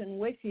salvation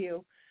with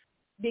you,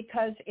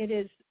 because it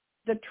is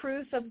the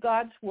truth of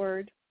God's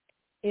word.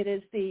 It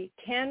is the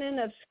canon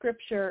of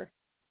Scripture.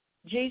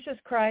 Jesus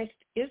Christ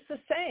is the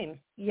same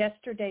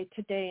yesterday,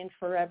 today, and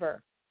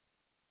forever.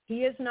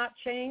 He has not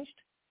changed.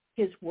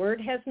 His word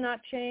has not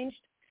changed.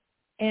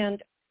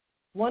 And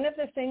one of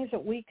the things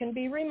that we can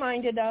be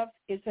reminded of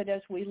is that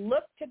as we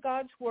look to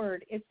God's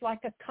word, it's like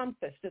a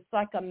compass. It's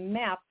like a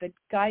map that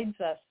guides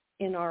us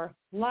in our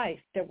life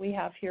that we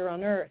have here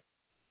on earth.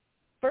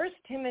 1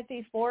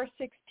 Timothy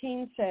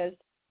 4:16 says,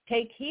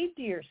 "Take heed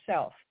to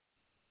yourself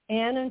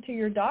and unto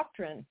your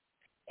doctrine,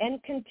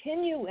 and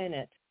continue in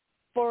it.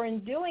 For in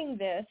doing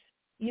this,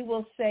 you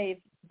will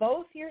save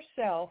both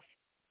yourself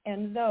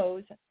and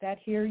those that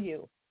hear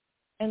you."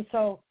 And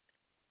so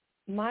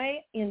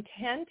my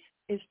intent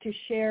is to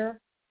share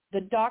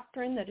the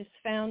doctrine that is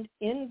found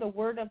in the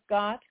Word of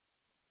God,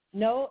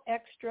 no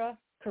extra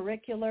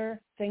curricular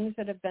things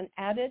that have been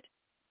added.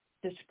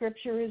 The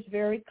Scripture is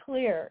very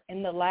clear.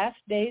 In the last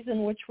days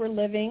in which we're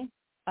living,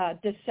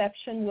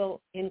 deception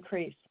will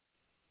increase.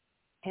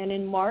 And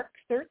in Mark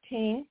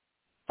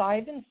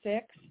 13:5 and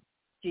 6,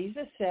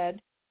 Jesus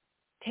said,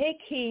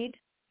 "Take heed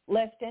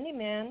lest any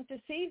man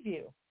deceive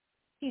you."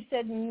 He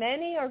said,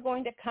 "Many are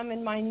going to come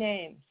in my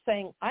name,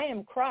 saying, 'I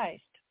am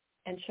Christ,'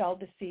 and shall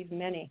deceive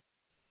many."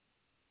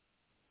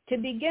 To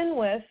begin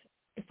with,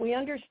 if we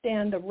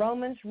understand the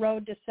Romans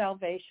road to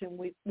salvation,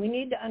 we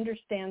need to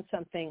understand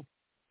something.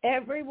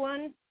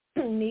 Everyone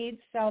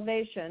needs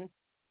salvation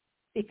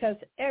because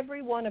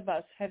every one of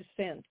us have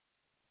sinned.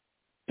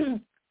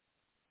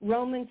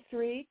 Romans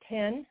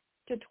 3:10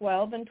 to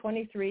 12 and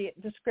 23,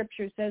 the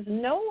scripture says,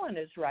 "No one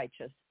is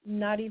righteous,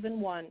 not even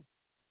one.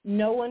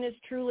 No one is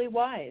truly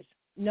wise.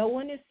 No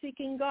one is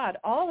seeking God.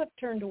 All have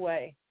turned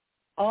away.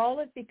 All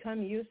have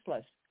become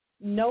useless.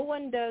 No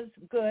one does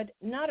good,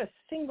 not a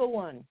single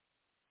one.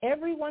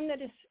 Everyone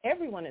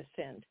has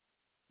sinned.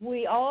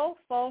 We all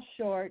fall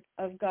short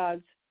of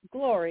God's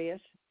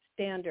glorious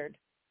standard."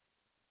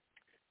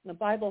 The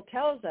Bible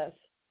tells us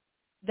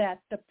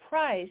that the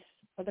price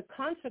or the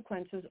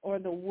consequences or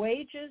the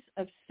wages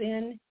of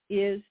sin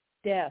is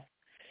death.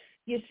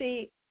 You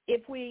see,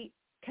 if we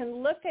can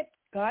look at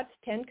God's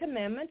 10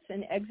 Commandments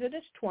in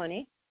Exodus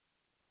 20,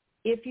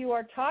 if you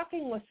are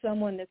talking with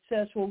someone that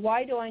says, "Well,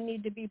 why do I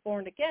need to be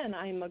born again?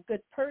 I'm a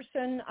good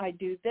person. I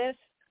do this.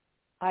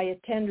 I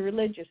attend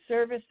religious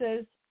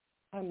services.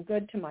 I'm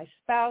good to my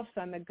spouse.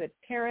 I'm a good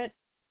parent.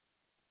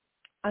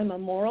 I'm a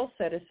moral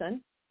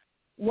citizen."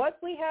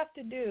 What we have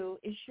to do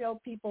is show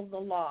people the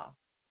law.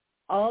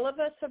 All of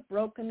us have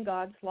broken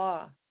God's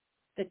law.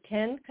 The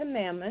 10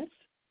 Commandments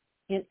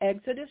in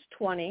Exodus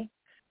 20,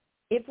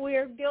 if we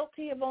are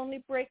guilty of only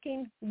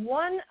breaking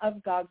one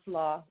of God's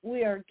law,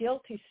 we are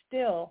guilty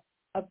still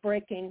of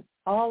breaking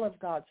all of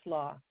God's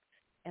law.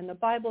 And the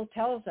Bible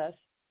tells us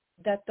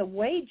that the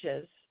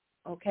wages,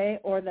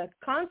 or the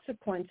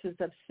consequences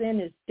of sin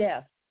is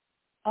death.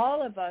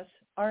 All of us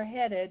are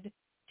headed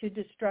to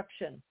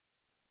destruction.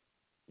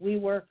 We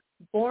were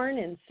born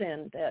in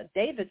sin.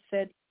 David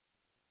said,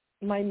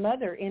 "My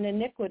mother in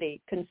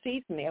iniquity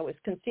conceived me." I was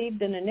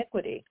conceived in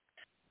iniquity.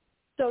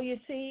 So you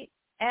see,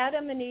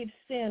 Adam and Eve's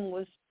sin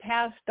was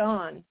passed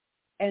on,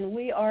 and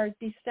we are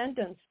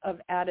descendants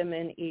of Adam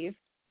and Eve.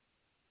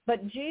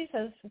 But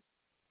Jesus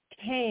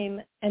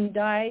came and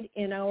died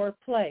in our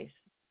place.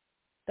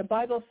 The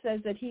Bible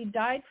says that he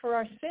died for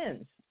our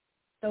sins.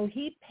 So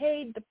he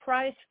paid the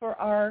price for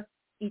our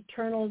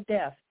eternal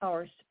death,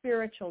 our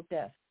spiritual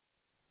death.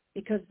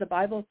 Because the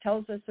Bible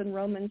tells us in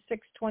Romans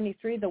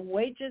 6:23, the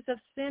wages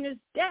of sin is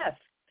death.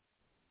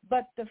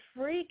 But the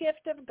free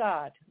gift of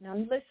God, now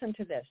listen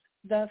to this,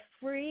 the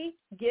free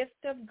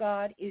gift of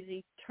God is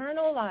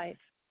eternal life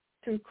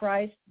through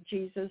Christ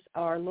Jesus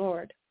our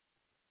Lord.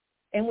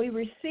 And we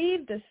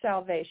receive this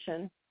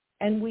salvation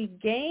and we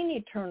gain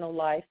eternal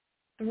life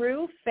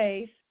through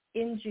faith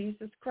in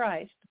Jesus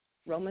Christ.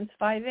 Romans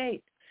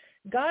 5:8.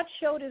 God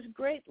showed his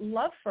great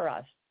love for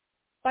us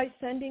by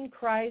sending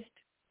Christ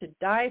to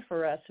die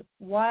for us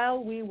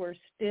while we were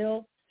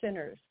still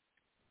sinners.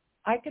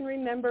 I can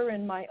remember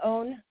in my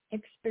own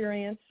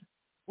experience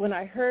when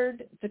I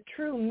heard the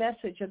true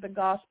message of the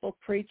gospel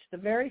preached the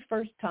very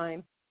first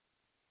time.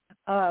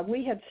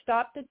 We had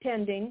stopped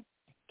attending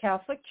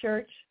Catholic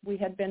Church. We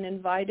had been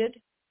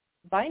invited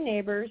by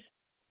neighbors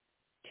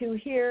to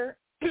hear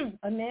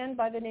a man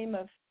by the name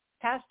of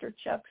Pastor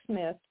Chuck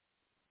Smith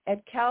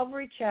at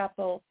Calvary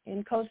Chapel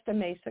in Costa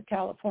Mesa,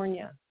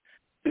 California.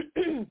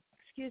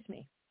 Excuse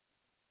me.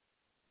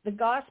 The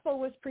gospel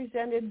was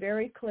presented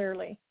very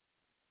clearly.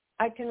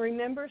 I can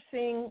remember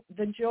seeing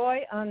the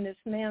joy on this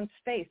man's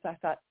face. I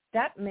thought,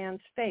 that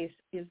man's face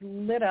is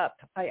lit up.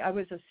 I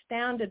was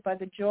astounded by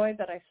the joy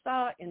that I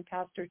saw in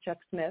Pastor Chuck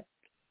Smith.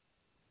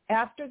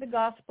 After the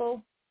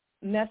gospel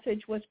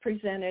message was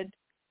presented,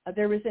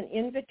 there was an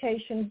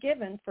invitation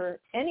given for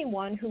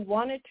anyone who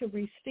wanted to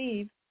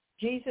receive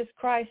Jesus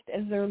Christ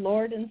as their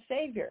Lord and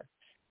Savior.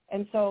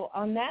 And so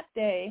on that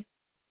day,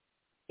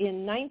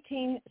 in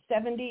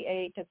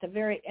 1978, at the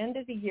very end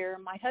of the year,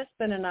 my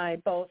husband and I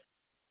both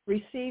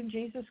received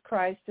Jesus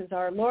Christ as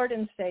our Lord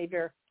and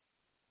Savior.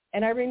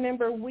 And I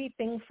remember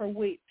weeping for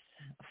weeks.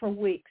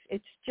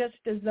 It's just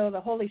as though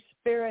the Holy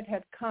Spirit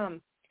had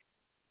come.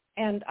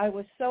 And I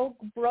was so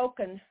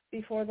broken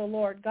before the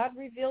Lord. God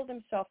revealed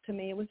himself to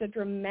me. It was a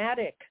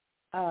dramatic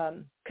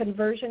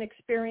conversion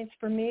experience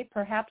for me.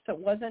 Perhaps it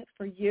wasn't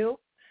for you.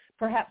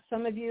 Perhaps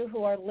some of you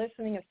who are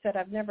listening have said,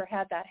 I've never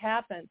had that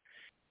happen.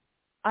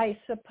 I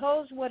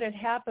suppose what had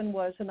happened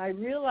was, and I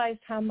realized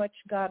how much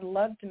God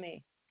loved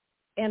me,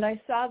 and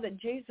I saw that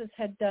Jesus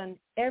had done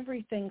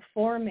everything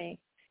for me,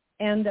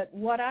 and that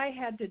what I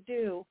had to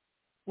do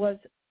was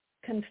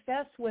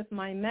confess with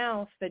my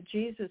mouth that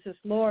Jesus is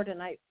Lord,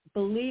 and I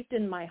believed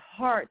in my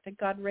heart that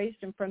God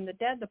raised him from the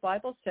dead. The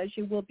Bible says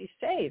you will be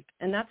saved,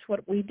 and that's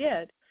what we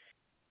did.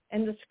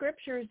 And the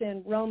scriptures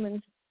in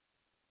Romans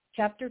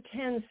chapter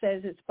 10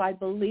 says it's by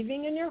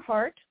believing in your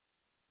heart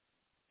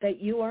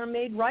that you are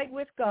made right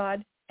with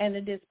God, and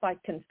it is by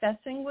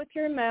confessing with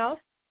your mouth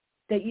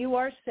that you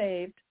are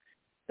saved.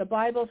 The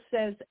Bible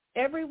says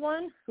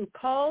everyone who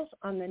calls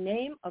on the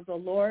name of the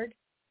Lord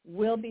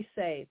will be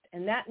saved,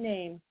 and that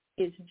name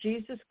is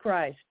Jesus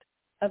Christ.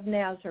 of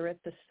Nazareth,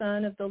 the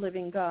Son of the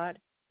living God.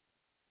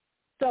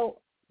 So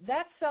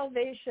that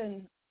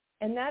salvation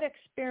and that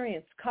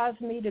experience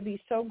caused me to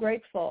be so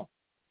grateful.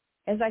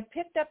 As I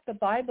picked up the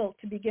Bible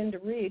to begin to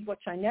read,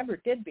 which I never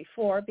did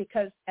before,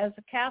 because as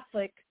a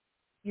Catholic,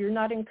 you're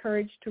not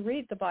encouraged to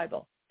read the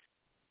Bible.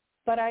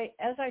 But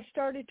as I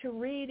started to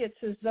read,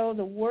 it's as though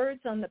the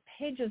words on the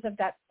pages of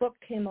that book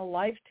came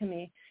alive to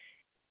me.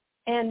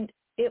 And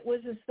it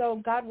was as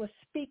though God was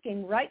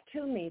speaking right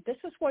to me. This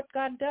is what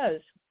God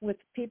does with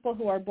people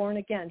who are born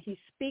again. He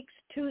speaks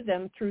to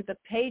them through the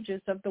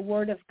pages of the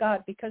Word of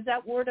God, because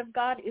that Word of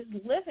God is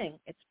living.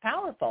 It's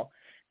powerful.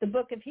 The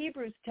book of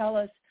Hebrews tells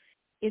us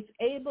it's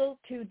able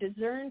to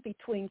discern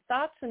between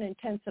thoughts and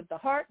intents of the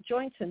heart,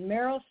 joints and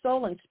marrow,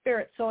 soul and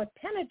spirit. So it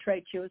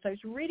penetrates you. As I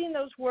was reading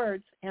those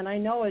words, and I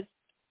know as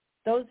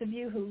those of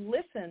you who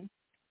listen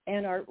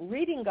and are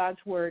reading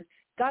God's Word,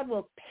 God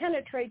will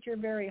penetrate your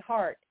very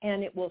heart,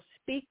 and it will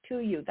speak to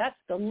you. That's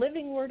the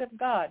living Word of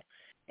God.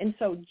 And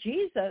so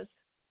Jesus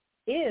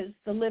is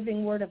the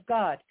living Word of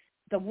God.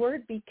 The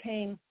Word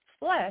became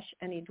flesh,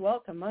 and he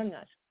dwelt among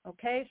us.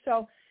 Okay?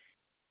 So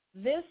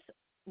this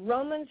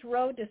Romans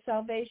road to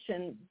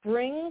salvation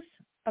brings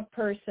a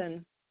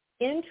person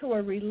into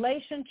a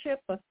relationship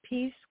of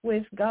peace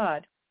with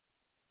God.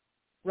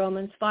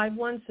 Romans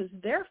 5:1 says,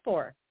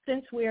 therefore,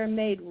 since we are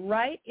made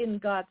right in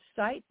God's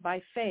sight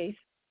by faith,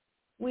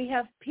 we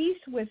have peace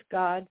with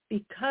God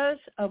because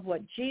of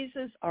what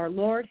Jesus, our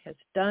Lord, has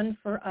done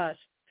for us.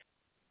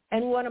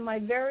 And one of my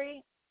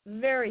very,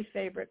 very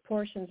favorite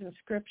portions in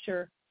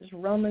Scripture is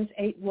Romans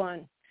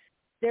 8:1.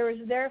 There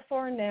is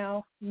therefore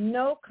now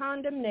no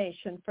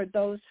condemnation for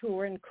those who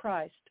are in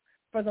Christ.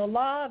 For the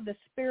law of the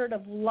Spirit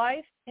of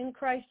life in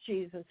Christ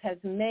Jesus has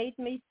made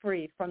me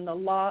free from the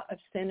law of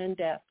sin and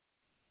death.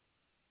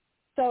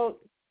 So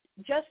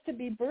just to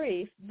be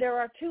brief, there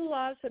are two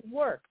laws at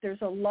work.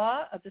 There's a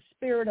law of the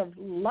Spirit of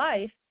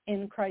life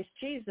in Christ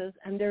Jesus,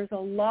 and there's a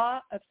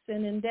law of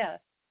sin and death.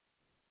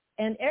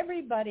 And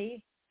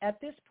everybody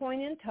at this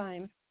point in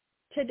time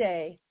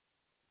today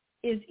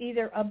is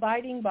either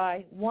abiding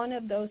by one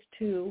of those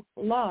two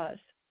laws.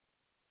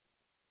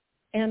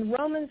 And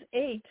Romans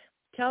 8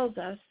 tells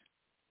us,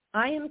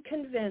 I am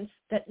convinced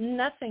that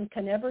nothing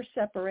can ever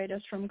separate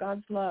us from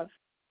God's love.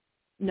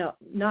 No,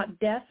 not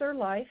death or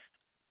life,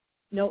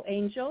 no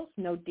angels,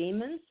 no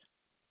demons,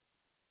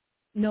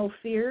 no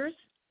fears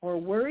or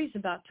worries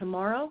about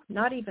tomorrow,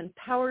 not even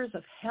powers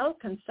of hell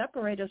can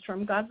separate us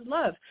from God's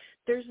love.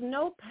 There's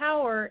no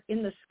power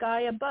in the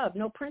sky above,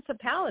 no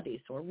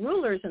principalities or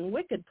rulers in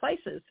wicked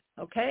places,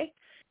 okay?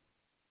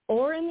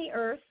 Or in the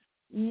earth,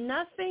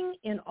 nothing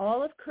in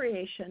all of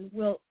creation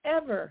will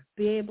ever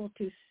be able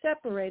to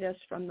separate us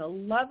from the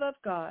love of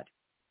God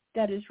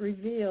that is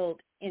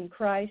revealed in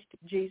Christ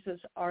Jesus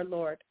our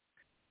Lord.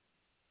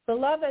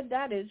 Beloved,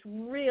 that is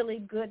really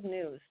good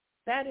news.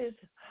 That is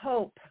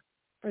hope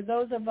for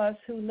those of us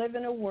who live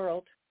in a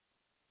world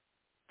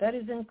that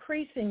is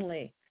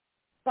increasingly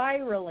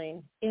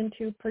spiraling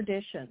into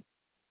perdition.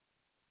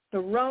 The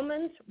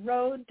Romans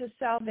road to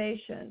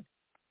salvation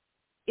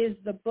is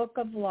the book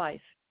of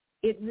life.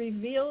 It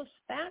reveals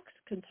facts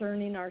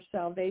concerning our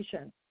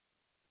salvation.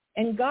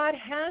 And God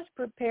has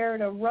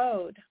prepared a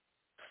road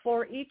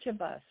for each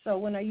of us. So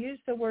when I use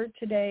the word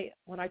today,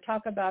 when I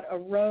talk about a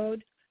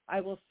road,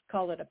 I will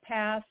call it a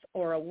path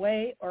or a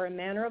way or a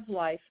manner of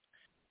life.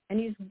 And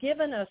he's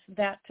given us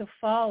that to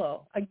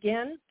follow.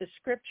 Again, the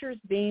Scriptures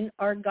being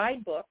our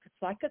guidebook.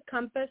 It's like a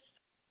compass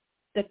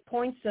that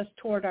points us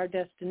toward our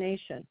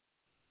destination.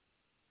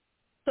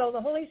 So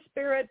the Holy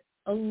Spirit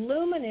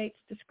illuminates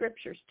the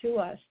Scriptures to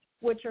us,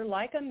 which are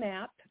like a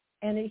map,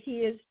 and he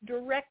is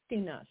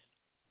directing us.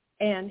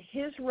 And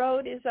his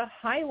road is a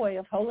highway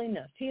of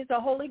holiness. He is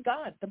a holy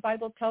God. The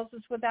Bible tells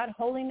us without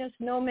holiness,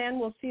 no man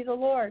will see the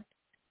Lord.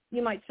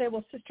 You might say,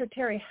 well, Sister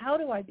Terri, how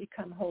do I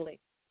become holy?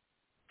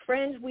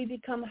 Friends, we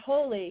become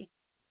holy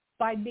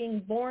by being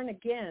born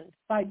again,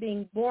 by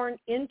being born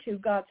into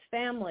God's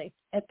family.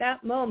 At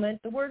that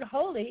moment, the word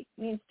holy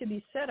means to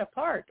be set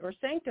apart or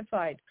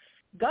sanctified.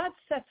 God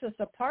sets us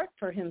apart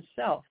for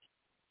himself.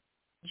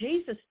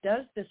 Jesus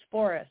does this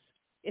for us.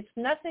 It's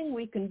nothing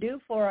we can do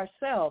for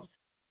ourselves.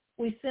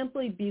 We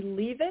simply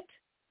believe it.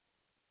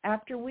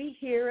 After we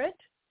hear it,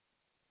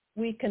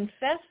 we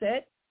confess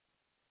it,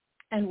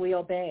 and we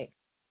obey.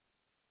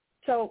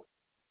 So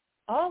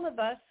all of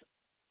us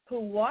who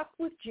walk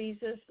with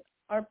Jesus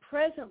are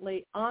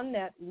presently on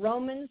that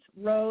Romans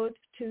road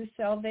to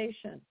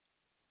salvation.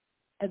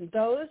 And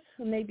those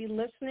who may be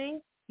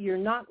listening, you're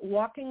not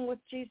walking with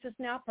Jesus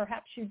now.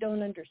 Perhaps you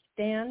don't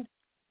understand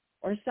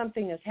or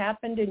something has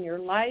happened in your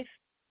life.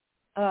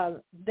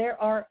 There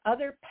are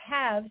other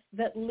paths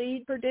that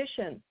lead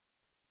perdition.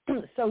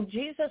 So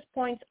Jesus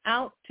points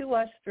out to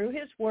us through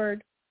his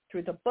word,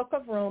 through the book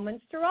of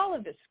Romans, through all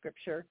of his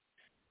scripture,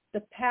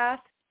 the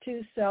path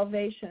to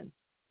salvation.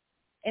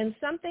 And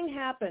something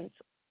happens.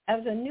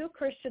 As a new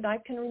Christian, I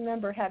can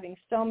remember having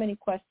so many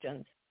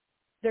questions.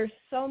 There's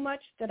so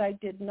much that I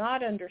did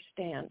not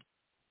understand.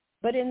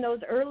 But in those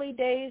early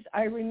days,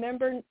 I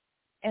remember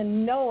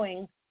and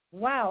knowing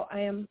wow,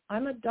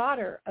 I'm a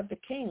daughter of the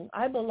King.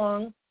 I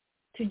belong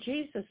to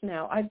Jesus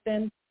now. I've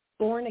been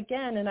born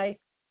again, and I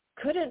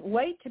couldn't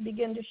wait to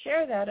begin to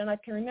share that. And I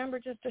can remember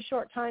just a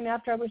short time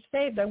after I was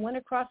saved, I went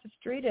across the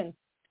street and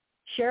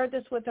shared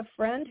this with a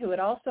friend who had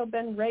also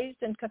been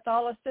raised in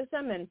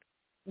Catholicism, and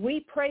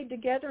we prayed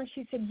together, and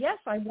she said, yes,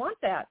 I want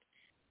that.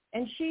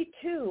 And she,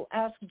 too,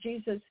 asked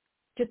Jesus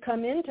to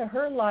come into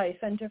her life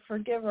and to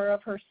forgive her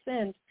of her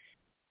sins.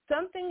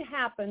 Something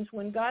happens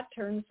when God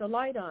turns the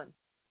light on.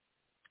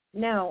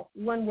 Now,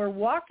 when we're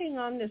walking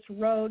on this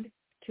road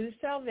to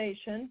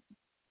salvation,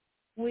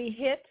 we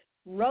hit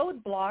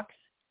roadblocks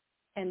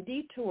and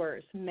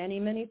detours many,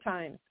 many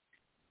times.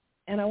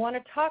 And I want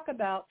to talk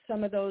about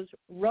some of those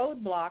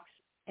roadblocks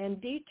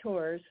and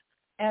detours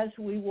as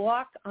we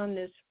walk on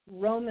this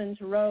Romans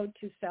road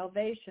to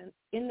salvation.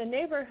 In the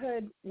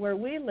neighborhood where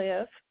we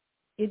live,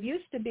 it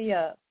used to be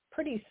a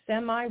pretty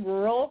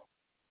semi-rural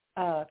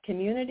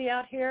community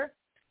out here,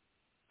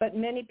 but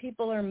many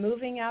people are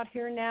moving out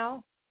here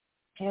now.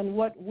 And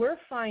what we're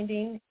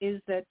finding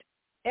is that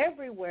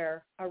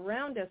everywhere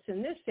around us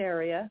in this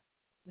area,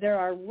 there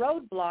are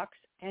roadblocks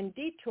and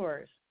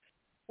detours.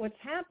 What's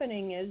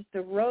happening is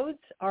the roads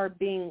are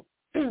being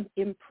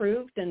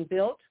improved and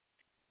built.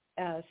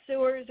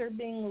 Sewers are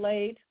being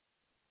laid.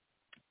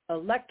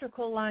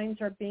 Electrical lines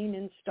are being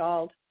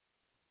installed.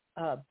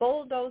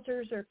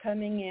 Bulldozers are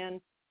coming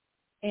in.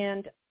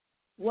 And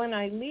when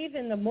I leave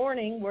in the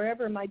morning,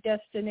 wherever my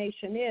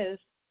destination is,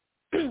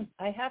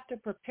 I have to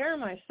prepare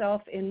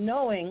myself in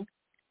knowing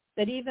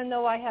that even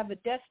though I have a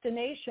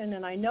destination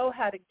and I know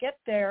how to get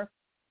there,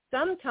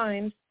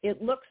 sometimes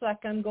it looks like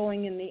I'm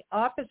going in the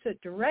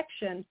opposite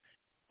direction,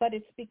 but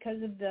it's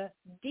because of the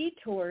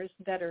detours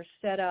that are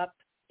set up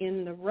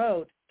in the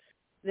road.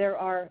 There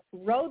are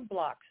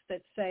roadblocks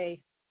that say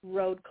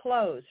road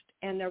closed,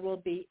 and there will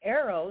be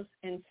arrows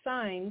and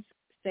signs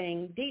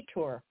saying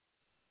detour.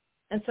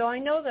 And so I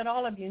know that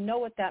all of you know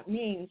what that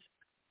means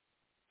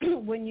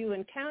when you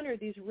encounter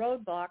these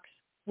roadblocks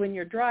when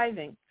you're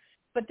driving.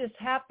 But this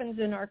happens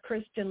in our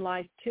Christian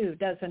life too,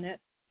 doesn't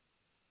it?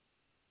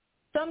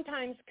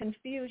 Sometimes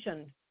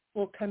confusion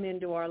will come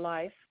into our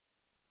life,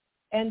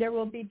 and there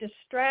will be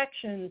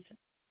distractions,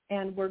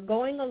 and we're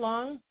going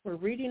along, we're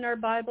reading our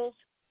Bibles,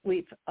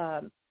 we've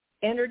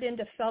entered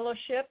into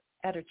fellowship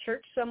at a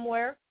church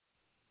somewhere,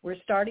 we're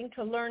starting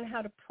to learn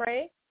how to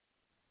pray,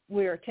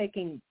 we're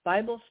taking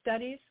Bible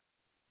studies,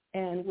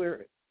 and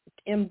we're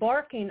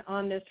embarking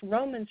on this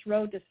Romans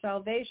road to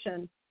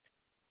salvation.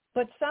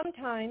 But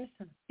sometimes,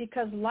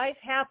 because life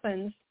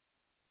happens,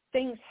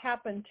 things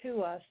happen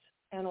to us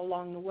and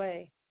along the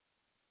way.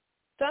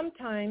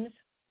 Sometimes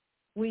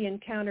we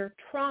encounter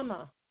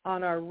trauma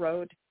on our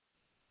road,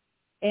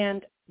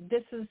 and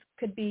this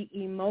could be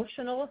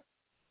emotional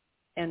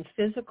and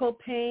physical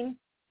pain.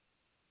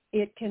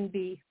 It can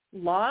be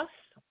loss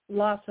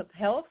of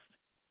health,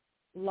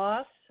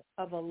 loss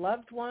of a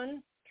loved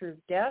one through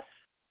death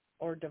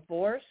or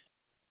divorce.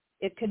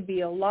 It could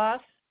be a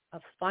loss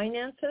of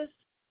finances,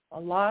 a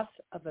loss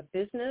of a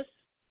business,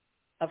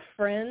 of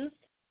friends.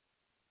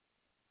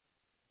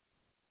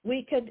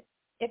 We could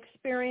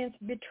experience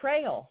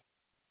betrayal,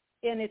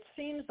 and it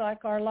seems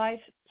like our life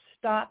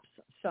stops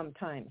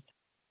sometimes.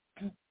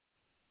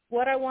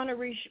 What I want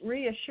to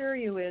reassure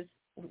you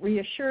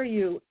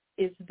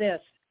is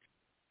this: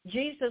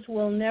 Jesus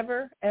will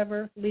never,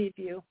 ever leave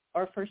you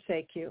or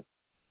forsake you.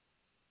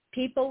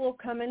 People will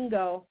come and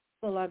go,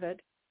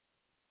 beloved.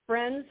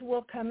 Friends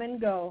will come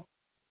and go.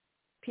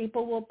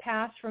 People will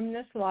pass from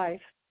this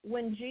life.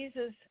 When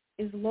Jesus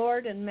is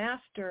Lord and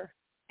Master,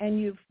 and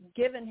you've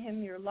given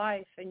him your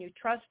life and you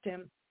trust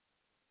him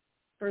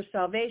for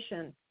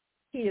salvation,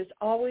 he is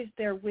always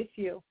there with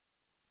you.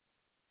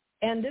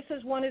 And this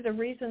is one of the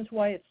reasons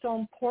why it's so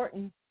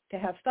important to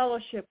have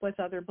fellowship with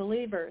other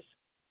believers.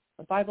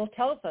 The Bible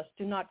tells us,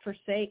 do not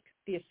forsake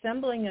the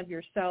assembling of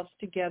yourselves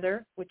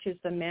together, which is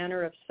the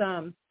manner of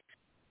some,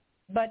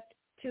 but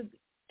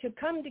to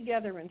come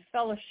together in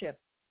fellowship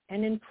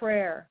and in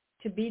prayer,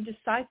 to be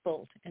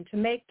discipled and to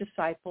make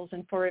disciples,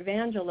 and for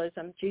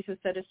evangelism. Jesus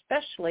said,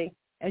 especially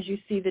as you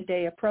see the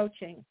day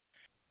approaching.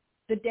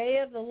 The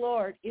day of the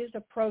Lord is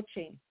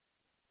approaching.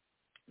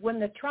 When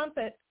the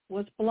trumpet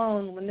was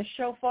blown, when the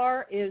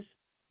shofar is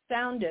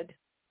sounded,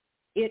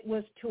 it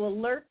was to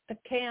alert the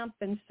camp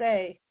and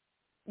say,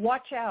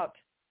 watch out,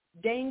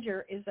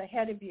 danger is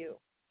ahead of you.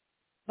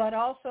 But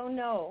also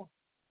know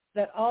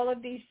that all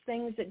of these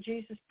things that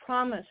Jesus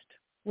promised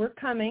were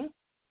coming.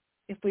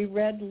 If we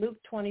read Luke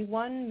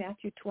 21,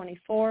 Matthew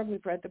 24,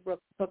 we've read the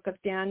book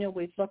of Daniel,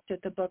 we've looked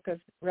at the book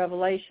of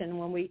Revelation.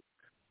 When we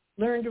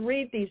learn to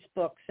read these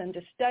books and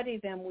to study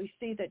them, we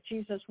see that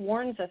Jesus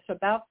warns us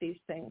about these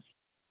things.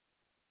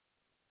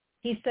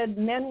 He said,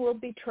 men will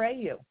betray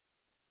you.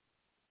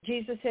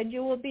 Jesus said,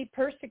 you will be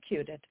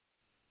persecuted.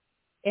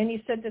 And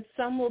he said that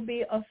some will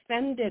be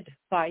offended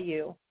by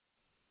you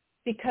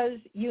because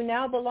you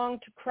now belong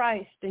to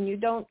Christ and you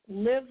don't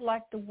live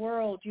like the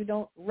world. You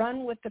don't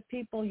run with the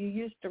people you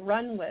used to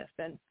run with.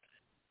 And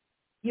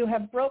you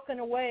have broken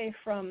away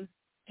from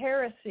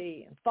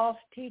heresy and false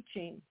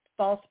teaching.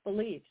 false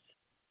beliefs.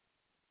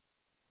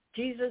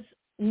 Jesus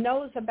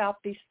knows about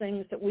these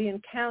things that we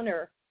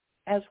encounter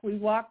as we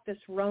walk this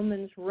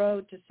Romans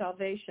road to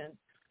salvation.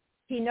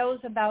 He knows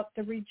about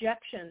the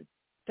rejection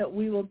that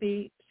we will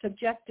be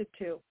subjected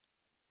to.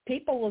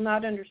 People will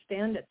not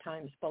understand at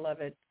times,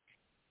 beloved.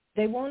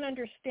 They won't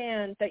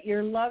understand that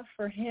your love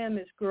for him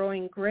is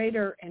growing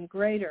greater and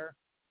greater,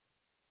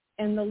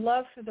 and the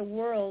love for the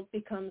world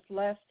becomes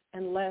less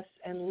and less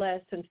and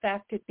less. In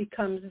fact, it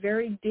becomes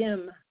very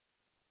dim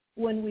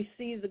when we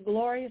see the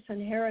glorious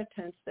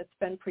inheritance that's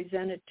been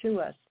presented to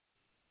us,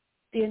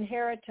 the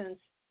inheritance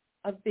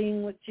of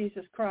being with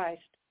Jesus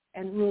Christ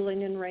and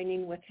ruling and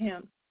reigning with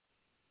him.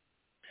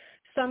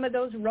 Some of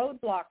those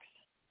roadblocks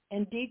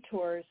and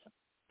detours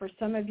for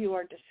some of you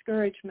are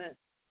discouragement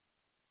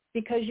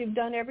because you've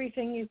done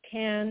everything you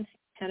can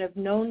and have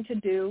known to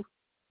do,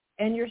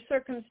 and your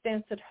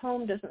circumstance at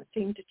home doesn't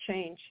seem to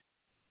change.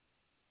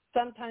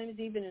 Sometimes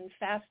even in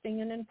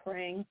fasting and in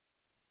praying,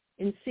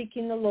 in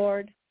seeking the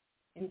Lord,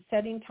 in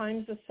setting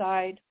times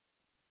aside,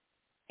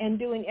 and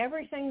doing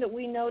everything that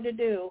we know to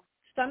do,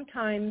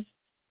 sometimes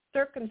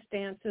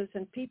circumstances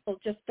and people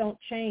just don't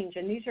change.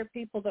 And these are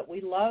people that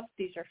we love.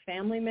 These are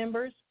family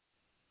members.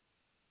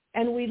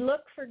 And we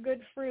look for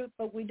good fruit,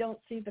 but we don't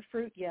see the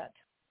fruit yet.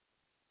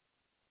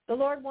 The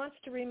Lord wants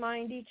to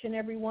remind each and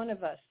every one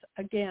of us,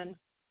 again,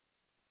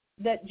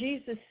 that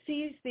Jesus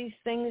sees these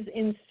things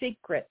in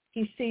secret.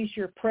 He sees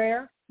your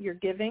prayer, your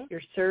giving,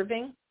 your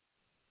serving,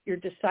 your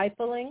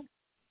discipling,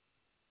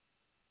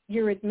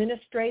 your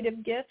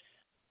administrative gifts,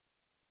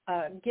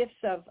 gifts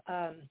of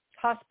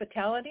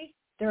hospitality.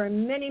 There are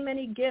many,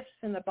 many gifts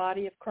in the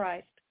body of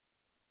Christ.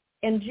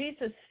 And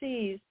Jesus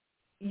sees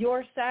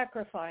your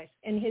sacrifice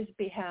in his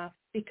behalf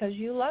because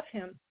you love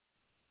him.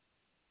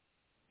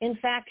 In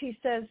fact, he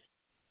says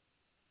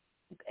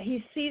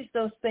he sees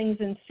those things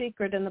in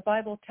secret, and the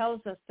Bible tells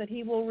us that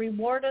he will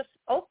reward us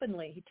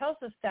openly. He tells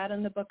us that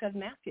in the book of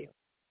Matthew.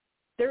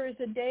 There is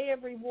a day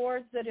of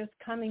rewards that is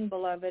coming,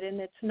 beloved, and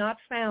it's not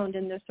found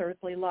in this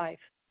earthly life.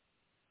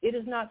 It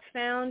is not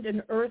found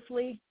in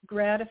earthly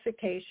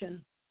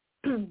gratification.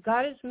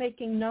 God is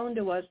making known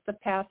to us the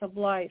path of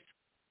life.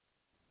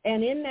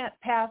 And in that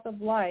path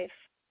of life,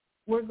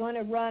 we're going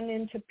to run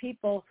into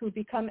people who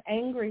become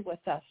angry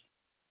with us.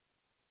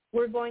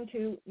 We're going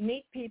to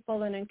meet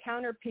people and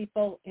encounter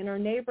people in our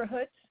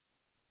neighborhoods,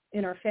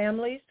 in our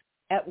families,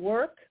 at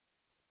work,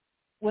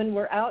 when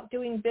we're out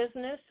doing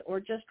business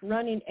or just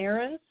running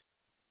errands.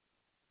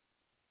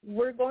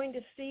 We're going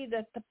to see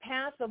that the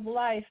path of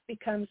life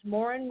becomes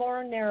more and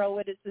more narrow.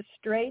 It is the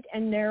straight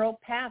and narrow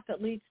path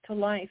that leads to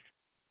life.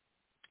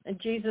 And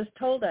Jesus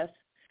told us,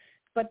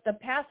 but the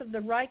path of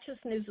the righteous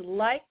is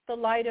like the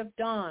light of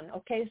dawn.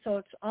 Okay, so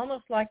it's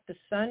almost like the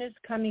sun is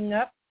coming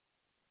up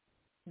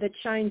that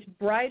shines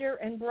brighter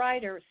and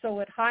brighter. So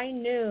at high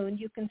noon,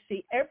 you can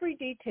see every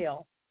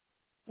detail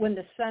when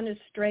the sun is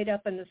straight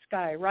up in the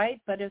sky,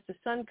 right? But as the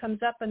sun comes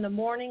up in the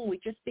morning, we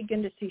just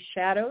begin to see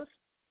shadows,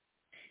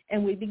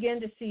 and we begin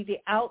to see the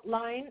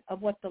outline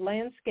of what the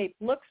landscape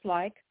looks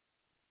like.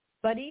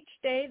 But each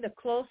day, the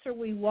closer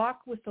we walk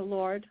with the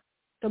Lord,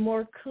 the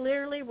more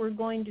clearly we're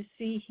going to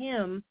see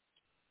him,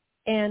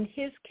 and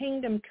his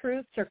kingdom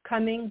truths are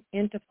coming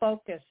into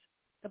focus.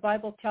 The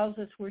Bible tells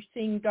us we're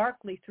seeing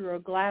darkly through a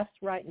glass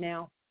right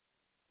now.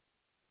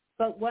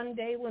 But one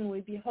day when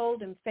we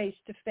behold him face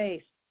to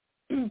face,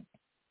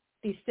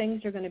 these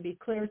things are going to be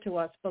clear to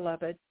us,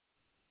 beloved.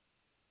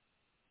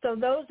 So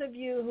those of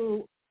you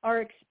who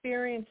are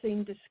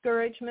experiencing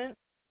discouragement,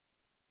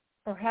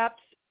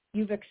 perhaps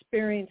you've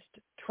experienced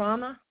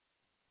trauma,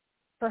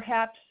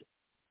 perhaps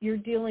you're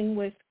dealing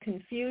with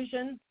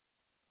confusion,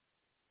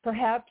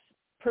 perhaps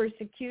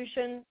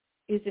persecution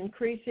is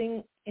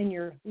increasing in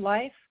your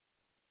life,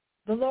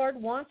 the Lord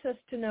wants us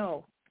to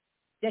know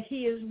that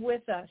he is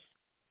with us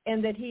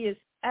and that he is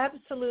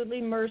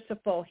absolutely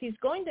merciful. He's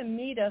going to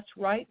meet us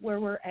right where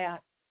we're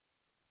at.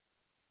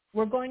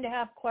 We're going to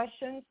have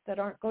questions that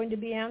aren't going to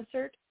be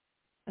answered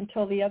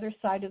until the other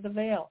side of the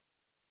veil,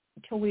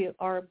 until we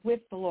are with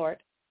the Lord,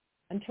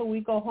 until we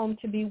go home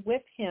to be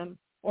with him,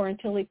 or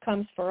until he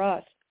comes for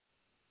us.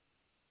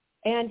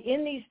 And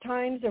in these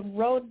times of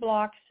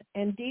roadblocks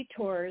and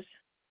detours,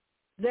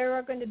 there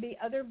are going to be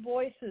other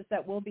voices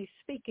that will be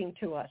speaking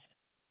to us.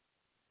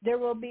 There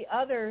will be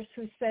others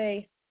who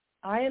say,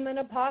 I am an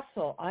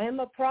apostle, I am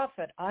a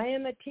prophet, I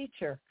am a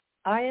teacher,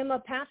 I am a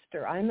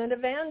pastor, I'm an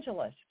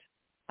evangelist,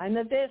 I'm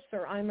a this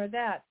or I'm a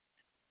that.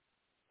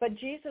 But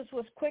Jesus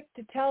was quick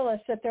to tell us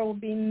that there will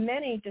be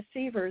many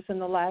deceivers in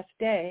the last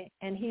day,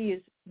 and he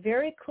is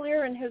very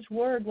clear in his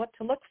word what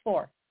to look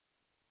for.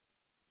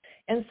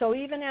 And so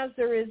even as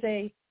there is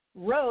a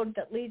road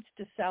that leads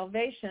to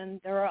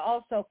salvation, there are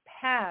also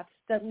paths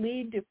that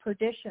lead to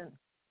perdition.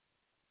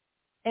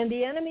 And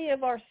the enemy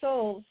of our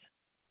souls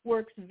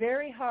works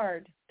very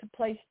hard to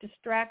place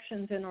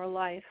distractions in our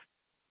life,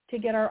 to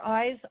get our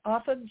eyes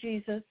off of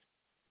Jesus,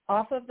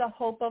 off of the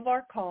hope of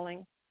our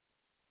calling.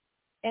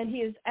 And he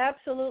is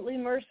absolutely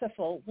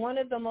merciful. One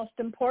of the most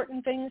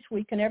important things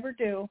we can ever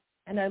do,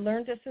 and I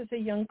learned this as a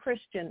young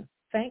Christian.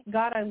 Thank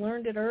God I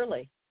learned it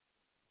early.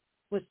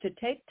 was to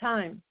take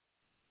time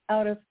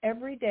out of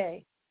every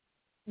day,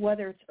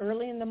 whether it's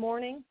early in the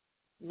morning,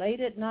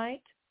 late at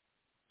night,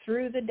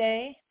 through the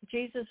day.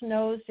 Jesus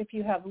knows if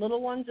you have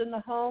little ones in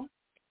the home.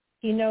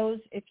 He knows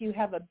if you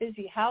have a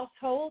busy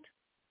household.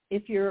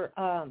 If you're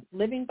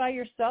living by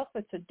yourself,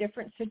 it's a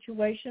different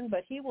situation,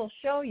 but he will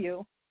show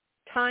you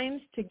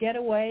times to get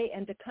away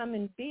and to come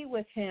and be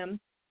with him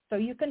so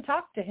you can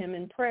talk to him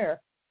in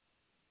prayer.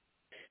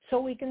 So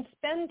we can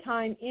spend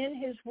time in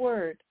his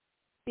word,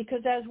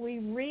 because as we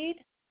read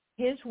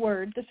his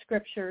word, the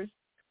scriptures,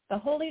 the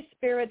Holy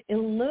Spirit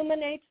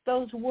illuminates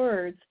those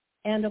words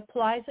and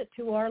applies it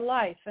to our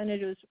life. And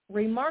it is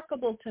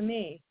remarkable to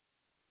me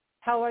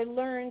how I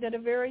learned at a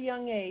very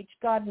young age,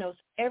 God knows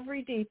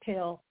every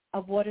detail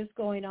of what is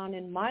going on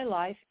in my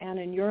life and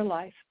in your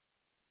life.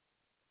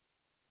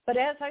 But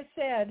as I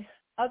said,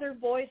 other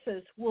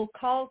voices will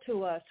call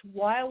to us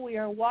while we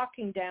are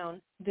walking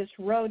down this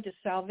road to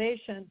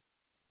salvation.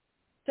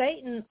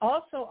 Satan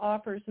also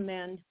offers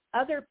men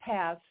other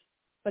paths,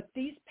 but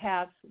these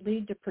paths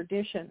lead to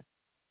perdition.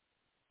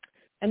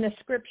 And the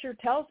scripture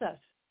tells us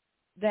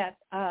that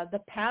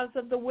the paths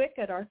of the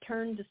wicked are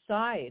turned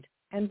aside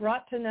and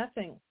brought to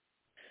nothing.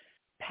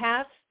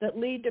 Paths that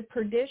lead to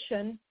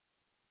perdition,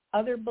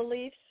 other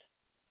beliefs,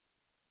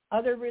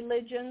 other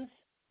religions,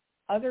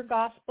 other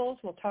gospels,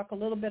 we'll talk a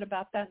little bit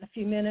about that in a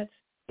few minutes,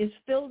 is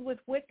filled with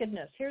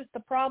wickedness. Here's the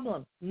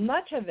problem.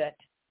 Much of it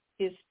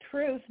is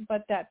truth,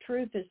 but that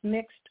truth is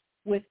mixed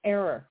with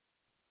error.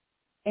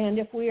 And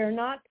if we are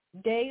not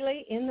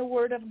daily in the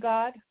Word of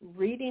God,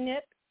 reading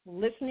it,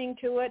 listening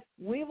to it,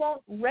 we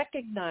won't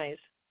recognize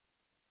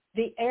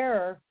the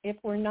error if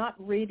we're not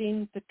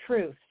reading the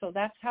truth. So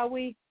that's how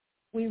we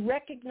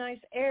recognize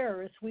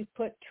error, is we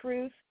put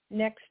truth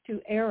next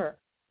to error.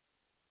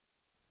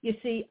 You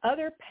see,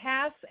 other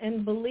paths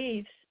and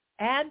beliefs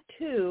add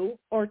to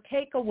or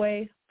take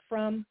away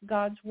from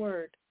God's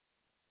word.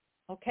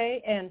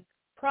 Okay? And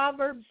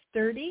Proverbs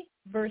 30,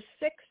 verse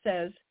 6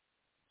 says,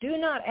 "Do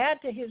not add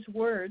to his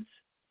words,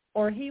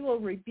 or he will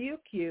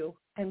rebuke you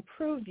and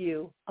prove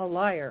you a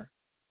liar."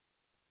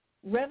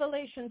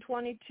 Revelation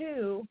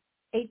 22,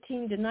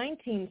 18 to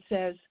 19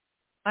 says,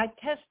 "I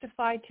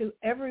testify to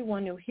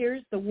everyone who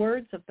hears the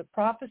words of the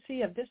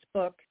prophecy of this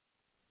book.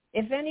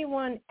 If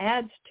anyone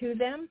adds to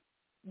them,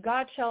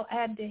 God shall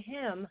add to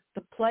him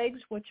the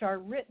plagues which are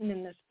written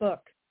in this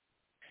book.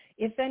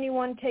 If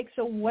anyone takes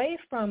away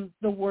from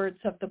the words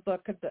of the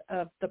book of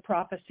the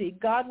prophecy,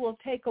 God will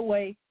take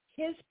away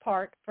his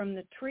part from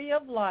the tree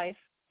of life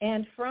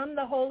and from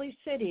the holy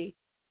city,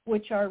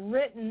 which are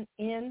written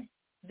in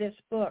this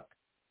book."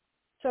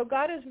 So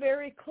God is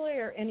very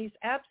clear, and he's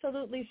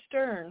absolutely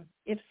stern.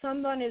 If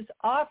someone is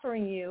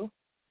offering you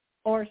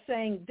or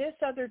saying this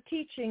other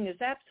teaching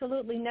is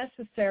absolutely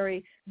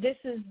necessary, this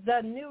is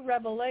the new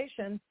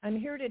revelation, I'm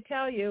here to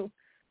tell you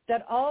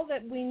that all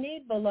that we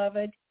need,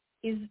 beloved,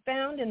 is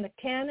found in the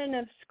canon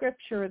of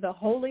Scripture, the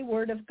holy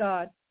word of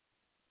God.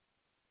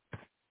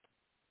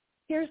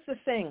 Here's the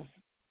thing.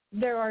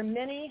 There are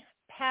many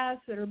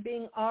paths that are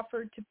being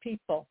offered to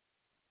people.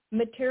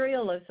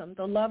 Materialism,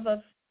 the love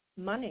of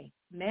money,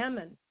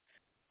 mammon.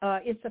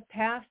 It's a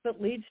path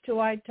that leads to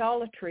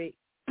idolatry,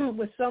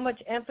 with so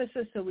much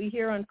emphasis that we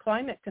hear on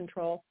climate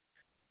control,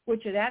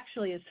 which it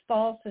actually is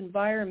false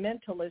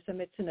environmentalism.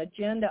 It's an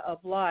agenda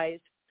of lies.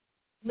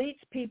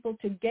 Leads people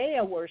to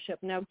Gaia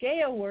worship. Now,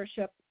 Gaia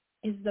worship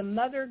is the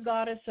mother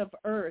goddess of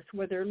earth,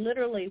 where they're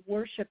literally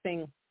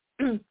worshiping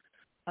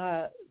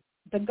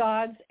the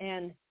gods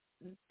and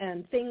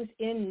things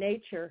in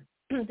nature.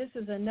 This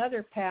is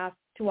another path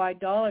to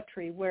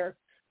idolatry, where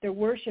they're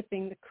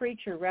worshiping the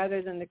creature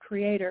rather than the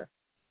creator.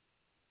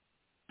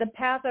 The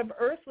path of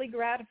earthly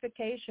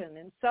gratification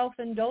and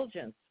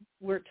self-indulgence,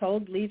 we're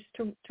told, leads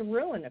to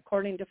ruin,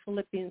 according to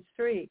Philippians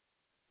 3.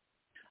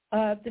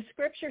 The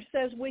scripture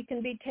says we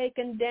can be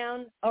taken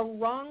down a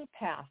wrong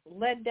path,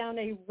 led down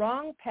a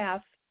wrong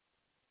path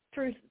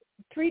through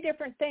three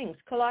different things.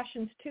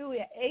 Colossians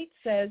 2:8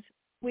 says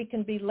we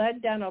can be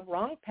led down a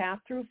wrong path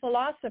through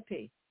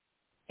philosophy.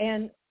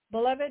 And,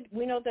 beloved,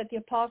 we know that the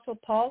Apostle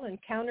Paul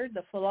encountered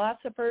the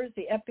philosophers,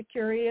 the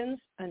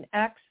Epicureans, in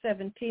Acts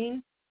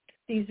 17.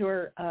 These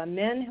were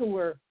men who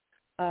were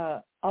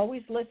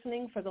always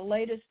listening for the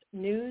latest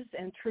news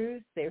and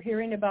truth. They're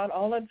hearing about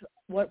all of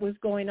what was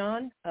going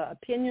on,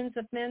 opinions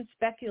of men,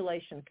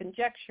 speculation,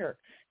 conjecture.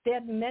 They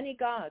had many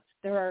gods.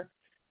 There are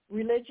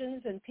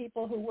religions and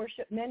people who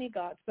worship many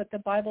gods, but the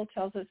Bible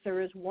tells us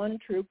there is one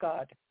true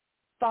God,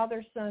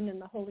 Father, Son,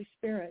 and the Holy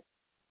Spirit.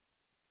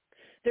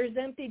 There's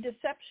empty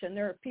deception.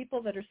 There are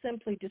people that are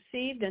simply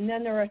deceived, and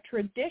then there are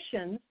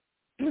traditions.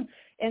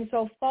 And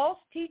so false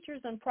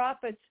teachers and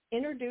prophets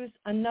introduce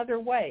another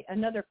way,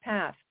 another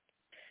path.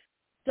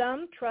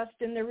 Some trust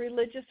in their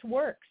religious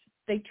works.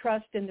 They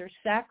trust in their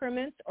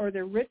sacraments or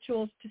their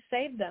rituals to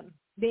save them.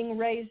 Being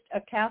raised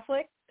a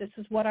Catholic, this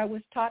is what I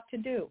was taught to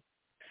do,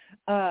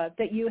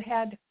 that you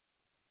had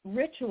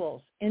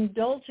rituals,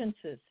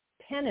 indulgences,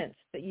 penance,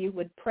 that you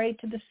would pray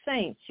to the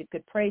saints. You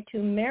could pray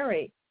to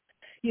Mary.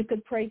 You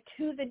could pray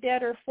to the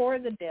dead or for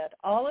the dead.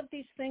 All of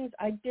these things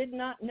I did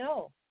not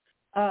know.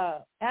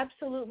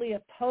 absolutely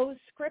oppose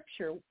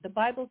Scripture. The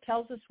Bible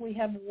tells us we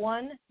have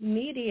one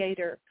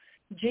mediator,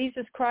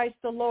 Jesus Christ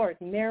the Lord.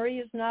 Mary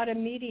is not a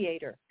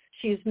mediator.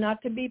 She is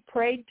not to be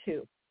prayed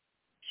to.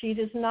 She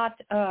does not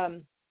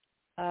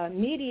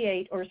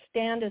mediate or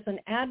stand as an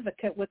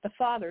advocate with the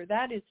Father.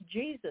 That is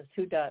Jesus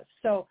who does.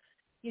 So,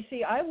 you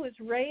see, I was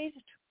raised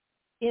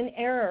in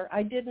error.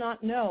 I did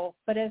not know,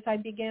 but as I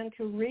began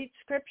to read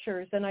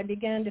Scriptures and I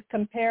began to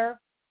compare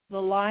the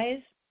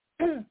lies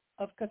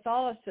of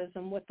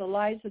Catholicism with the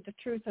lies of the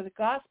truth of the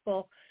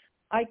gospel,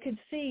 I could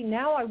see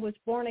now I was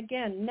born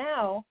again.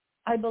 Now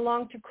I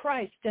belong to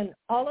Christ, and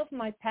all of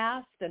my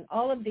past and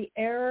all of the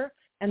error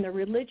and the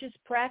religious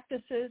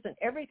practices and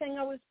everything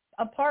I was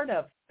a part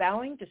of,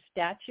 bowing to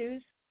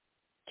statues,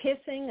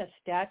 kissing a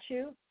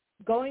statue,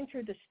 going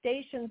through the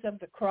stations of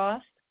the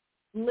cross,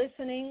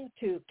 listening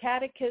to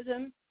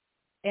catechism,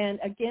 and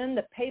again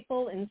the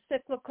papal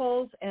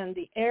encyclicals and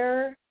the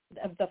error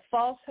of the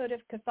falsehood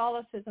of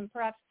Catholicism.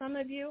 Perhaps some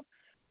of you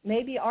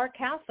maybe are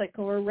Catholic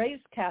or were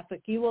raised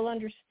Catholic. You will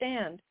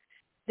understand.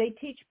 They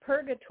teach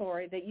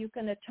purgatory, that you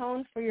can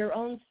atone for your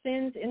own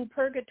sins in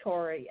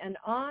purgatory, and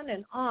on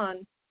and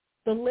on.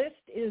 The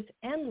list is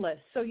endless.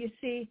 So you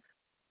see,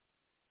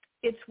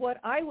 it's what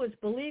I was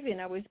believing.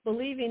 I was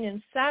believing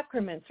in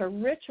sacraments or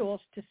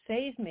rituals to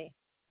save me.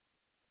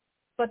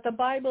 But the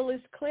Bible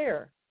is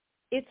clear.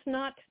 It's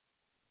not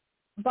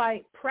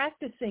by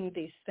practicing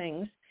these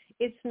things.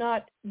 It's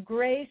not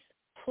grace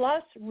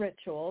plus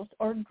rituals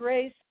or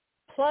grace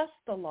plus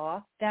the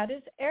law. That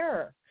is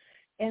error.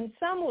 And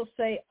some will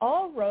say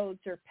all roads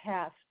or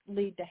paths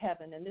lead to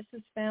heaven, and this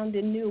is found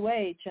in New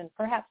Age, and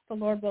perhaps the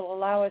Lord will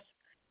allow us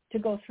to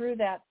go through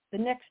that the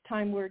next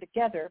time we're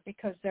together,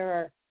 because there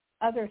are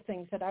other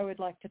things that I would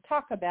like to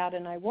talk about,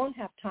 and I won't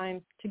have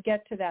time to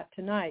get to that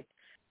tonight.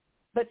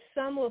 But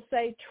some will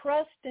say,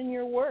 trust in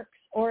your works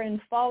or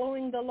in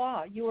following the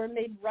law. You are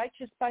made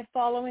righteous by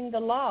following the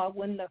law,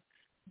 when the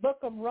book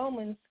of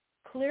Romans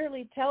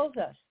clearly tells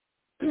us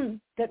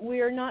that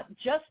we are not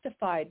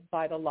justified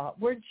by the law.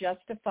 We're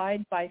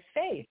justified by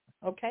faith,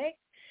 okay?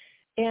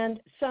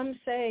 And some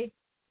say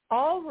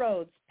all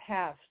roads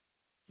paths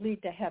lead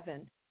to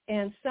heaven.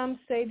 And some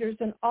say there's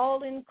an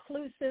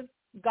all-inclusive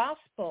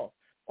gospel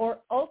or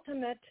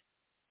ultimate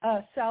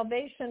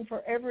salvation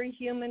for every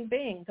human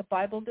being. The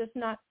Bible does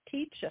not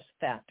teach us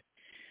that.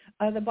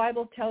 The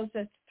Bible tells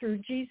us through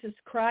Jesus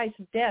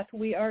Christ's death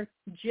we are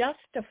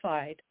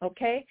justified,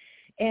 okay?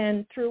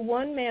 And through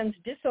one man's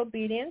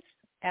disobedience,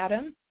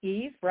 Adam,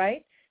 Eve,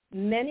 right?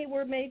 Many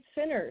were made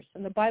sinners.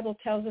 And the Bible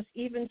tells us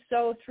even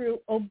so through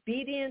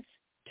obedience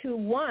to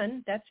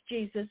one, that's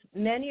Jesus,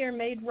 many are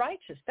made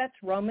righteous. That's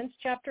Romans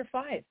chapter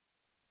 5.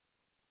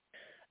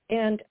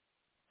 And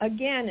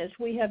again, as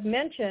we have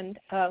mentioned,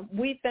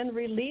 we've been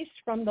released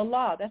from the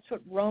law. That's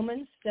what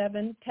Romans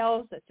 7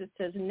 tells us. It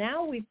says,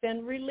 now we've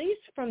been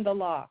released from the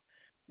law.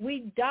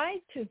 We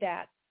died to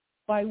that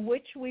by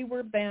which we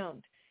were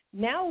bound.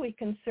 Now we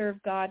can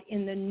serve God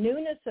in the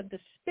newness of the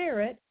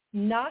Spirit,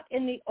 not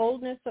in the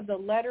oldness of the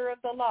letter of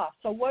the law.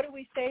 So what do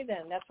we say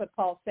then? That's what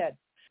Paul said.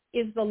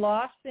 Is the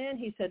law sin?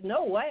 He said,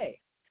 no way.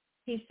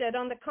 He said,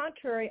 on the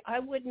contrary, I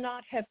would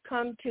not have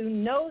come to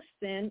know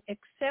sin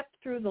except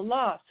through the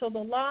law. So the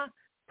law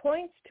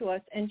points to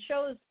us and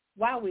shows,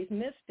 wow, we've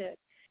missed it.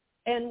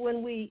 And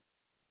when we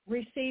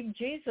receive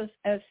Jesus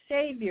as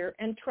Savior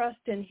and trust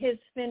in his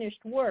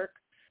finished work,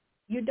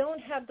 you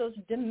don't have those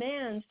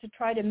demands to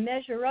try to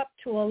measure up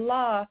to a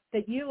law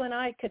that you and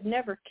I could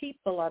never keep,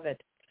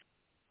 beloved.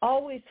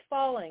 Always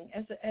falling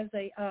as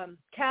a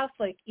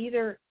Catholic,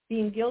 either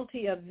being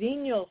guilty of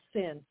venial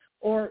sin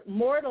or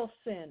mortal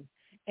sin.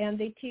 And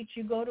they teach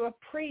you go to a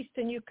priest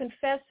and you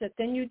confess it,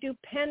 then you do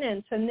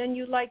penance, and then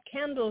you light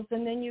candles,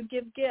 and then you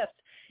give gifts.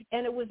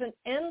 And it was an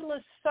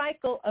endless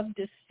cycle of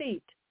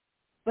deceit.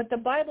 But the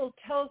Bible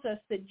tells us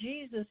that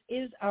Jesus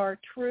is our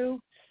true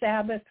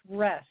Sabbath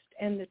rest.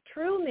 And the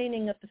true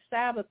meaning of the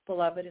Sabbath,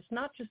 beloved, is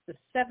not just the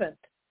seventh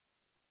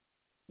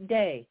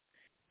day,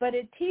 but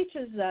it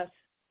teaches us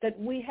that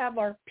we have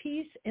our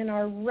peace and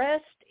our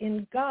rest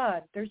in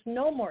God. There's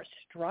no more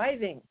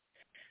striving.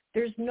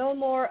 There's no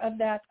more of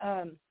that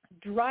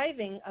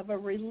driving of a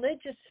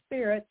religious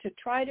spirit to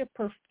try to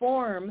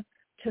perform,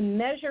 to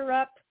measure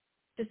up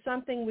to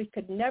something we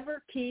could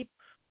never keep,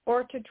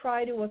 or to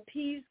try to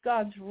appease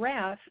God's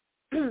wrath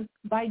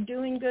by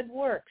doing good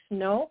works.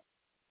 No.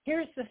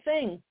 Here's the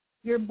thing.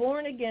 You're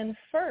born again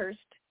first,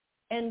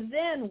 and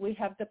then we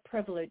have the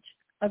privilege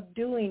of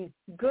doing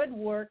good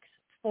works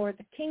for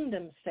the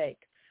kingdom's sake.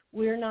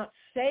 We're not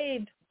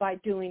saved by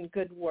doing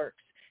good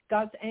works.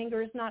 God's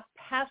anger is not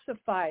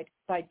pacified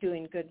by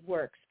doing good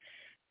works.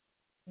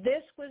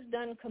 This was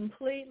done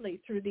completely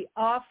through the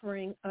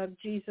offering of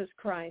Jesus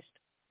Christ.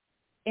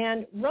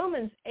 And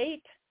Romans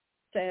 8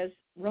 says,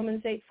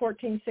 Romans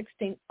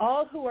 8:14-16,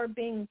 all who are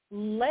being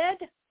led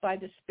by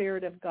the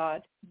Spirit of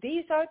God,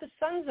 these are the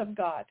sons of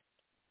God.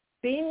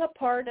 Being a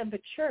part of a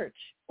church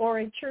or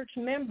a church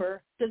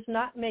member does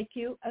not make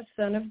you a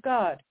son of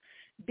God.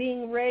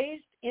 being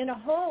raised in a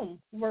home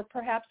where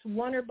perhaps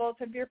one or both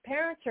of your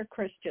parents are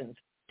Christians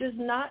does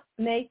not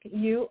make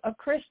you a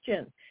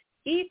Christian.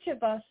 Each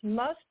of us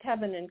must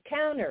have an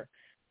encounter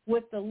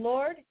with the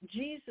Lord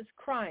Jesus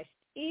Christ.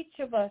 Each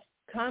of us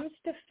comes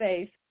to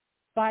faith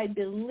by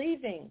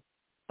believing,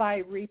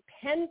 by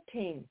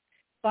repenting,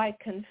 by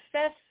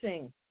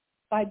confessing,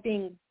 by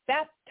being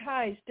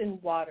baptized in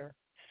water,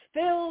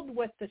 filled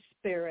with the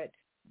Spirit,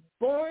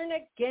 born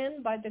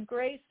again by the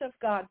grace of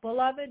God.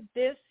 Beloved,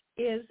 this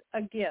is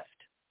a gift.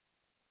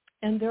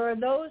 And there are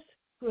those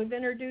who have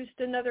introduced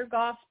another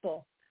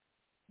gospel.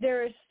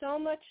 There is so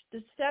much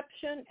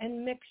deception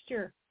and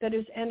mixture that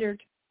is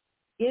entered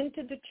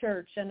into the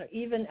church and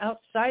even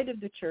outside of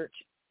the church.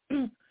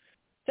 2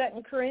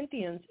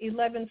 Corinthians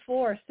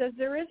 11:4 says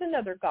there is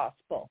another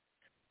gospel.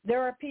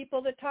 There are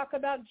people that talk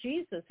about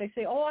Jesus. They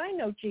say, oh, I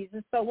know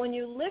Jesus. But when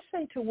you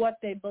listen to what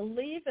they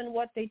believe and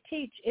what they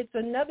teach, it's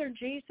another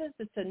Jesus,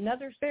 it's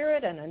another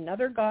spirit, and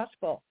another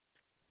gospel.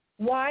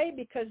 Why?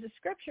 Because the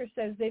scripture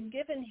says they've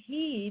given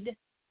heed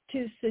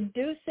to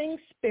seducing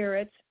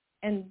spirits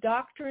and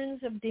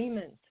doctrines of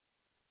demons.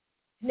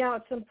 Now,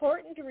 it's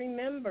important to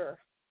remember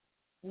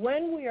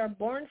when we are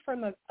born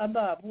from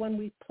above, when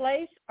we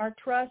place our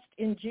trust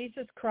in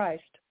Jesus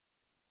Christ,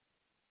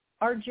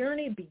 our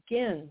journey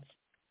begins.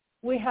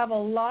 We have a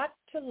lot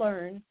to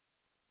learn.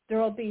 There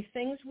will be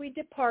things we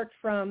depart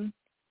from.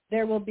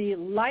 There will be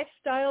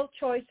lifestyle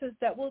choices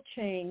that will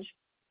change.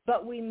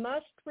 But we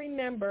must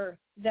remember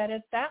that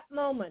at that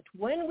moment,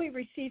 when we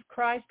receive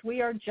Christ,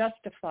 we are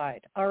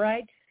justified, all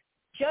right?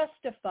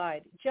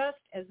 Justified, just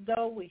as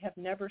though we have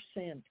never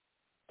sinned.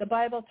 The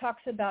Bible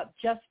talks about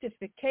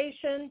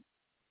justification,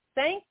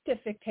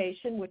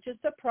 sanctification, which is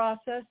the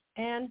process,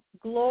 and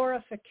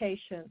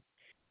glorification.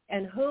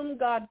 And whom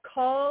God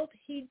called,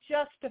 he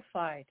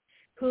justified.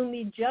 Whom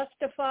he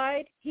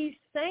justified, he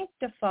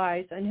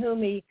sanctifies. And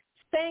whom he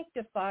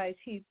sanctifies,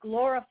 he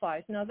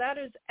glorifies. Now that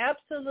is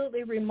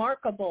absolutely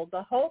remarkable.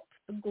 The hope,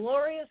 the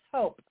glorious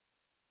hope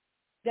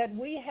that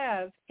we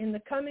have in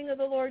the coming of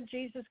the Lord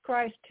Jesus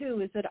Christ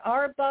too is that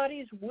our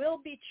bodies will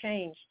be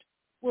changed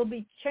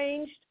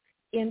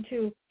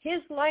into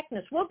his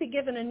likeness. We'll be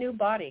given a new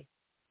body,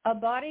 a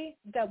body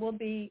that will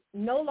be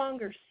no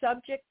longer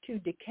subject to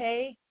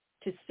decay,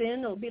 to sin.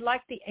 It'll be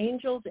like the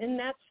angels in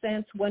that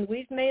sense. When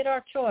we've made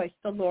our choice,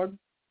 the Lord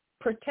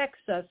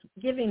protects us,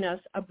 giving us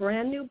a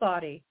brand new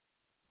body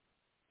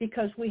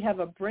because we have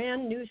a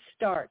brand new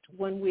start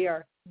when we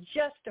are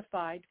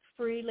justified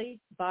freely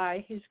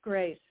by his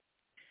grace.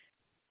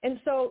 And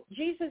so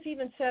Jesus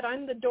even said,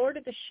 I'm the door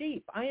to the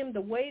sheep. I am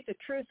the way, the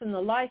truth, and the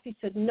life. He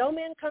said, no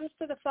man comes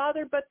to the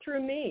Father but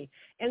through me.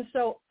 And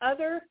so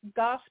other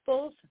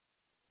gospels,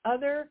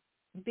 other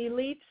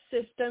belief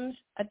systems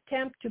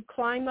attempt to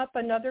climb up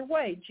another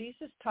way.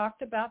 Jesus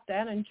talked about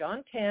that in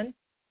John 10.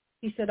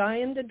 He said, I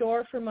am the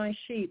door for my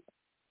sheep.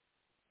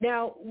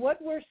 Now,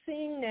 what we're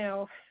seeing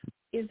now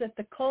is at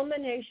the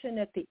culmination,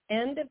 at the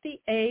end of the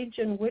age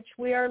in which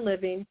we are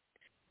living,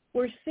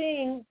 we're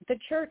seeing the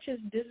church is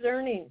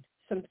discerning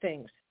some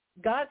things.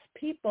 God's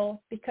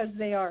people, because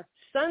they are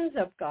sons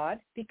of God,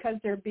 because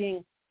they're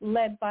being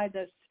led by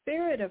the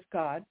Spirit of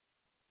God,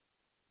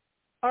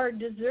 are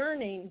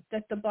discerning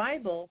that the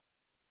Bible,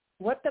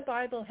 what the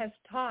Bible has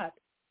taught,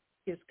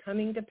 is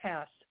coming to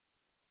pass.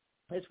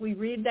 As we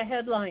read the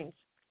headlines,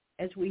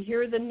 as we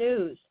hear the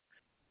news,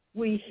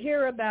 we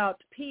hear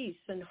about peace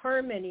and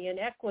harmony and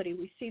equity.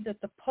 We see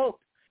that the Pope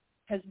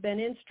has been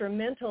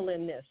instrumental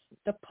in this.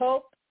 The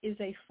Pope is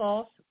a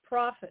false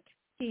prophet.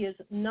 He is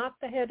not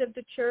the head of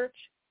the church.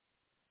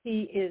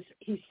 He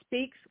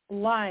speaks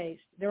lies.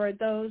 There are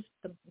those,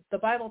 the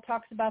Bible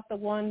talks about the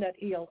one that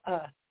he'll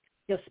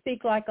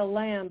speak like a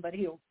lamb, but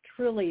he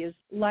truly is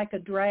like a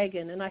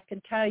dragon. And I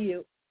can tell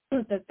you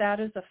that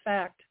is a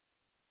fact.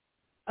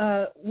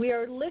 We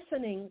are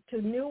listening to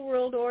New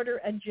World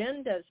Order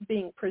agendas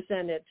being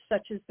presented,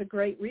 such as the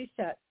Great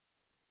Reset,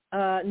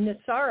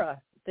 NESARA,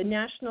 the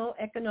National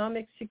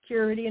Economic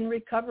Security and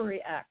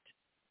Recovery Act,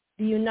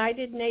 the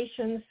United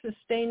Nations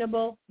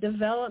Sustainable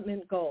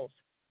Development Goals,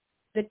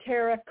 the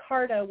Terra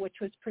Carta, which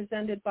was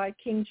presented by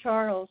King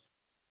Charles,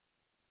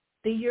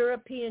 the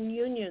European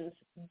Union's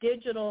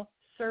Digital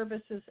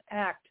Services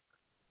Act.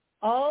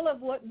 All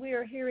of what we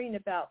are hearing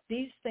about,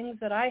 these things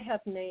that I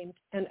have named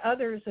and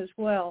others as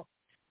well,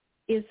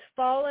 is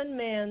fallen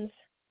man's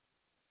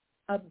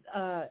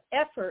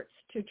efforts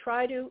to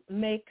try to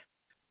make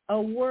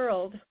a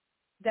world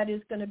that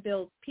is going to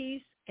build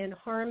peace and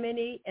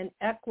harmony and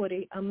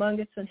equity among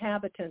its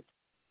inhabitants.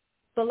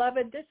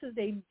 Beloved, this is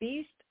a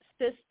beast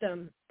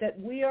system that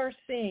we are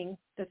seeing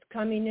that's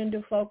coming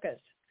into focus.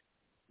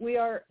 We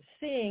are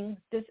seeing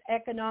this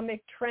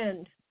economic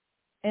trend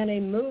and a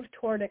move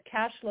toward a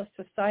cashless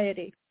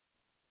society.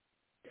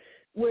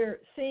 We're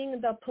seeing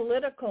the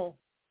political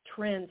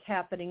trends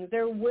happening.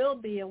 There will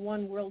be a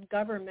one world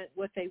government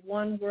with a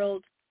one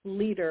world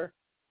leader.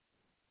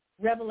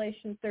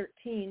 Revelation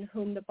 13,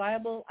 whom the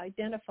Bible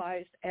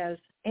identifies as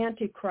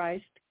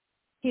Antichrist.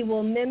 He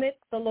will mimic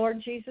the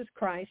Lord Jesus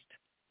Christ.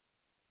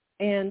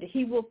 And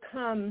he will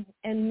come,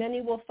 and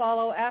many will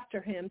follow after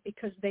him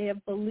because they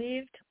have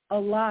believed a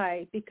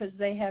lie, because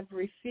they have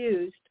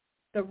refused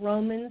the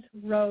Romans'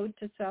 road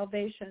to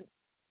salvation.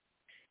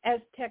 As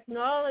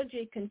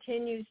technology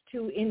continues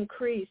to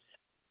increase,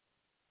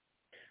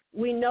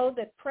 we know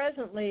that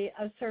presently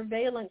a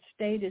surveillance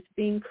state is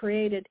being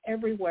created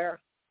everywhere,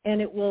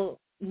 and it will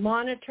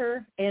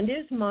monitor and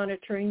is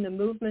monitoring the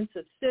movements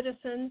of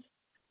citizens,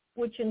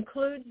 which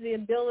includes the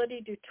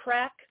ability to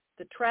track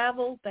the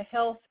travel, the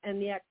health,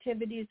 and the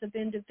activities of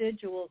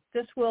individuals.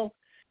 This will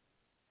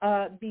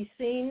be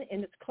seen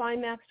in its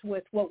climax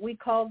with what we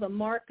call the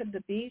mark of the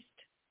beast.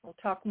 I'll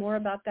talk more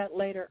about that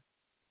later.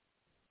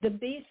 The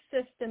beast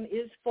system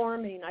is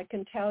forming, I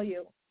can tell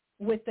you,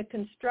 with the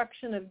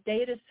construction of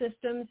data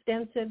systems,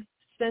 extensive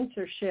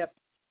censorship,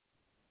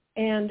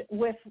 and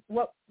with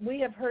what we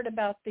have heard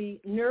about the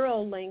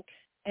Neuralink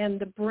and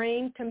the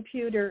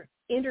brain-computer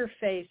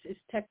interface is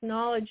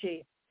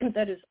technology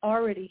that is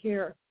already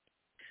here.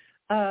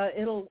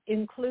 It'll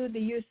include the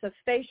use of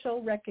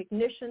facial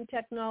recognition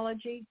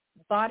technology,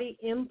 body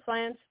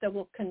implants that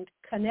will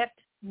connect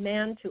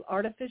man to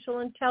artificial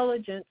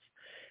intelligence,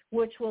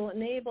 which will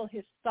enable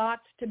his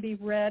thoughts to be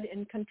read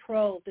and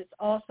controlled. This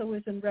also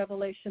is in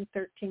Revelation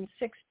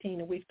 13:16,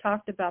 and we've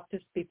talked about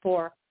this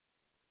before.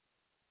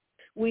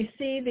 We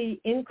see the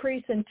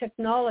increase in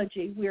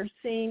technology. We're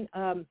seeing,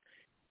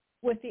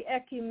 with the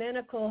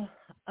ecumenical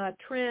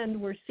trend,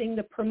 we're seeing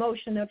the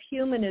promotion of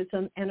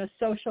humanism and a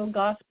social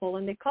gospel,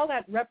 and they call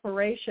that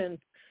reparation,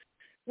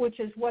 which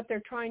is what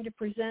they're trying to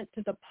present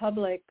to the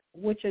public,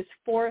 which is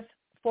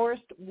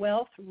forced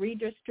wealth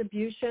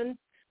redistribution,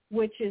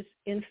 which is,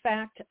 in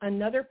fact,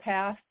 another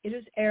path. It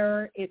is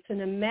error. It's an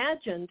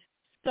imagined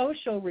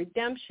social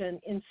redemption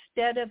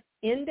instead of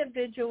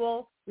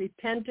individual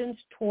repentance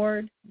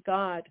toward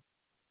God.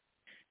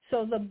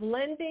 So the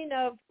blending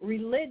of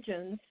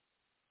religions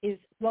is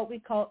what we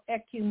call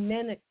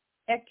ecumenism.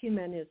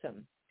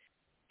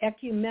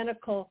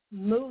 Ecumenical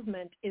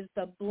movement is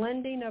the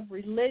blending of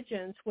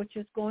religions, which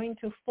is going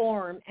to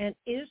form and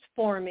is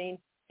forming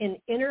an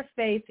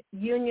interfaith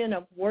union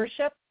of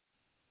worship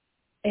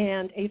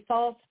and a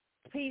false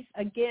peace,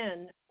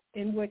 again,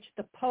 in which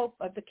the Pope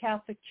of the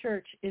Catholic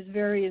Church is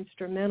very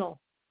instrumental.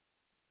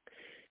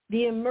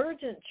 The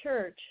emergent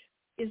church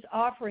is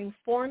offering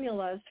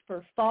formulas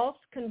for false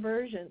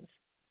conversions,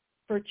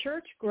 for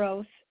church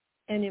growth,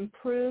 and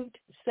improved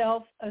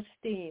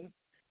self-esteem,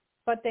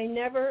 but they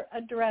never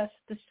address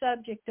the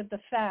subject of the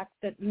fact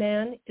that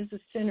man is a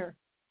sinner.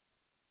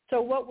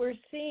 So what we're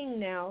seeing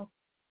now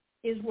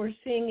is we're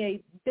seeing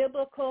a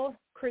biblical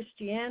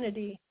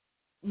Christianity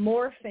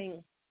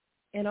morphing,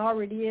 and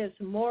already is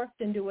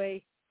morphed into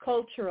a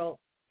cultural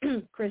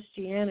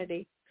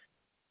Christianity.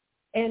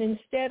 And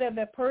instead of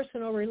a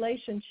personal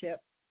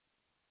relationship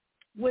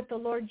with the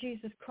Lord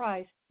Jesus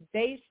Christ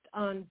based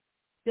on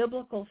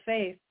biblical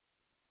faith,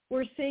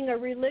 we're seeing a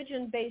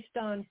religion based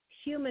on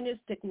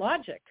humanistic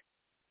logic,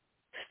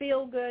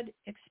 feel-good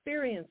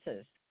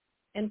experiences,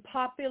 and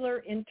popular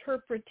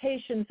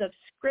interpretations of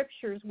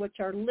scriptures which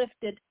are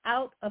lifted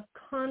out of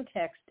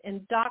context,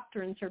 and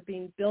doctrines are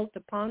being built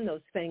upon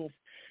those things.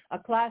 A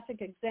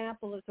classic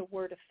example is the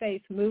Word of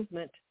Faith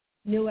movement,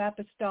 New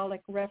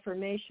Apostolic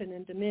Reformation,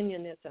 and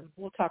Dominionism.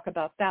 We'll talk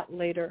about that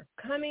later.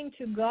 Coming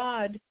to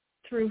God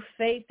through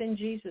faith in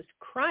Jesus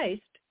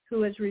Christ,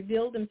 who has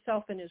revealed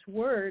himself in his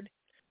Word,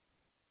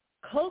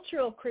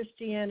 cultural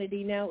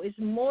Christianity now is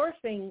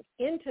morphing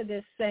into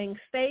this, saying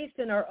faith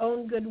in our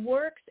own good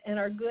works and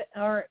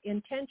our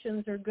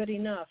intentions are good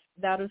enough.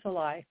 That is a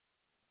lie.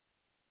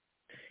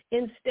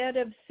 Instead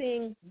of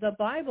seeing the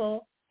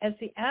Bible as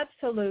the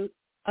absolute,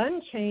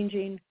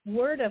 unchanging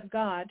Word of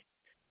God,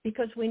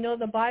 because we know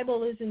the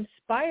Bible is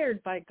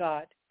inspired by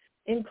God,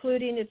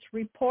 including its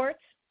reports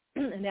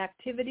and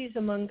activities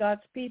among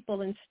God's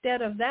people.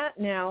 Instead of that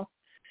now,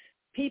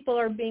 people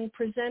are being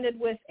presented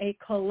with a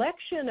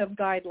collection of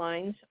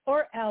guidelines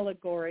or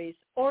allegories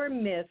or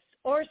myths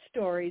or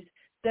stories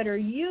that are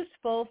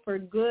useful for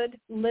good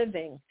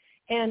living.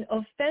 And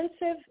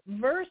offensive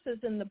verses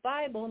in the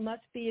Bible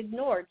must be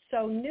ignored.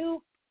 So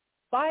new,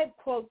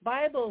 quote,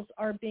 Bibles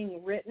are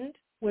being written,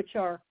 which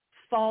are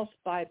false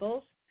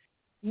Bibles.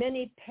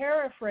 Many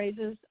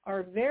paraphrases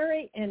are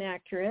very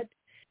inaccurate,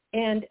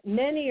 and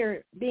many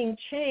are being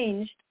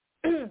changed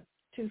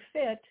to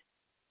fit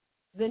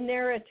the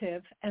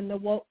narrative and the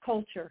woke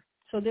culture.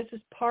 So this is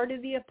part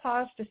of the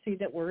apostasy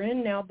that we're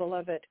in now,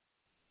 beloved.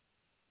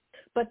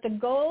 But the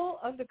goal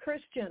of the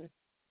Christian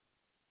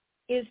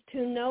is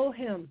to know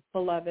him,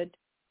 beloved,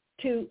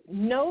 to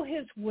know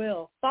his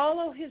will,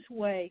 follow his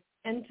way,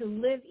 and to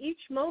live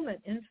each moment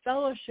in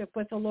fellowship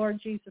with the Lord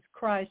Jesus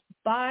Christ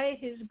by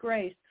his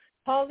grace.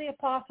 Paul the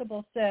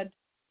Apostle said,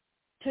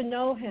 to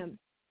know him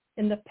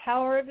in the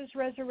power of his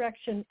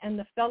resurrection and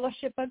the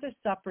fellowship of his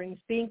sufferings,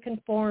 being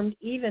conformed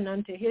even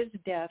unto his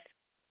death.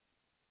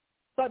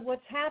 But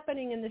what's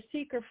happening in the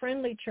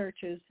seeker-friendly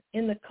churches,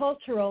 in the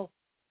cultural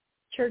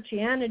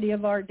churchianity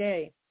of our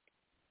day,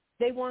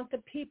 they want the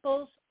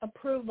people's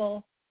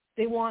approval.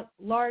 They want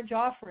large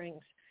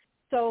offerings.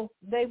 So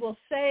they will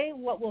say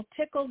what will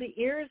tickle the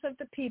ears of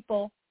the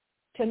people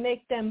to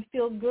make them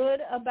feel good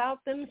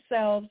about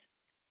themselves,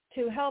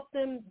 to help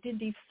them to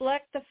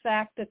deflect the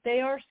fact that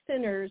they are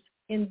sinners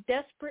in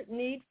desperate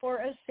need for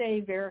a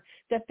Savior,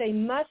 that they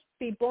must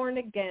be born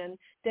again,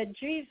 that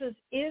Jesus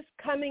is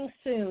coming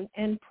soon,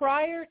 and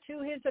prior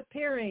to his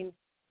appearing,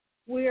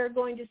 we are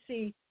going to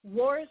see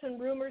wars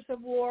and rumors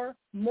of war,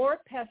 more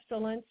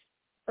pestilence,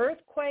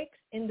 earthquakes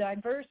in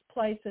diverse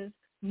places,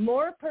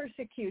 more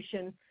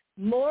persecution,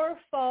 more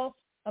false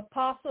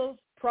apostles,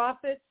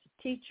 prophets,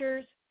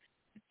 teachers,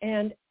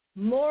 and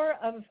more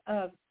of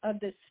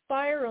the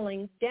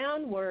spiraling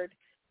downward,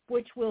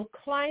 which will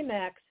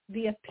climax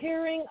the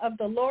appearing of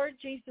the Lord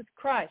Jesus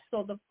Christ.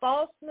 So the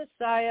false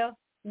Messiah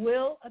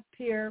will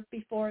appear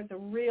before the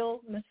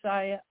real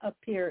Messiah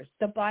appears.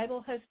 The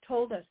Bible has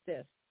told us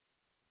this.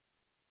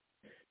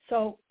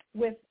 So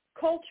with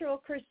cultural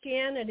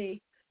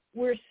Christianity,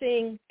 we're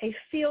seeing a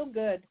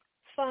feel-good,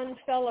 fun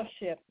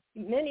fellowship.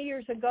 Many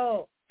years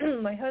ago,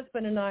 my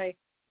husband and I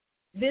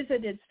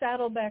visited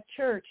Saddleback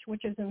Church,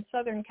 which is in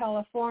Southern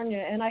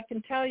California, and I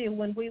can tell you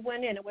when we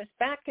went in, it was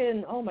back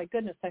in, oh my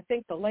goodness, I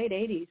think the late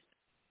 80s,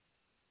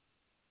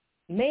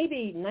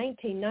 maybe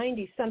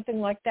 1990, something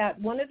like that.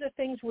 One of the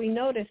things we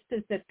noticed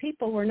is that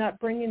people were not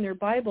bringing their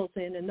Bibles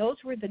in, and those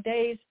were the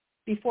days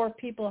before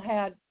people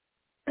had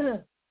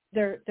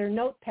their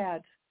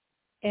notepads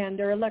and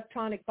their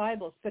electronic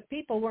Bibles, but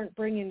people weren't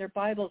bringing their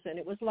Bibles in.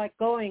 It was like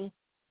going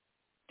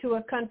to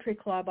a country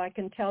club, I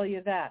can tell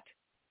you that.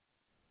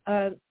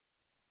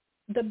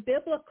 The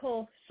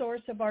biblical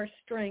source of our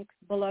strength,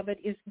 beloved,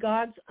 is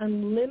God's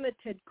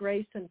unlimited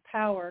grace and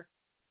power.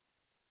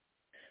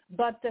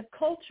 But the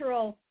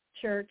cultural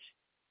church,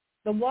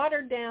 the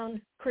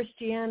watered-down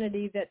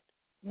Christianity that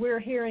we're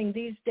hearing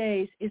these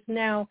days is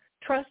now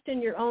trust in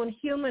your own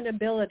human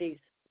abilities,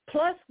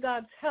 plus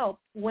God's help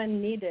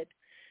when needed.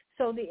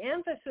 So the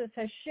emphasis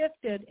has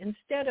shifted.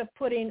 Instead of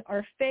putting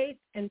our faith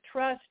and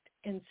trust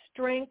and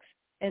strength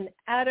and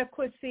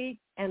adequacy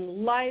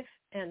and life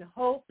and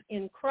hope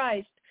in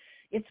Christ,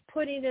 it's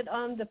putting it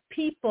on the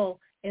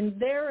people and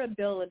their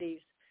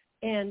abilities,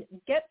 and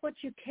get what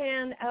you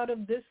can out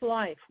of this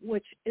life,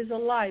 which is a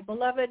lie.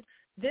 Beloved,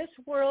 this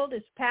world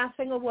is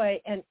passing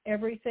away and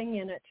everything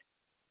in it.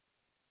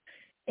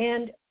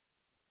 And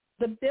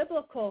the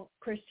biblical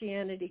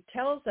Christianity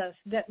tells us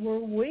that we're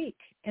weak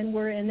and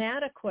we're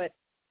inadequate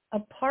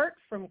apart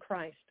from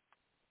Christ.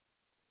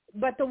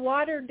 But the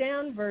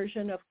watered-down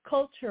version of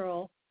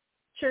cultural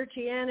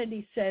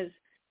churchianity says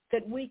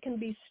that we can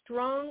be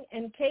strong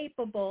and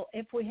capable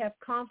if we have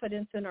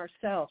confidence in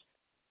ourselves,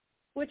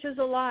 which is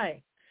a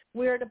lie.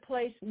 We are to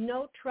place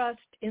no trust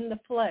in the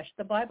flesh.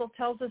 The Bible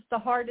tells us the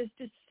heart is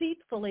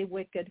deceitfully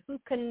wicked. Who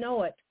can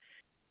know it?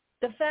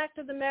 The fact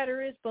of the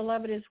matter is,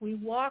 beloved, as we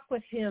walk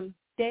with him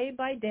day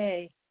by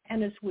day,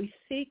 and as we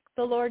seek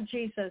the Lord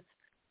Jesus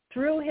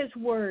through his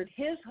word,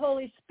 his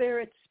Holy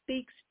Spirit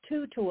speaks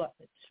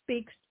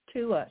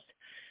to us.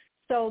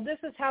 So this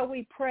is how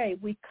we pray.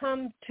 We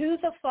come to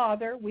the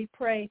Father. We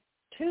pray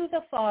to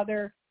the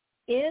Father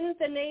in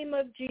the name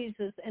of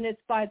Jesus, and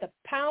it's by the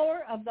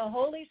power of the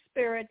Holy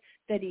Spirit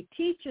that he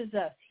teaches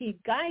us, he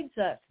guides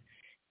us,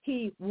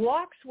 he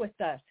walks with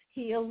us,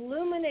 he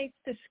illuminates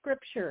the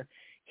Scripture,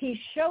 he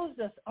shows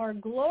us our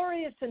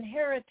glorious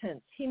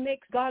inheritance, he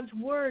makes God's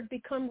word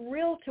become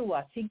real to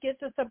us, he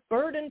gives us a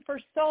burden for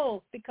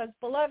souls, because,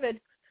 beloved,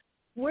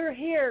 we're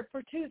here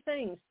for two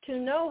things, to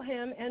know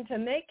him and to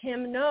make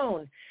him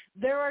known.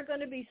 There are going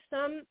to be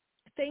some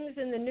things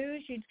in the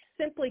news you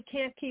simply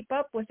can't keep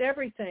up with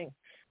everything.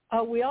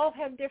 We all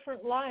have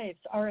different lives.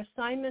 Our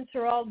assignments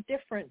are all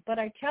different. But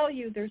I tell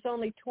you, there's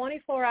only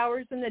 24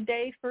 hours in the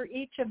day for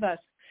each of us.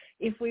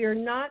 If we are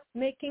not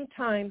making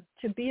time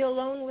to be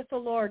alone with the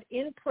Lord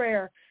in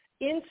prayer,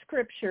 in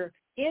Scripture,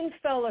 in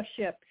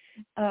fellowship,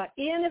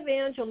 in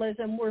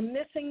evangelism, we're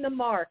missing the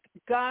mark.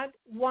 God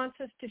wants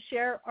us to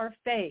share our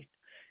faith.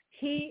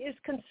 He is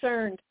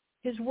concerned.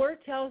 His word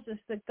tells us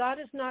that God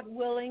is not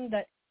willing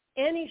that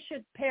any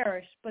should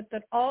perish, but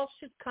that all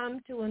should come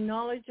to a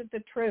knowledge of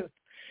the truth.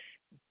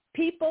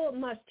 People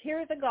must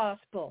hear the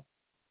gospel.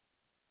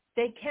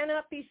 They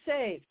cannot be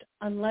saved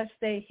unless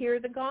they hear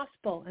the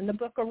gospel. And the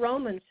book of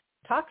Romans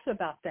talks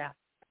about that.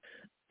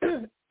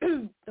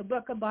 The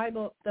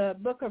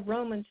book of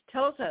Romans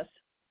tells us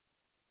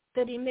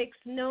that he makes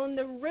known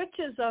the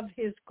riches of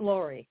his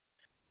glory.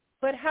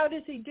 But how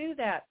does he do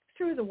that?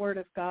 Through the word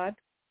of God.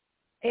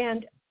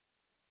 And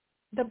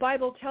the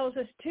Bible tells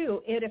us,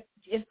 too,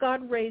 if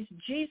God raised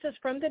Jesus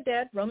from the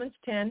dead, Romans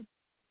 10,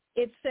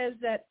 it says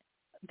that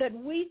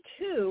we,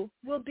 too,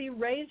 will be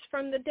raised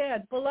from the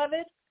dead.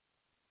 Beloved,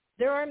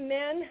 there are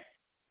men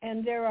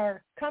and there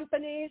are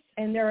companies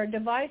and there are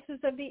devices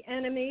of the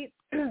enemy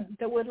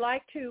that would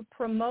like to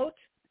promote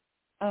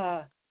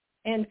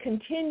and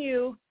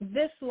continue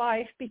this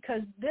life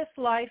because this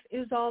life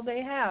is all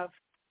they have.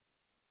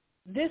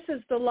 This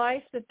is the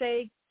life that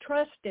they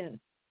trust in.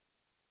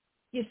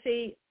 You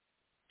see,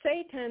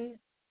 Satan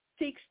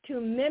seeks to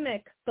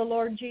mimic the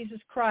Lord Jesus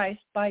Christ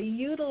by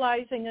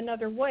utilizing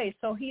another way.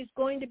 So he's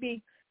going to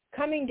be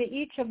coming to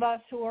each of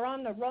us who are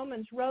on the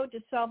Romans road to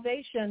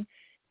salvation,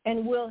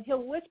 and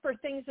he'll whisper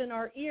things in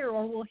our ear,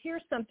 or we'll hear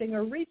something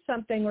or read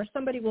something, or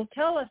somebody will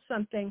tell us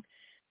something.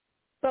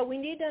 But we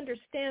need to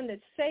understand that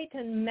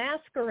Satan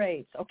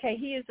masquerades, okay?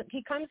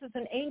 He comes as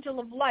an angel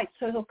of light,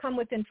 so he'll come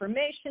with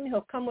information,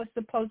 he'll come with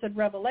supposed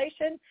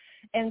revelation,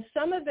 and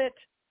some of it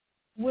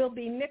will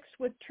be mixed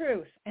with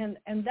truth. And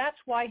that's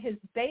why his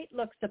bait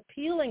looks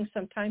appealing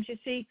sometimes. You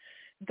see,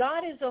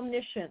 God is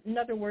omniscient. In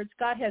other words,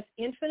 God has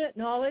infinite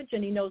knowledge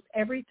and he knows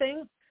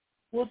everything.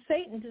 Well,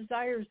 Satan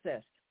desires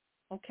this,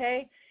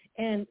 okay?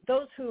 And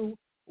those who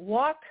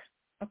walk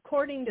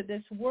according to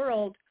this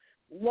world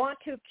want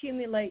to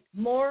accumulate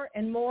more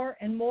and more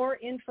and more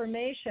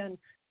information.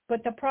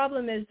 But the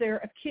problem is they're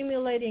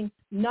accumulating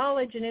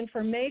knowledge and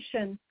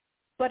information,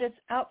 but it's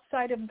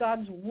outside of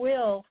God's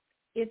will.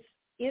 It's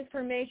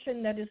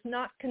information that is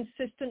not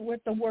consistent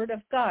with the Word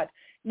of God.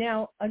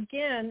 Now,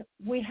 again,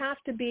 we have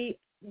to be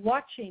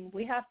watching.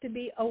 We have to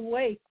be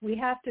awake. We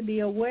have to be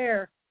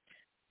aware.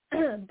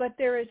 But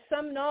there is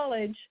some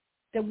knowledge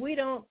that we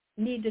don't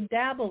need to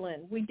dabble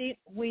in.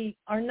 We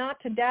are not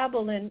to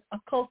dabble in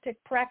occultic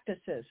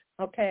practices,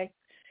 okay?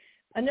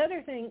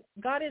 Another thing,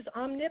 God is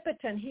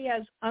omnipotent. He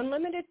has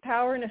unlimited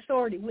power and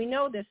authority. We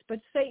know this, but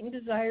Satan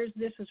desires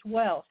this as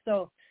well.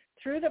 So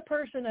through the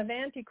person of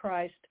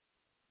Antichrist,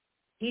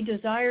 he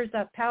desires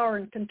that power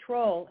and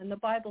control, and the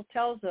Bible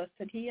tells us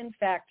that he, in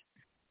fact,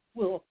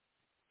 will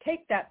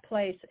take that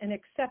place and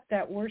accept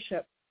that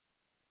worship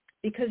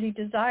because he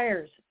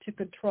desires to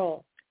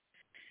control.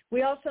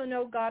 We also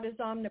know God is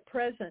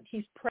omnipresent.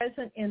 He's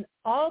present in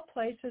all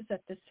places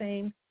at the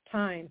same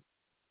time.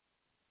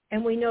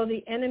 And we know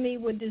the enemy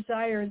would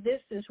desire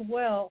this as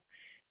well.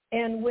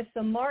 And with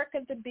the mark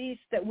of the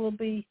beast that will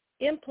be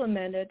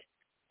implemented,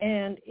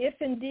 and if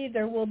indeed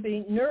there will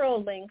be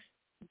neural links,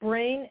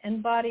 brain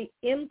and body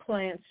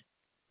implants,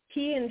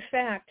 he in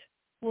fact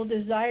will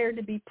desire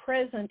to be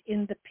present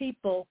in the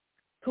people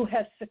who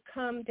have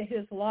succumbed to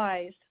his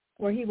lies,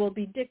 where he will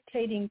be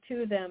dictating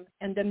to them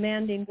and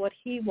demanding what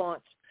he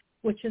wants,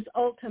 which is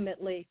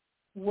ultimately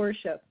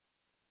worship.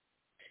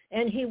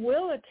 And he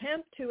will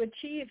attempt to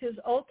achieve his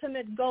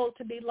ultimate goal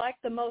to be like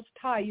the Most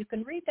High. You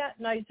can read that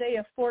in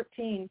Isaiah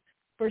 14,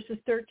 verses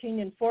 13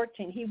 and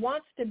 14. He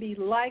wants to be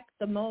like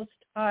the Most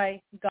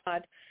High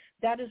God.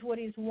 That is what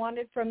he's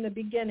wanted from the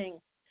beginning.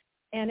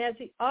 And as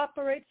he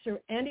operates through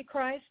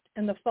Antichrist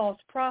and the false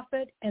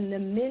prophet and the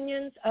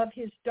minions of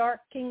his dark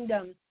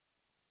kingdom,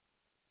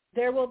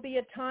 there will be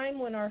a time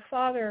when our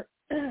Father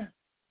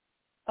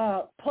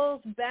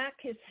pulls back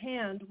his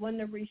hand, when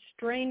the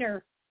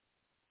restrainer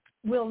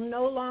will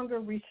no longer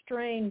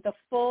restrain the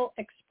full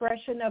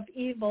expression of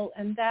evil,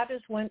 and that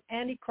is when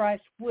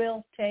Antichrist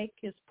will take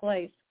his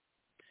place.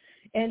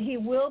 And he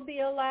will be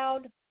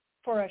allowed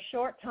for a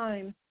short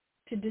time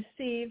to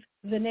deceive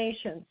the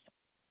nations.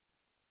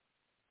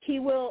 He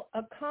will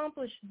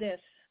accomplish this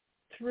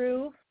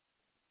through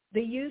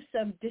the use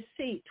of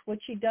deceit,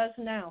 which he does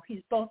now.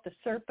 He's both the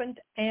serpent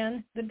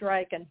and the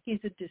dragon.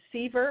 He's a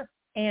deceiver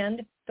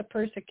and the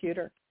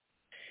persecutor.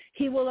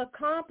 He will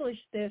accomplish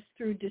this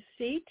through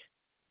deceit,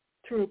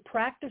 through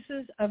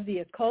practices of the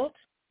occult,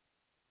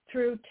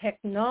 through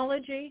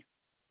technology,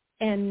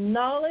 and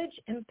knowledge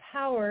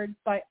empowered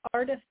by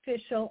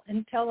artificial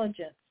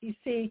intelligence. You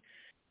see,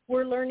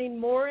 we're learning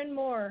more and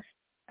more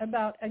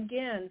about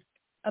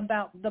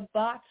the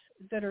bots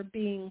that are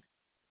being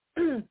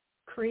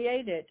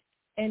created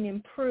and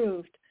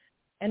improved.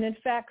 And in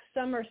fact,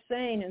 some are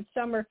saying and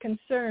some are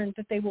concerned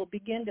that they will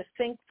begin to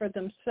think for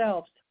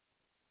themselves,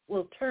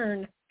 will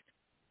turn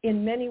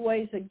in many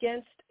ways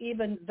against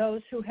even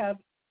those who have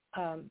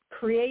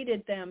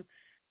created them.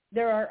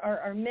 There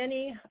are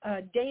many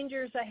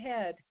dangers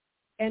ahead,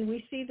 and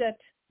we see that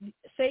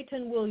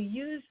Satan will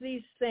use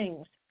these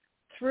things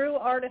through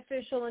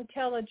artificial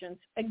intelligence,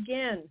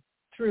 again,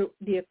 through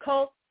the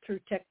occult, through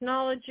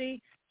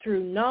technology,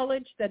 through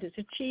knowledge that is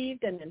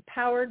achieved and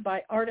empowered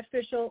by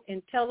artificial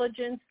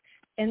intelligence,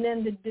 and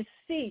then the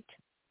deceit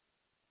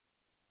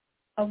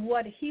of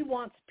what he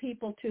wants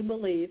people to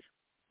believe,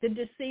 the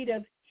deceit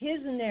of his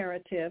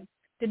narrative,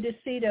 the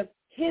deceit of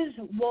his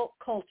woke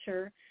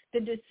culture, the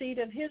deceit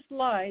of his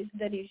lies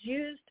that he's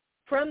used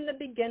from the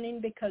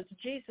beginning, because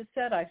Jesus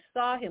said, I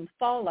saw him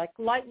fall like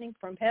lightning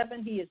from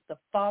heaven. He is the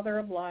father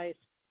of lies.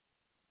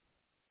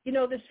 You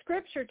know, the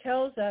scripture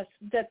tells us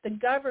that the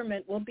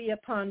government will be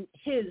upon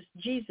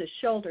Jesus'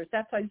 shoulders.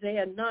 That's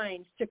Isaiah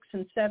 9, 6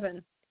 and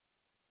 7.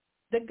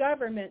 The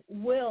government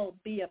will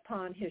be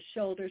upon his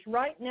shoulders.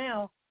 Right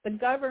now, the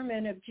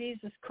government of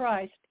Jesus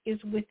Christ is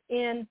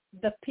within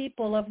the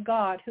people of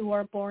God who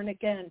are born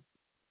again.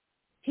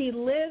 He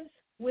lives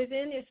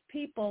within his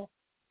people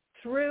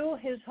through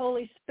his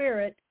Holy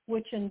Spirit,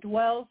 which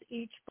indwells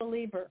each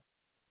believer.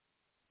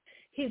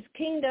 His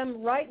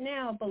kingdom right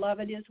now,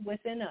 beloved, is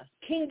within us.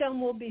 Kingdom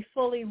will be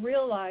fully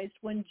realized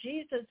when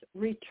Jesus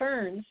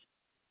returns,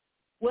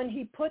 when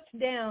he puts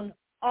down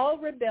all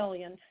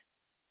rebellion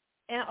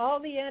and all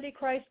the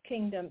Antichrist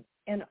kingdom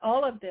and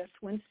all of this,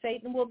 when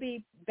Satan will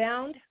be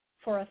bound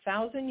for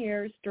 1,000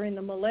 years during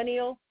the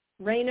millennial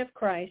reign of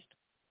Christ,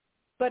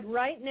 But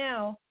right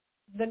now,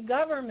 the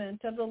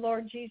government of the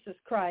Lord Jesus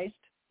Christ,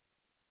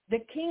 the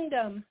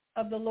kingdom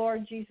of the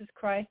Lord Jesus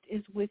Christ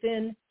is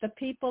within the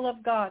people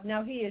of God.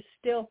 Now, he is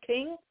still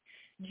king.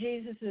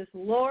 Jesus is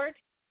Lord.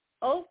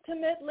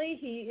 Ultimately,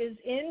 he is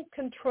in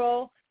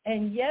control.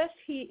 And yes,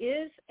 he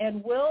is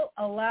and will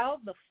allow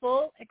the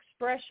full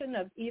expression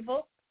of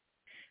evil.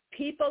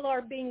 People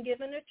are being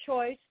given a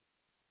choice.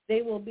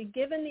 They will be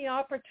given the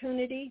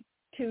opportunity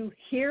to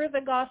hear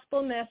the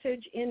gospel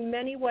message in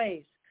many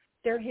ways.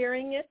 They're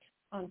hearing it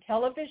on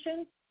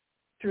television,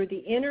 through the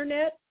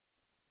internet,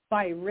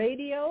 by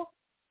radio,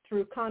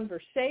 through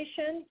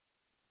conversation,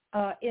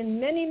 in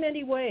many,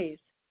 many ways.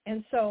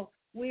 And so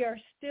we are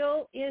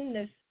still in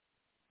this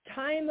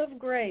time of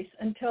grace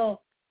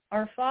until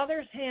our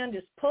Father's hand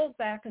is pulled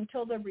back,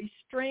 until the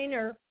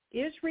restrainer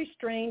is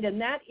restrained,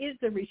 and that is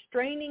the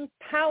restraining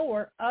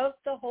power of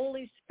the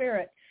Holy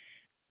Spirit,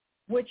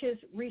 which is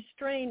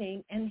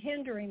restraining and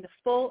hindering the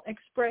full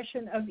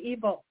expression of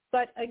evil.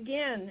 But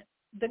again,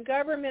 the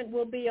government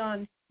will be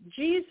on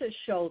Jesus'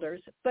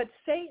 shoulders, but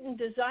Satan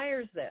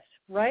desires this,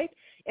 right?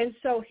 And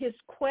so his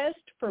quest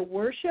for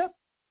worship,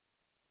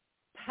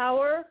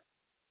 power,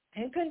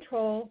 and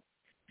control,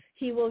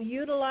 he will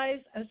utilize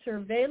a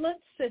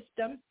surveillance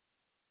system.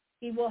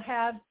 He will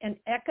have an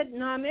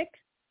economic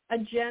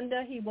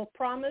agenda. He will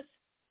promise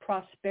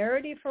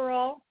prosperity for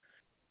all,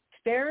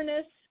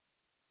 fairness,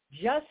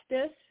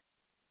 justice.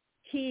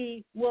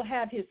 He will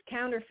have his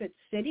counterfeit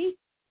city.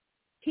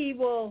 He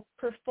will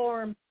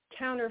perform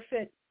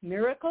counterfeit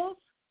miracles.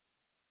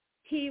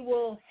 He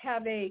will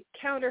have a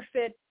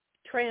counterfeit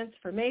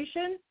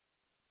transformation.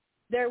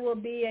 There will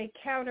be a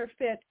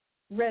counterfeit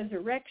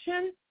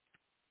resurrection.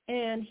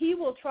 And he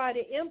will try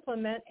to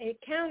implement a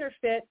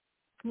counterfeit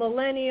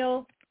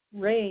millennial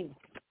reign.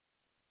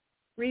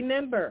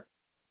 Remember,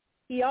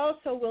 he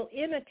also will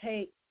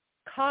imitate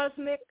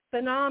cosmic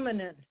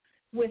phenomenon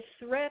with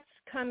threats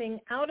coming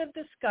out of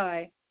the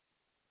sky.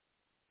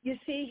 You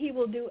see, he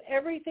will do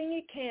everything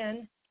he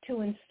can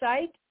to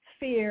incite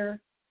fear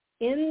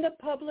in the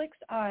public's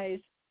eyes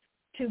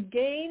to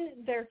gain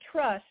their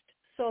trust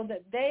so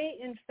that they,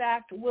 in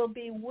fact, will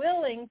be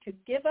willing to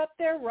give up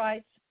their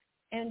rights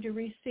and to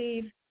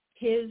receive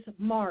his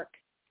mark.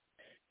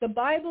 The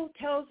Bible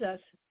tells us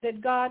that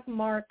God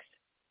marks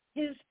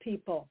his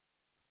people.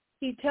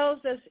 He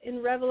tells us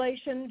in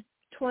Revelation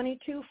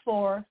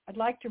 22:4, I'd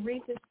like to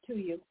read this to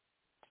you.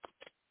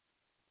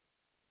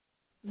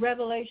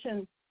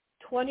 Revelation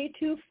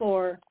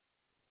 22:4,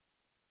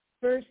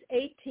 verse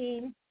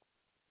 18,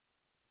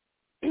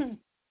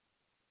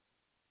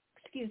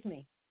 excuse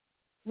me,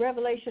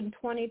 Revelation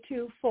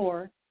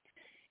 22:4,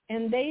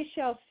 and they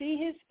shall see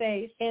his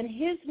face, and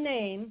his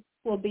name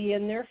will be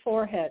in their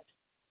foreheads.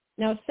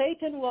 Now,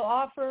 Satan will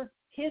offer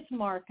his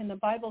mark, and the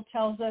Bible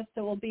tells us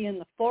it will be in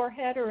the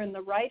forehead or in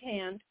the right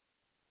hand.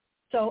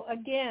 So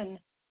again,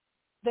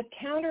 the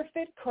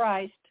counterfeit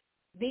Christ,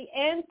 the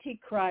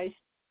Antichrist,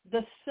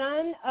 the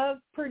son of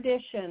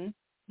perdition,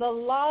 the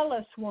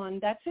lawless one,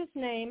 that's his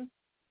name,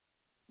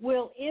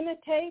 will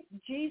imitate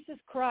Jesus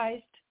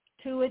Christ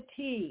to a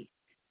T.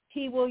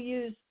 He will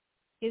use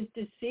his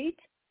deceit,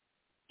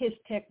 his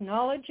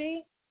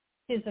technology,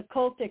 his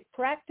occultic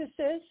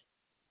practices.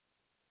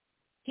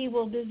 He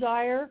will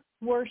desire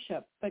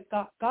worship. But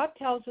God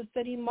tells us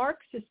that he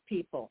marks his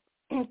people.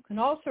 You can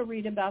also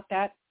read about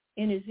that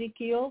in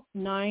Ezekiel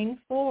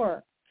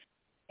 9:4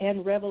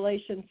 and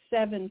Revelation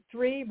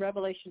 7:3,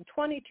 Revelation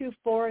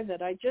 22:4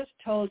 that I just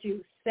told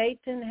you.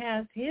 Satan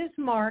has his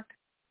mark,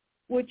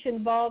 which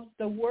involves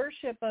the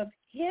worship of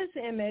his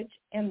image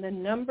and the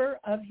number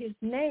of his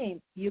name.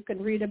 You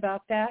can read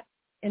about that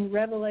in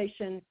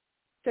Revelation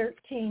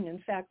 13. In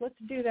fact, let's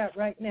do that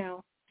right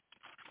now.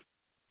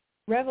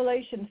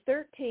 Revelation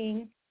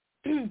 13,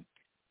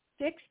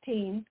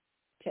 16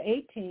 to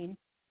 18.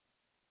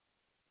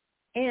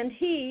 And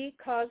he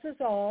causes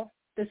all,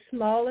 the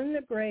small and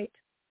the great,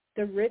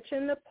 the rich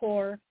and the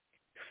poor,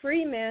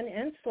 free men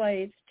and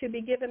slaves, to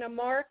be given a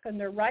mark on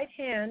their right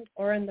hand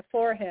or in the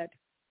forehead.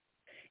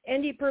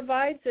 And he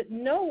provides that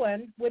no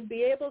one would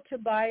be able to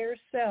buy or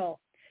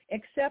sell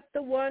except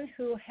the one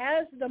who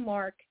has the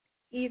mark,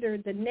 either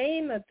the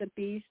name of the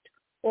beast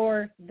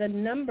or the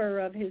number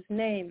of his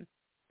name.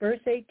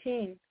 Verse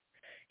 18,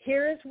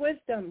 here is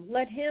wisdom.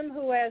 Let him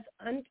who has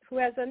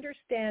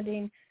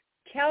understanding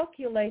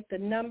calculate the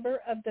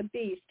number of the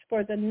beast,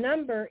 for the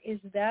number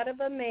is that of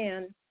a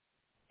man,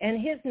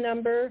 and his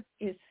number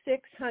is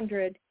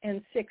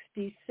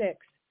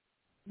 666.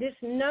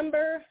 This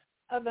number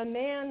of a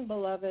man,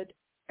 beloved,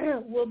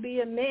 will be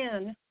a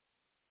man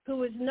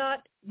who is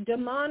not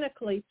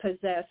demonically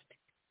possessed.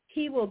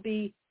 He will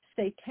be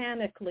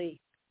satanically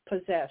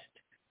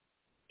possessed.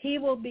 He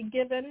will be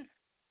given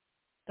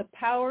the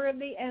power of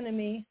the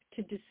enemy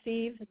to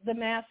deceive the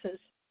masses.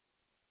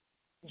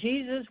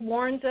 Jesus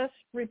warns us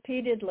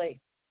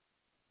repeatedly,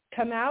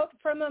 come out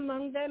from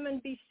among them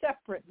and be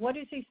separate. What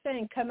is he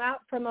saying? Come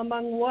out from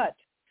among what?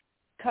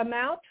 Come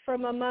out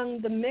from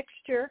among the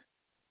mixture.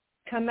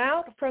 Come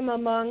out from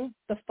among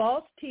the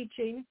false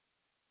teaching,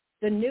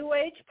 the New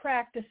Age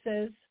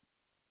practices,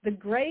 the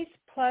grace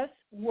plus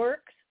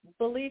works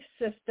belief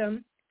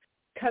system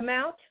come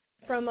out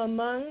from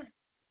among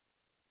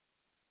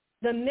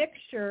the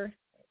mixture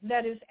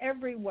that is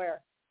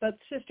everywhere. But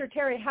Sister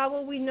Terri, how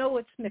will we know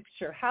it's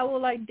mixture? How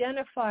will I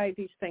identify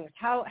these things?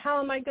 How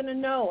am I going to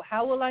know?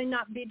 How will I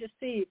not be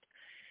deceived?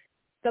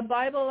 The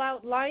Bible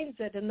outlines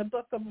it, and the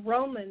book of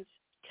Romans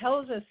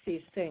tells us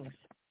these things.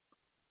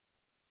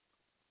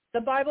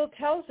 The Bible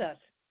tells us,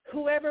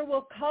 whoever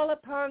will call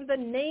upon the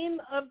name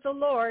of the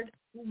Lord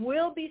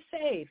will be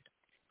saved.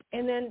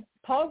 And then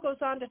Paul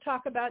goes on to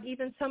talk about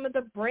even some of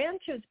the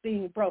branches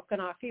being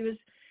broken off. He was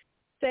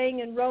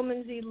saying in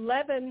Romans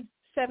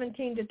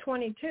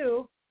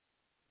 11:17-22,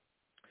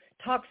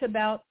 talks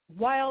about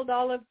wild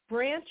olive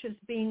branches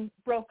being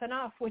broken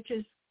off, which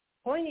is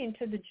pointing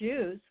to the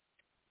Jews,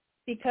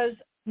 because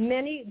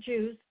many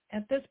Jews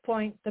at this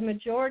point, the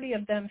majority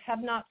of them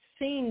have not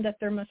seen that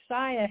their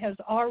Messiah has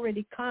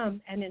already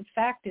come and in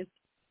fact is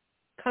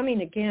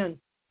coming again.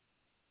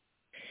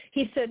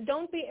 He said,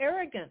 don't be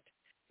arrogant.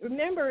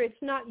 Remember,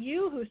 it's not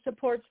you who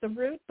supports the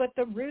root, but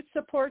the root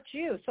supports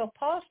you. So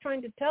Paul's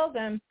trying to tell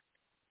them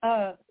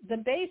the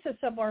basis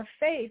of our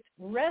faith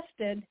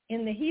rested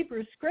in the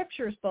Hebrew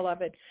scriptures,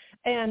 beloved.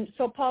 And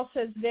so Paul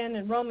says then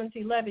in Romans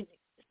 11,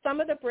 some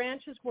of the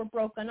branches were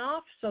broken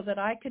off so that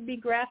I could be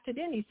grafted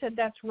in. He said,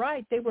 that's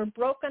right. They were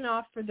broken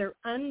off for their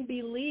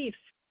unbelief.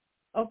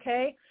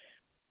 Okay?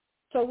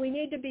 So we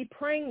need to be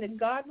praying that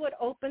God would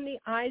open the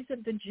eyes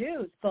of the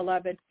Jews,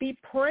 beloved. Be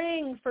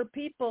praying for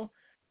people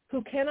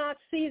who cannot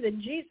see that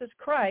Jesus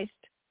Christ,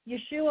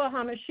 Yeshua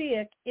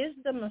HaMashiach, is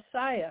the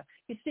Messiah.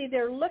 You see,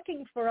 they're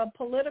looking for a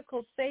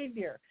political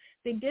savior.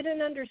 They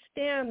didn't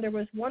understand there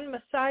was one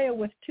Messiah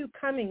with two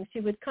comings.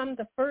 He would come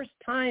the first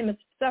time as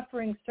a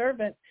suffering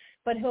servant,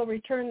 but he'll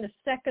return the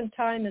second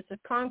time as a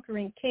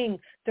conquering king.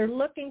 They're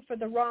looking for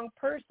the wrong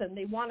person.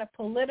 They want a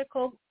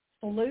political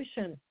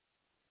solution.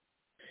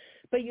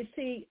 But you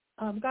see,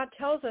 God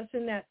tells us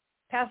in that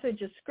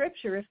passage of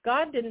Scripture, if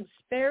God didn't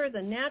spare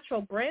the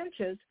natural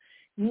branches,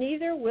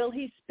 neither will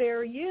he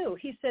spare you.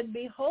 He said,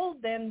 behold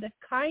then the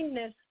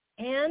kindness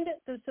and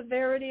the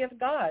severity of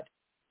God.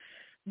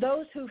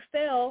 Those who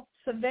fell,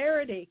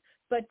 severity.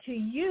 But to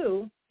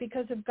you,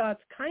 because of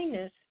God's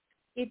kindness,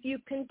 if you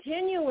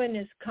continue in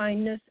his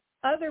kindness,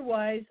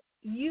 otherwise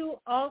you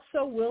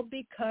also will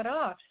be cut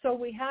off. So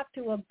we have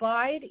to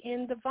abide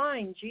in the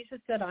vine. Jesus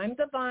said, I'm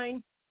the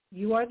vine,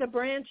 you are the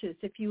branches.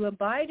 If you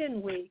abide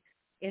in me,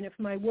 and if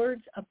my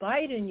words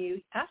abide in you,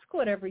 ask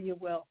whatever you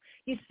will.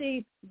 You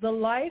see, the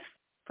life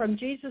from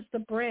Jesus the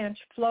branch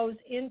flows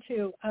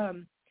into,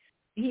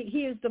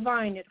 he is the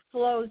vine. It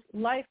flows,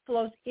 life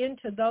flows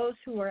into those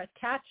who are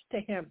attached to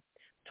him.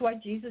 That's why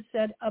Jesus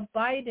said,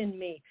 abide in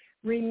me,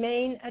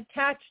 remain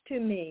attached to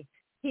me.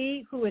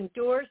 He who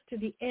endures to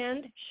the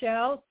end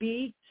shall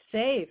be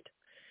saved.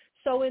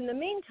 So in the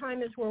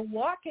meantime, as we're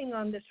walking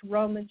on this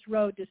Romans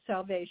road to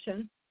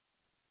salvation,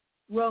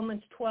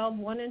 Romans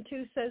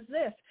 12:1-2 says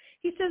this.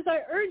 He says, I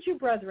urge you,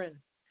 brethren,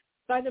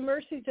 by the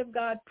mercies of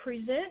God,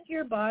 present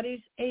your bodies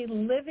a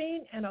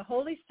living and a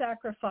holy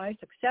sacrifice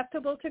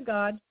acceptable to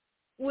God,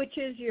 which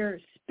is your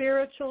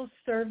spiritual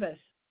service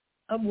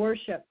of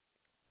worship.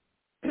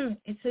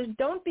 It says,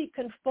 don't be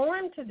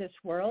conformed to this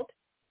world,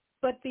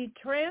 but be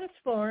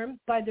transformed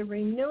by the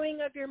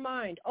renewing of your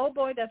mind. Oh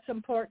boy, that's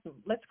important.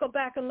 Let's go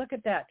back and look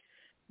at that.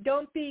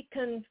 Don't be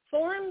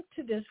conformed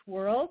to this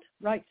world,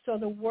 right? So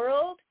the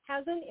world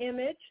has an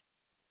image.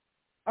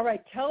 All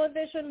right,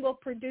 television will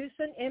produce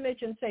an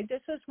image and say,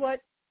 this is what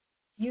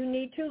you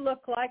need to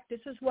look like. This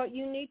is what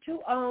you need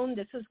to own.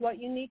 This is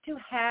what you need to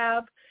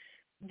have.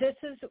 This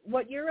is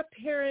what your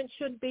appearance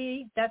should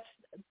be. That's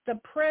the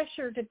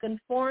pressure to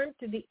conform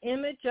to the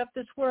image of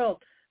this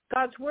world.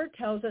 God's word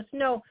tells us,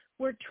 no,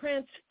 we're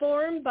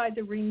transformed by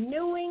the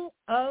renewing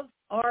of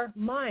our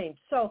mind.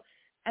 So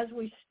as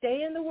we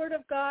stay in the Word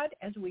of God,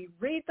 as we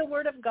read the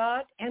Word of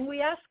God, and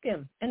we ask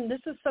him, and this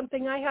is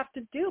something I have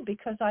to do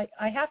because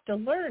I have to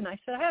learn. I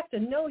said, I have to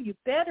know you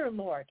better,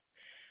 Lord.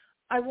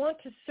 I want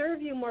to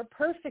serve you more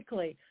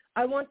perfectly.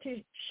 I want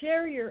to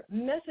share your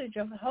message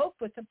of hope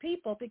with the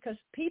people because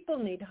people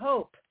need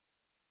hope.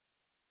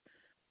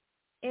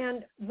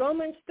 And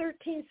Romans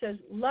 13 says,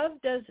 love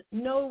does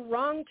no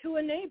wrong to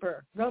a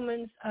neighbor.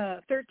 Romans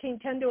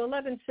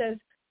 13:10-11 says,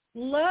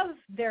 love,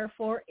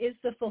 therefore, is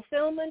the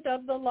fulfillment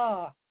of the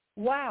law.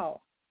 Wow.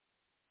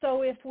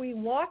 So if we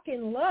walk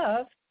in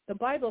love, the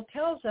Bible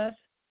tells us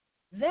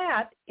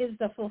that is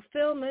the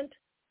fulfillment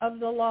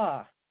of the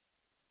law.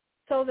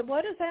 So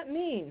what does that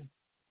mean?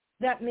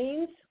 That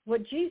means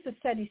what Jesus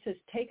said. He says,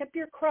 take up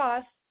your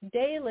cross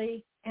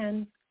daily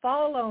and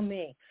follow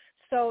me.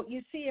 So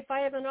you see, if I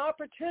have an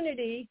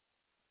opportunity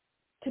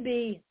to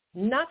be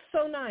not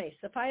so nice,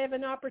 if I have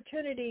an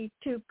opportunity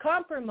to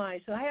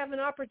compromise, if I have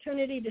an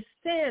opportunity to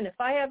sin, if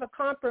I have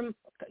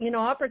a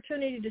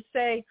opportunity to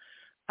say,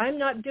 I'm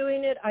not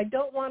doing it, I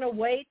don't want to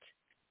wait,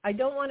 I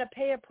don't want to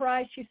pay a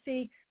price. You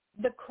see,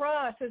 the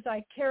cross, as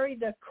I carry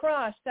the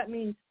cross, that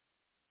means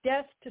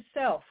death to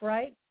self,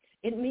 right?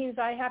 It means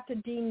I have to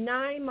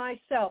deny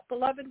myself.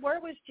 Beloved, where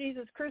was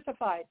Jesus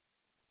crucified?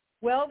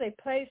 Well, they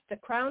placed the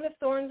crown of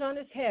thorns on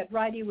his head,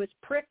 right? He was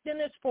pricked in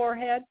his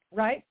forehead,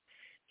 right?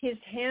 His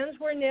hands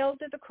were nailed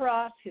to the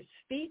cross. His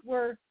feet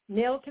were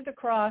nailed to the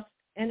cross,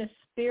 and a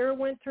spear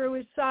went through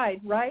his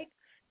side, right?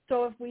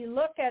 So if we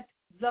look at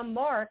the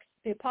marks,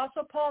 the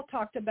Apostle Paul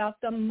talked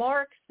about the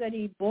marks that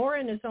he bore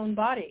in his own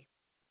body.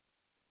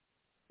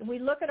 If we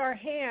look at our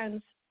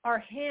hands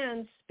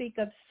speak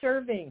of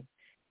serving.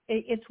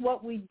 It's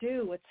what we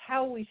do. It's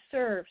how we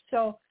serve.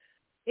 So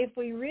if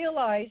we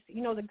realize,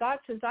 that God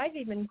says, I've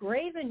even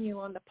graven you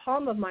on the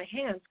palm of my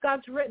hands.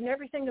 God's written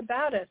everything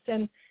about us.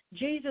 And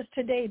Jesus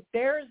today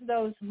bears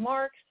those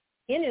marks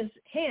in his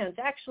hands,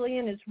 actually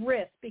in his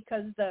wrist,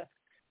 because the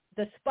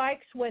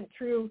spikes went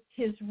through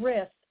his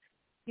wrist.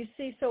 You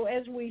see, so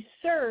as we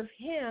serve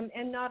him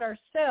and not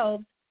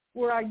ourselves,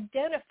 we're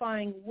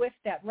identifying with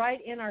that, right?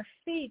 And our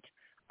feet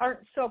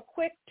aren't so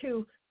quick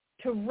to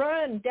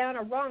run down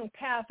a wrong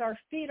path. Our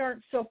feet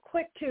aren't so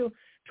quick to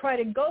try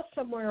to go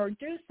somewhere or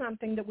do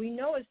something that we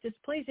know is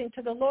displeasing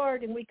to the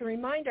Lord, and we can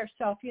remind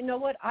ourselves, you know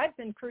what, I've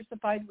been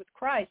crucified with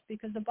Christ,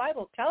 because the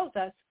Bible tells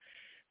us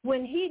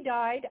when he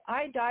died,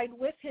 I died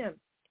with him.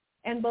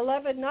 And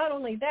beloved, not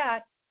only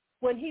that,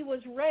 when he was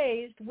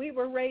raised, we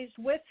were raised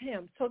with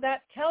him. So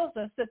that tells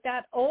us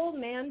that old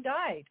man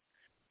died.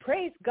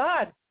 Praise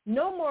God.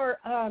 No more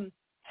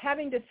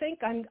having to think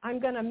I'm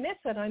going to miss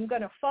it. I'm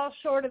going to fall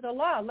short of the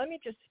law. Let me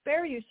just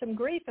spare you some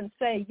grief and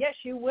say, yes,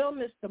 you will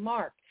miss the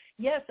mark.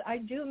 Yes, I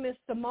do miss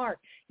the mark.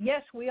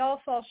 Yes, we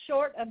all fall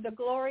short of the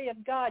glory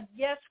of God.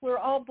 Yes, we're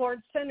all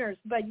born sinners.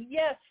 But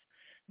yes,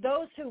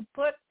 those who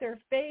put their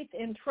faith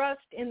and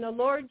trust in the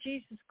Lord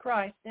Jesus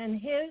Christ and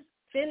his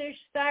finished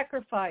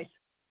sacrifice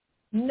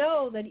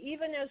know that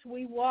even as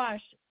we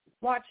watch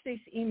this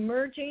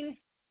emerging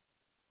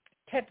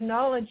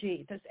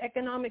technology, this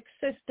economic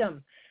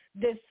system,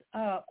 this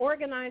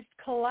organized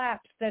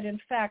collapse that in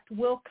fact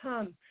will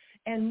come,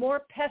 and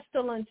more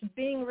pestilence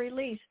being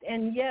released.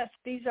 And yes,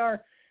 these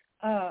are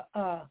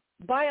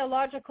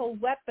biological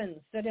weapons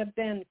that have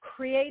been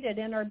created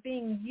and are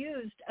being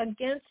used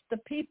against the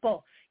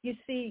people. You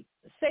see,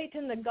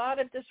 Satan, the god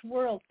of this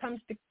world,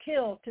 comes to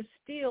kill, to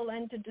steal,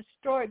 and to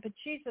destroy. But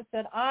Jesus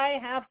said, I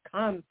have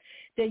come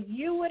that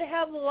you would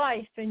have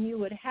life and you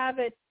would have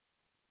it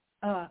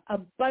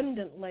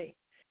abundantly.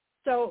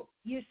 So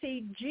you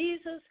see,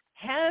 Jesus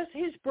has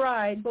his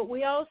bride, but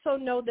we also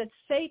know that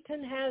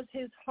Satan has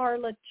his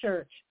harlot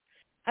church.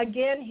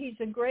 Again, he's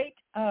a great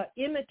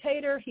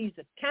imitator. He's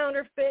a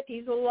counterfeit.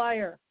 He's a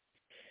liar.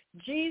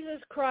 Jesus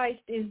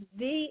Christ is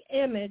the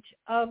image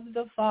of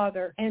the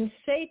Father, and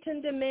Satan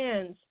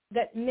demands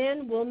that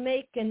men will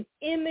make an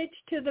image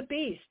to the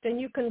beast. And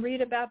you can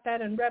read about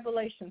that in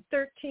Revelation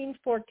 13,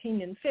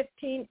 14, and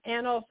 15,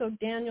 and also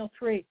Daniel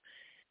 3.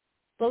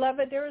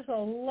 Beloved, there is a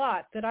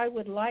lot that I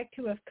would like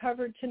to have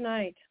covered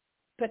tonight,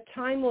 but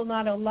time will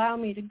not allow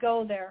me to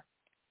go there.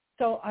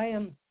 So I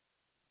am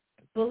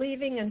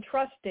believing and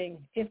trusting,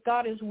 if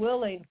God is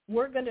willing,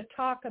 we're going to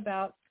talk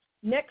about,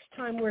 next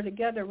time we're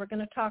together, we're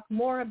going to talk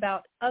more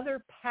about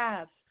other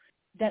paths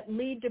that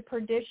lead to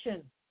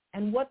perdition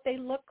and what they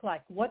look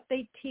like, what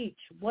they teach,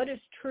 what is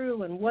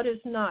true and what is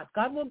not.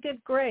 God will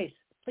give grace.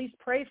 Please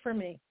pray for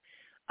me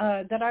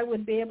that I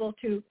would be able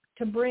to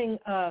bring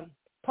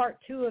part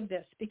 2 of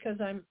this, because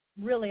I'm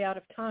really out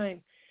of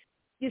time.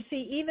 You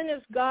see, even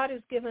as God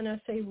has given us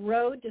a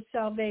road to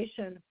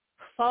salvation,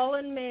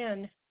 fallen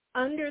man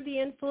under the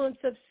influence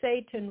of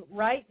Satan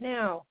right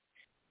now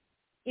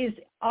is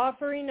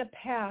offering a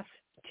path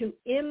to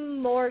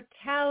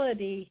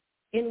immortality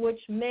in which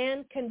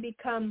man can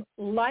become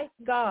like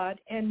God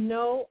and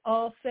know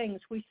all things.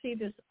 We see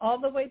this all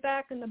the way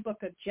back in the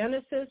book of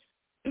Genesis.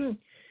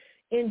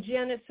 In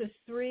Genesis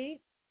 3,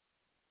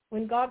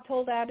 when God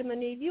told Adam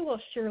and Eve, you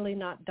will surely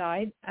not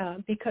die,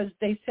 because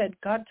they said,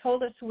 God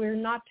told us we're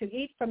not to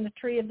eat from the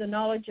tree of the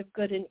knowledge of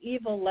good and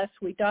evil lest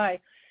we die.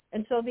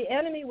 And so the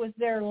enemy was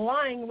there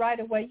lying right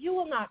away. You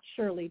will not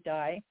surely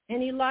die.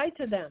 And he lied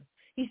to them.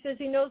 He says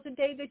he knows the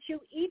day that you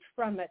eat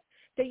from it,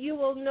 that you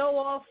will know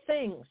all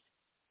things,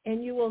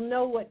 and you will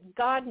know what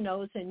God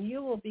knows, and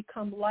you will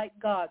become like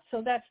God.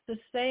 So that's the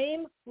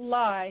same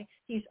lie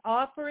he's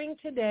offering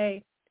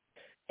today.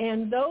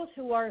 And those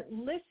who are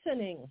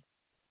listening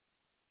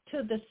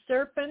to the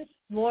serpent's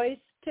voice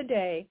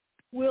today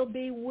will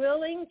be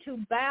willing to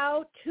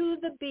bow to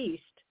the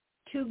beast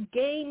to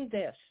gain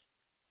this.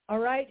 All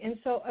right? And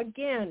so,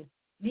 again,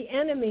 the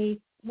enemy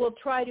will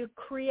try to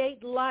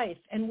create life.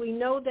 And we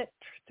know that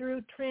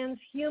through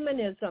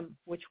transhumanism,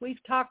 which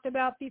we've talked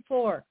about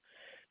before,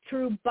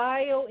 through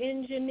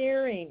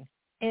bioengineering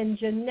and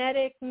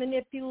genetic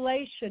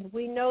manipulation,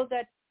 we know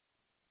that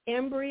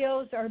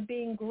embryos are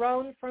being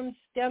grown from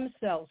stem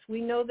cells.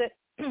 We know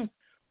that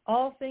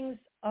all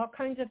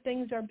kinds of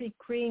things are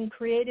being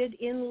created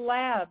in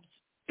labs.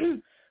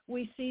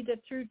 We see that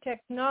through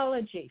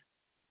technology,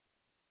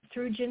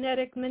 through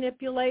genetic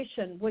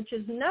manipulation, which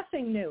is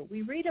nothing new.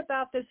 We read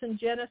about this in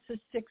Genesis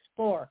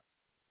 6:4.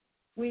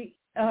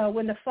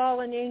 When the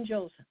fallen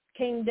angels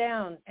came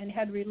down and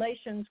had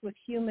relations with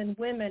human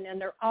women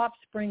and their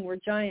offspring were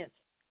giants.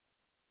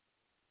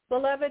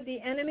 Beloved, the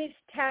enemy's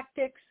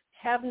tactics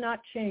have not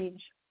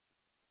changed.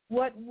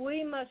 What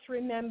we must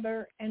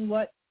remember and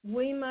what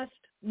we must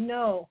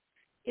know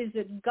is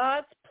that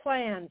God's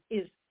plan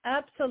is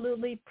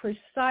absolutely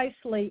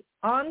precisely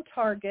on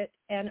target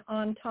and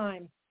on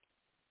time.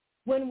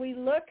 When we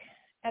look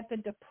at the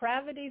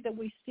depravity that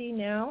we see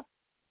now,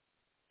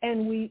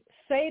 and we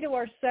say to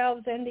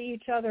ourselves and to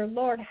each other,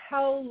 Lord,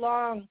 how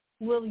long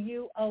will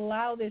you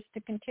allow this to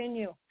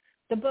continue?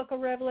 The book of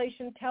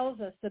Revelation tells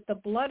us that the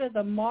blood of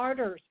the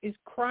martyrs is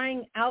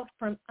crying out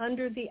from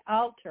under the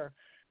altar.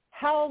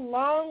 How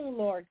long,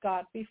 Lord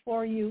God,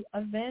 before you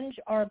avenge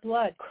our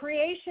blood?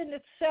 Creation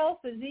itself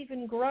is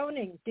even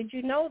groaning. Did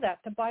you know that?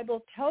 The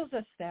Bible tells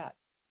us that.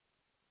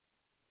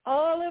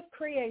 All of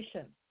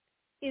creation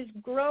is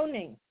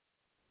groaning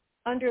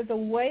under the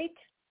weight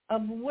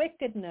of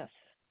wickedness.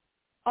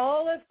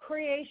 All of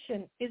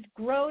creation is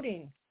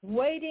groaning,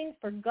 waiting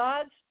for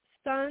God's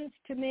sons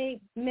to be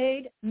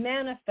made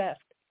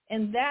manifest.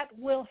 And that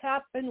will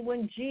happen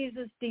when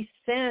Jesus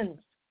descends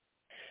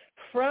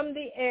from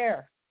the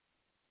air.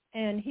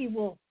 And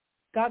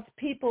God's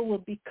people will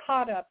be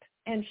caught up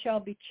and shall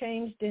be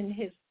changed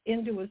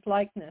into his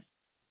likeness.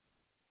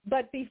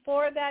 But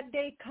before that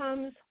day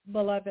comes,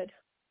 beloved,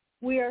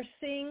 we are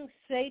seeing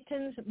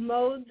Satan's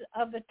modes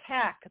of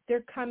attack.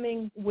 They're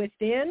coming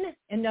within,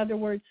 in other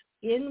words,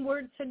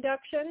 inward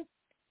seduction,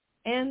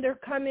 and they're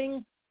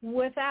coming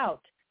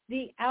without.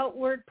 The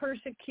outward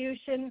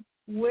persecution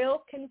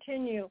will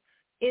continue.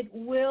 It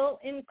will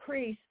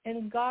increase,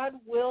 and God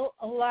will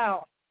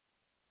allow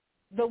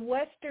the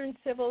Western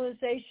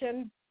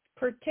civilization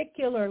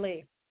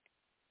particularly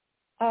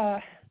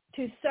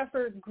to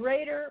suffer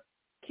greater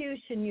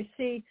persecution. You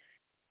see,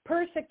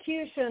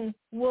 persecution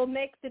will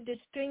make the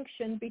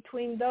distinction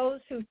between those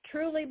who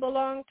truly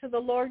belong to the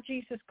Lord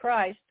Jesus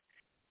Christ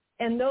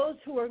and those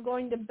who are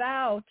going to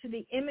bow to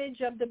the image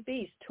of the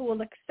beast, who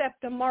will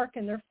accept a mark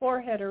in their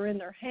forehead or in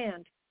their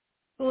hand,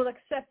 who will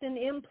accept an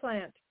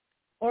implant,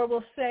 or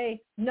will say,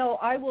 no,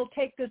 I will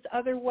take this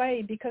other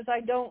way because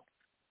I don't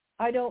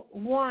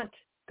want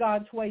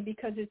God's way,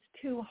 because it's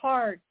too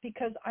hard,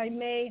 because I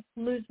may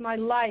lose my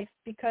life,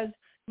 because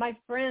my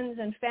friends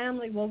and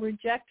family will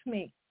reject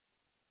me.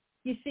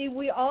 You see,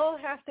 we all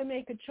have to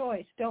make a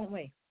choice, don't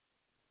we?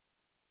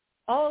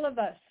 All of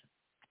us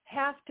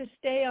have to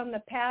stay on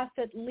the path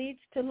that leads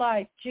to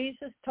life.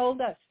 Jesus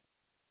told us,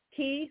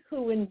 he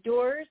who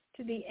endures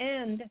to the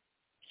end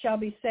shall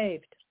be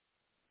saved.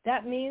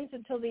 That means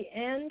until the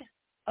end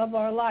of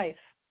our life.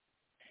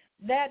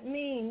 That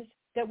means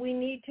that we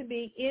need to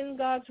be in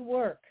God's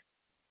work.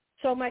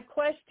 So my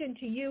question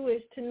to you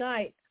is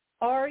tonight,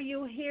 are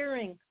you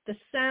hearing the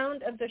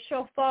sound of the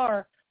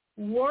shofar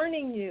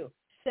warning you,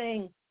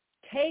 saying,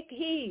 take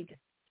heed,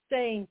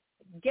 saying,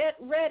 get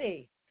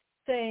ready,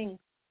 saying,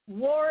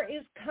 war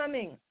is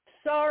coming,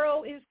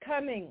 sorrow is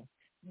coming,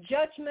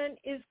 judgment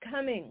is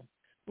coming,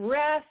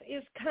 wrath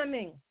is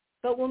coming.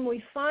 But when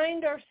we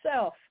find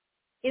ourselves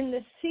in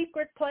the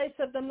secret place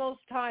of the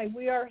Most High,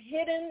 we are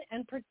hidden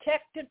and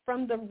protected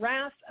from the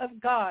wrath of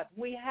God.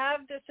 We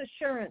have this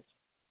assurance.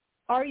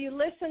 Are you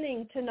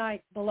listening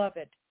tonight,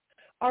 beloved?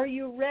 Are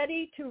you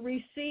ready to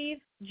receive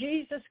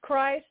Jesus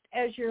Christ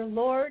as your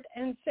Lord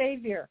and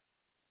Savior?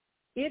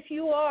 If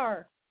you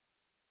are,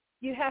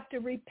 you have to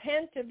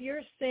repent of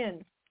your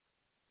sin.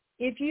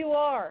 If you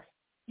are,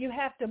 you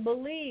have to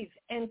believe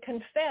and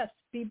confess,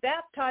 be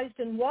baptized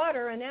in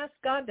water, and ask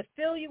God to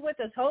fill you with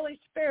his Holy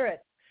Spirit.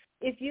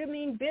 If you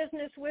mean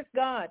business with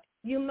God,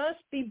 you must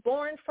be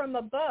born from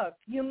above.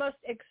 You must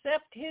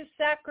accept his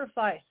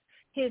sacrifice,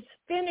 his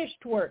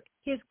finished work,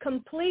 his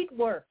complete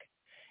work,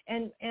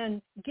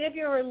 and give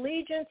your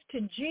allegiance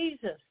to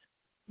Jesus,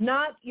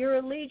 not your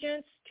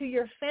allegiance to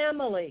your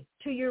family,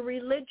 to your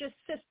religious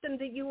system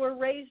that you were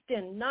raised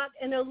in, not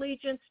an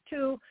allegiance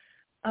to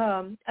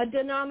a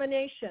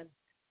denomination.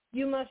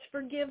 You must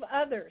forgive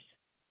others.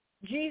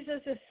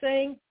 Jesus is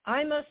saying,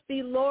 I must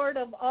be Lord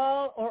of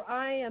all, or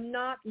I am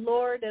not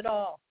Lord at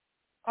all.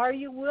 Are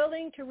you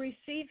willing to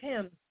receive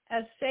him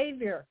as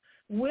Savior?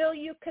 Will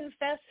you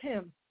confess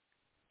him?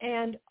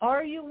 And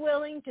are you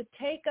willing to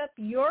take up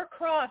your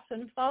cross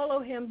and follow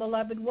him,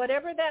 beloved,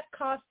 whatever that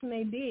cost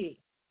may be?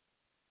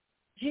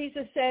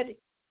 Jesus said,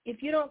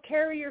 if you don't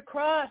carry your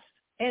cross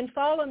and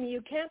follow me,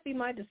 you can't be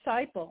my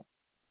disciple.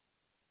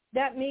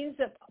 That means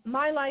that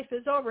my life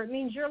is over. It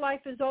means your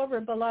life is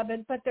over,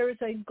 beloved, but there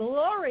is a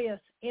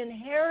glorious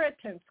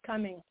inheritance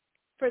coming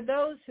for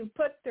those who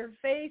put their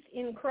faith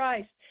in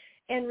Christ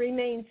and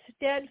remain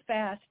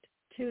steadfast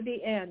to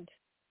the end.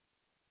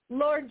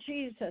 Lord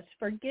Jesus,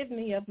 forgive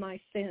me of my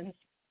sins.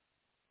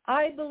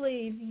 I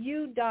believe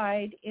you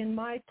died in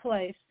my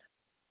place.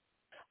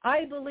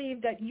 I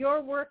believe that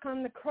your work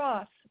on the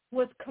cross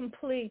was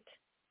complete,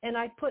 and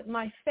I put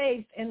my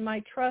faith and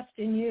my trust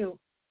in you.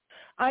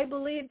 I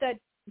believe that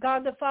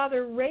God the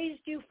Father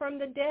raised you from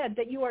the dead,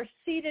 that you are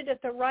seated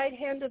at the right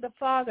hand of the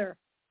Father.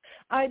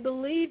 I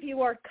believe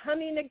you are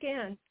coming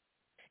again.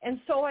 And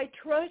so I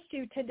trust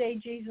you today,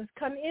 Jesus.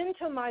 Come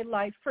into my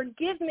life.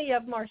 Forgive me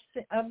of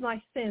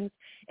my sins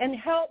and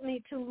help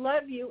me to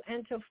love you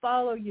and to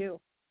follow you.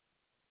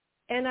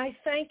 And I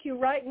thank you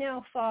right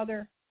now,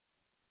 Father,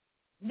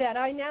 that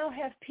I now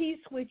have peace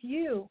with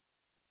you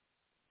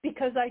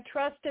because I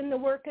trust in the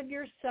work of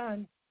your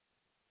Son.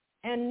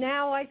 And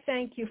now I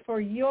thank you for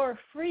your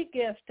free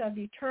gift of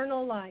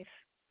eternal life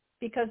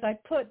because I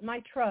put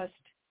my trust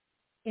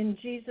in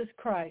Jesus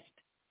Christ.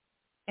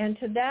 And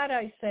to that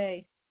I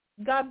say,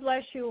 God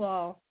bless you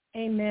all.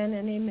 Amen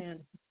and amen.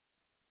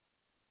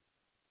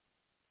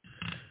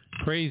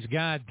 Praise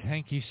God.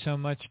 Thank you so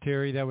much,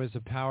 Terri. That was a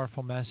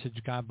powerful message.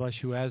 God bless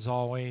you as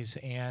always.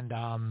 And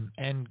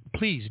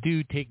please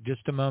do take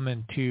just a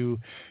moment to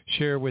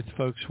share with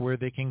folks where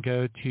they can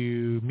go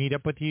to meet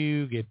up with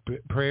you, get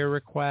prayer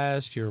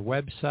requests, your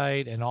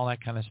website, and all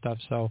that kind of stuff,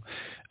 so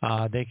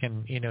they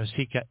can,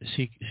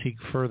 seek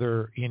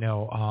further,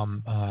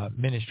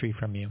 ministry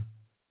from you.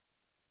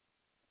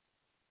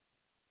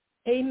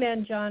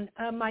 Amen, John.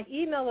 My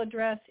email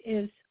address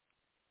is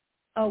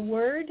a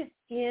word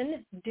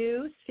in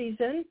due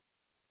season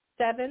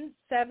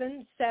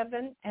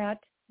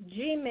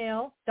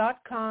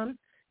 777@gmail.com.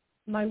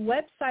 My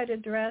website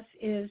address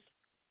is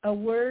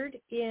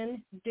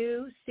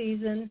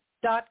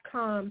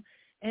awordindueseason.com.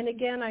 And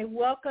again, I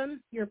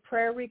welcome your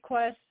prayer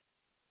requests,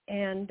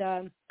 and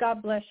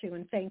God bless you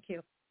and thank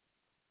you.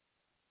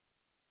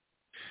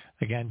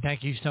 Again,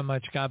 thank you so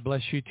much. God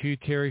bless you too,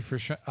 Terri, for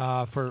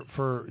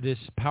this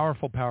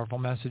powerful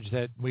message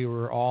that we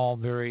were all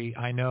very,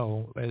 I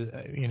know,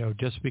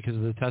 just because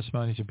of the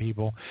testimonies of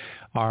people,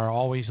 are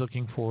always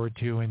looking forward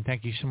to. And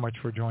thank you so much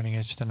for joining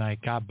us tonight.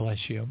 God bless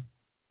you.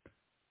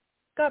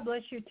 God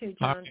bless you too,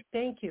 John.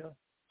 Thank you.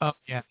 Oh,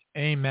 yeah.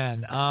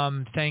 Amen.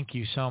 Thank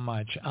you so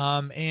much.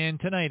 And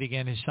tonight,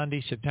 again, is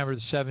Sunday, September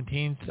the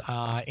 17th,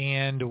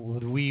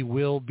 and we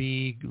will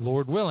be,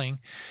 Lord willing,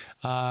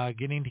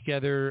 getting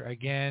together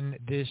again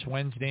this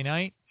Wednesday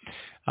night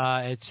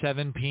at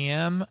 7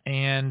 p.m.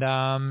 And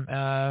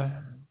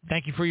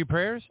thank you for your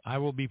prayers. I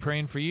will be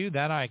praying for you.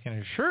 That I can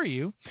assure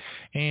you.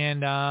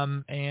 And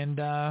I'm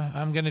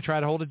going to try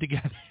to hold it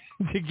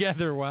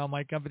together while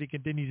my company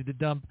continues to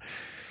dump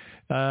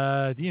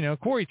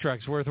quarry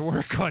trucks worth of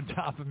work on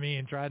top of me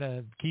and try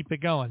to keep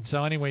it going.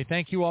 So anyway,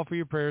 thank you all for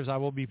your prayers. I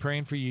will be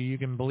praying for you. You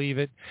can believe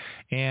it.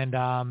 And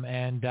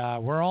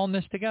we're all in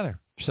this together.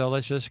 So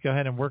let's just go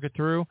ahead and work it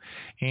through,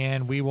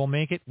 and we will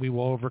make it. We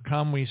will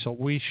overcome. We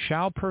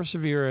shall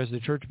persevere as the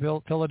Church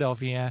of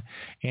Philadelphia,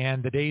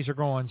 and the days are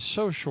going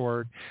so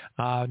short.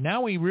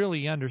 Now we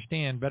really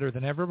understand better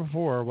than ever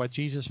before what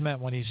Jesus meant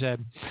when he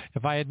said,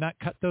 if I had not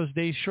cut those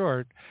days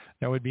short,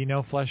 there would be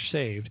no flesh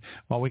saved.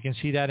 Well, we can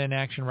see that in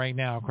action right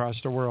now across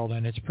the world,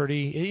 and it's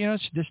pretty,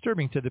 it's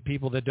disturbing to the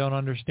people that don't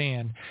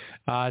understand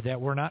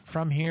that we're not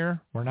from here,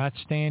 we're not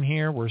staying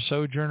here, we're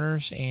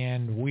sojourners,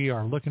 and we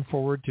are looking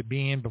forward to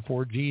being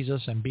before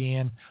Jesus and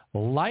being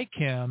like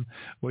him,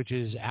 which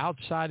is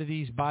outside of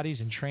these bodies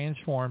and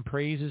transformed.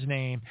 Praise his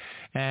name.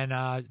 And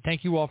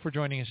thank you all for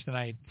joining us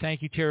tonight.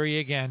 Thank you,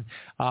 Terri, again,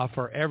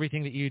 for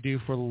everything that you do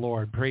for the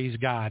Lord. Praise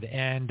God.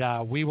 And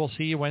we will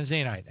see you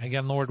Wednesday night,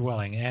 again, Lord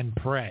willing, and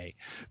pray.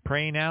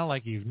 Pray now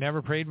like you've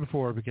never prayed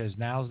before, because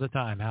now's the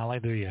time.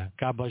 Hallelujah.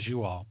 God bless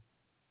you all.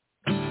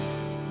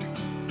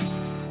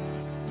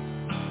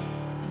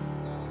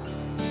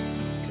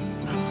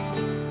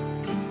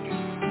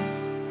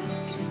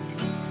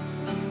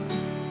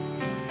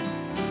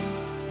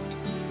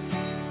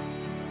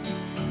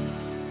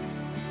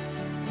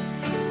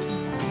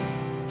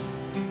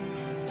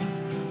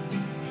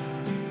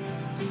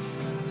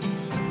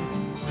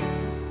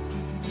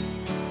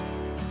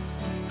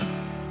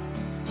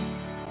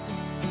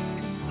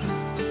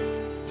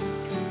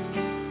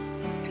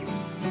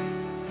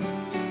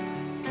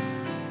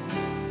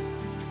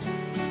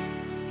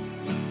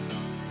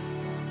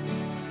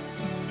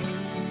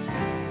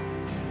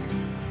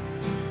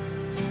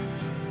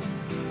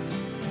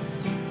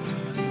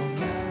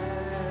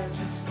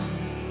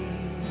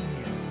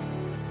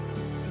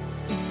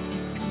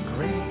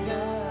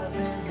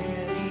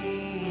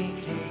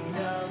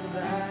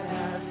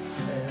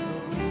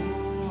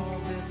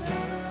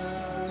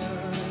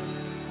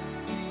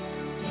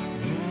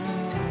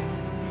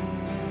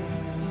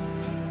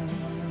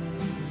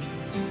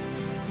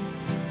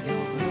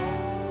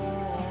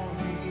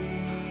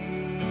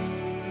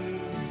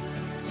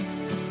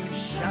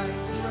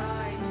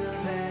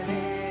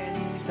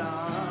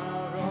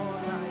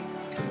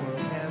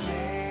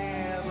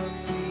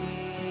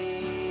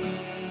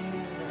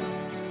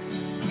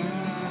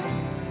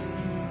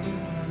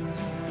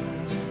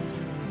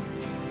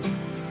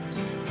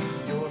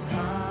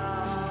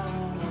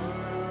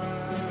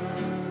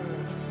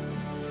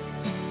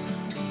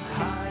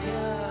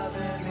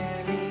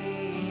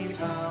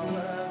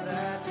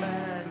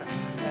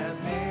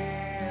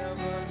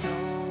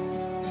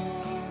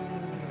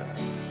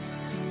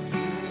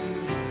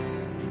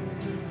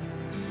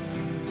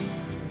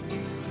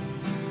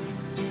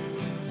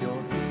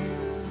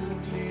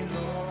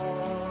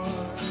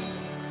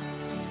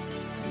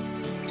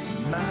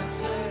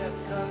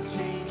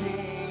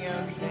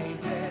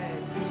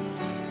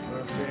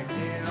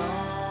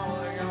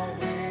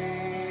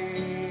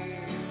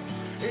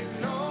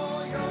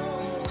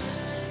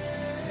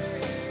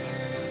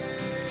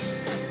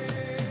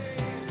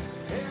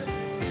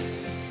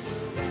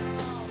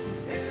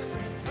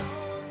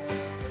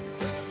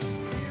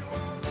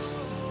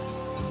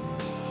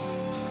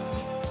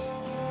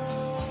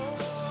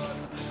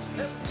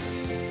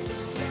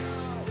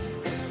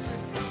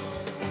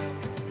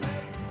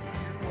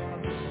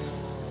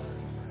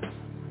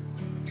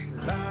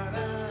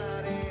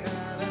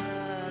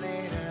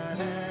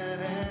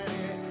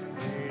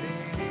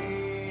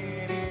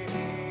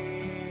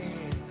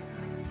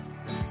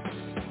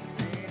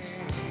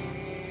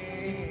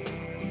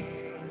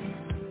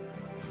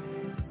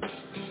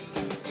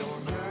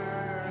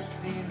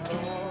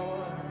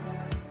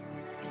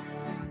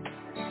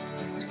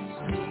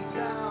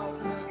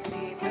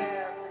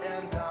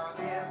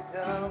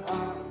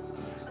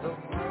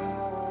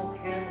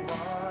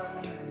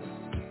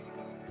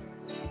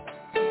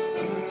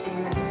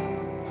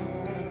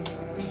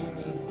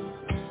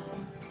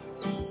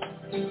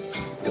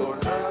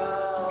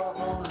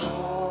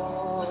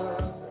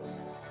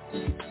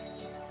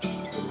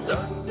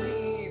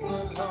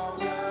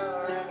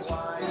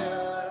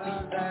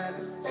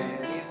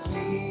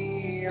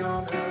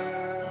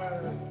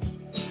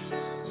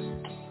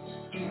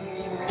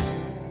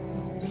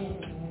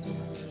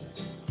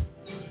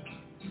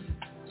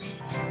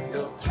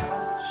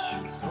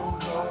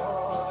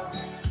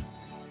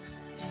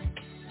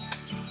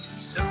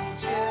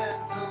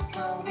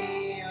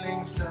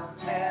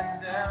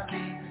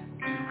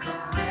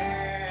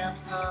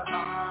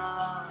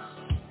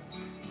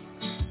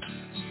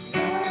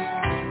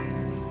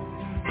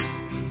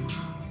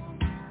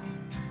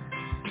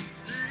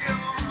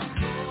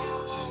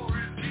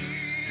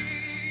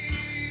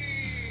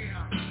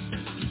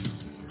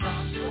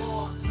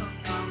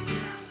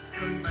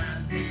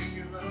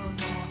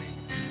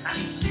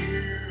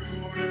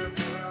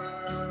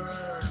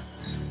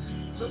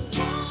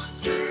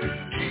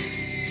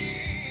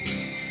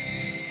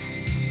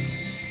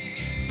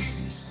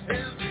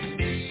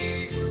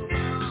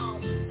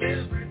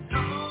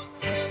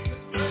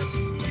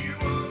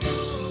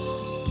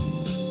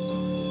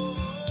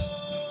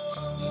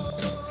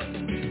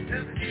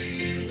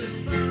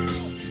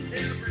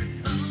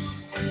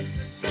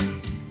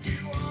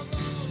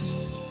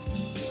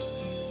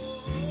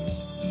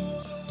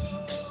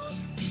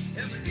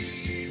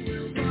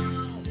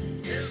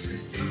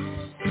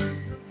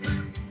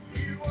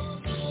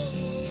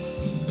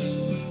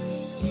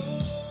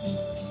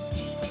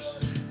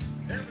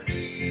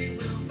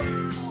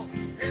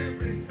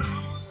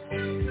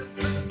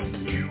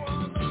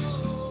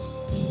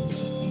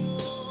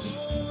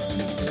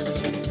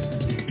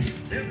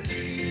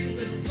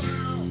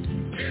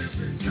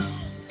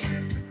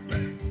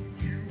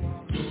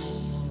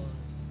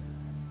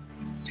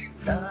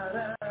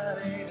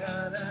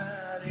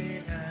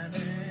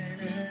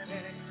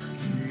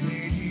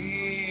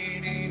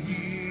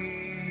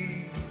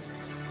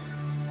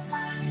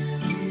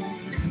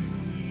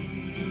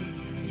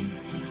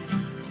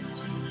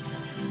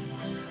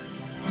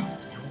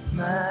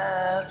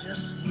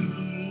 Majesty,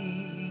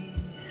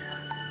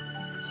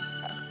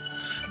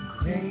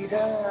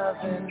 greater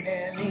than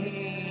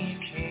any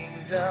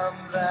kingdom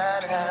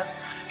that has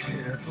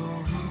ever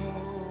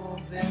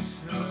ruled this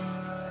earth.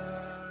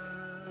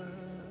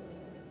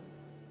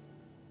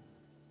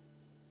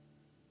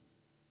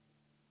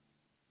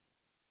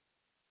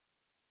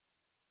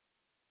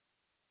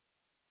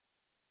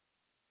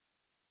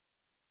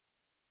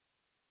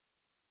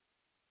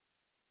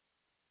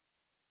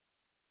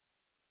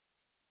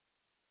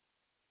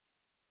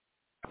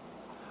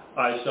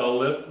 I shall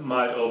lift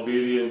my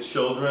obedient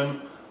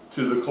children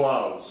to the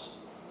clouds,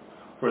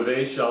 for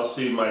they shall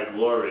see my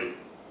glory.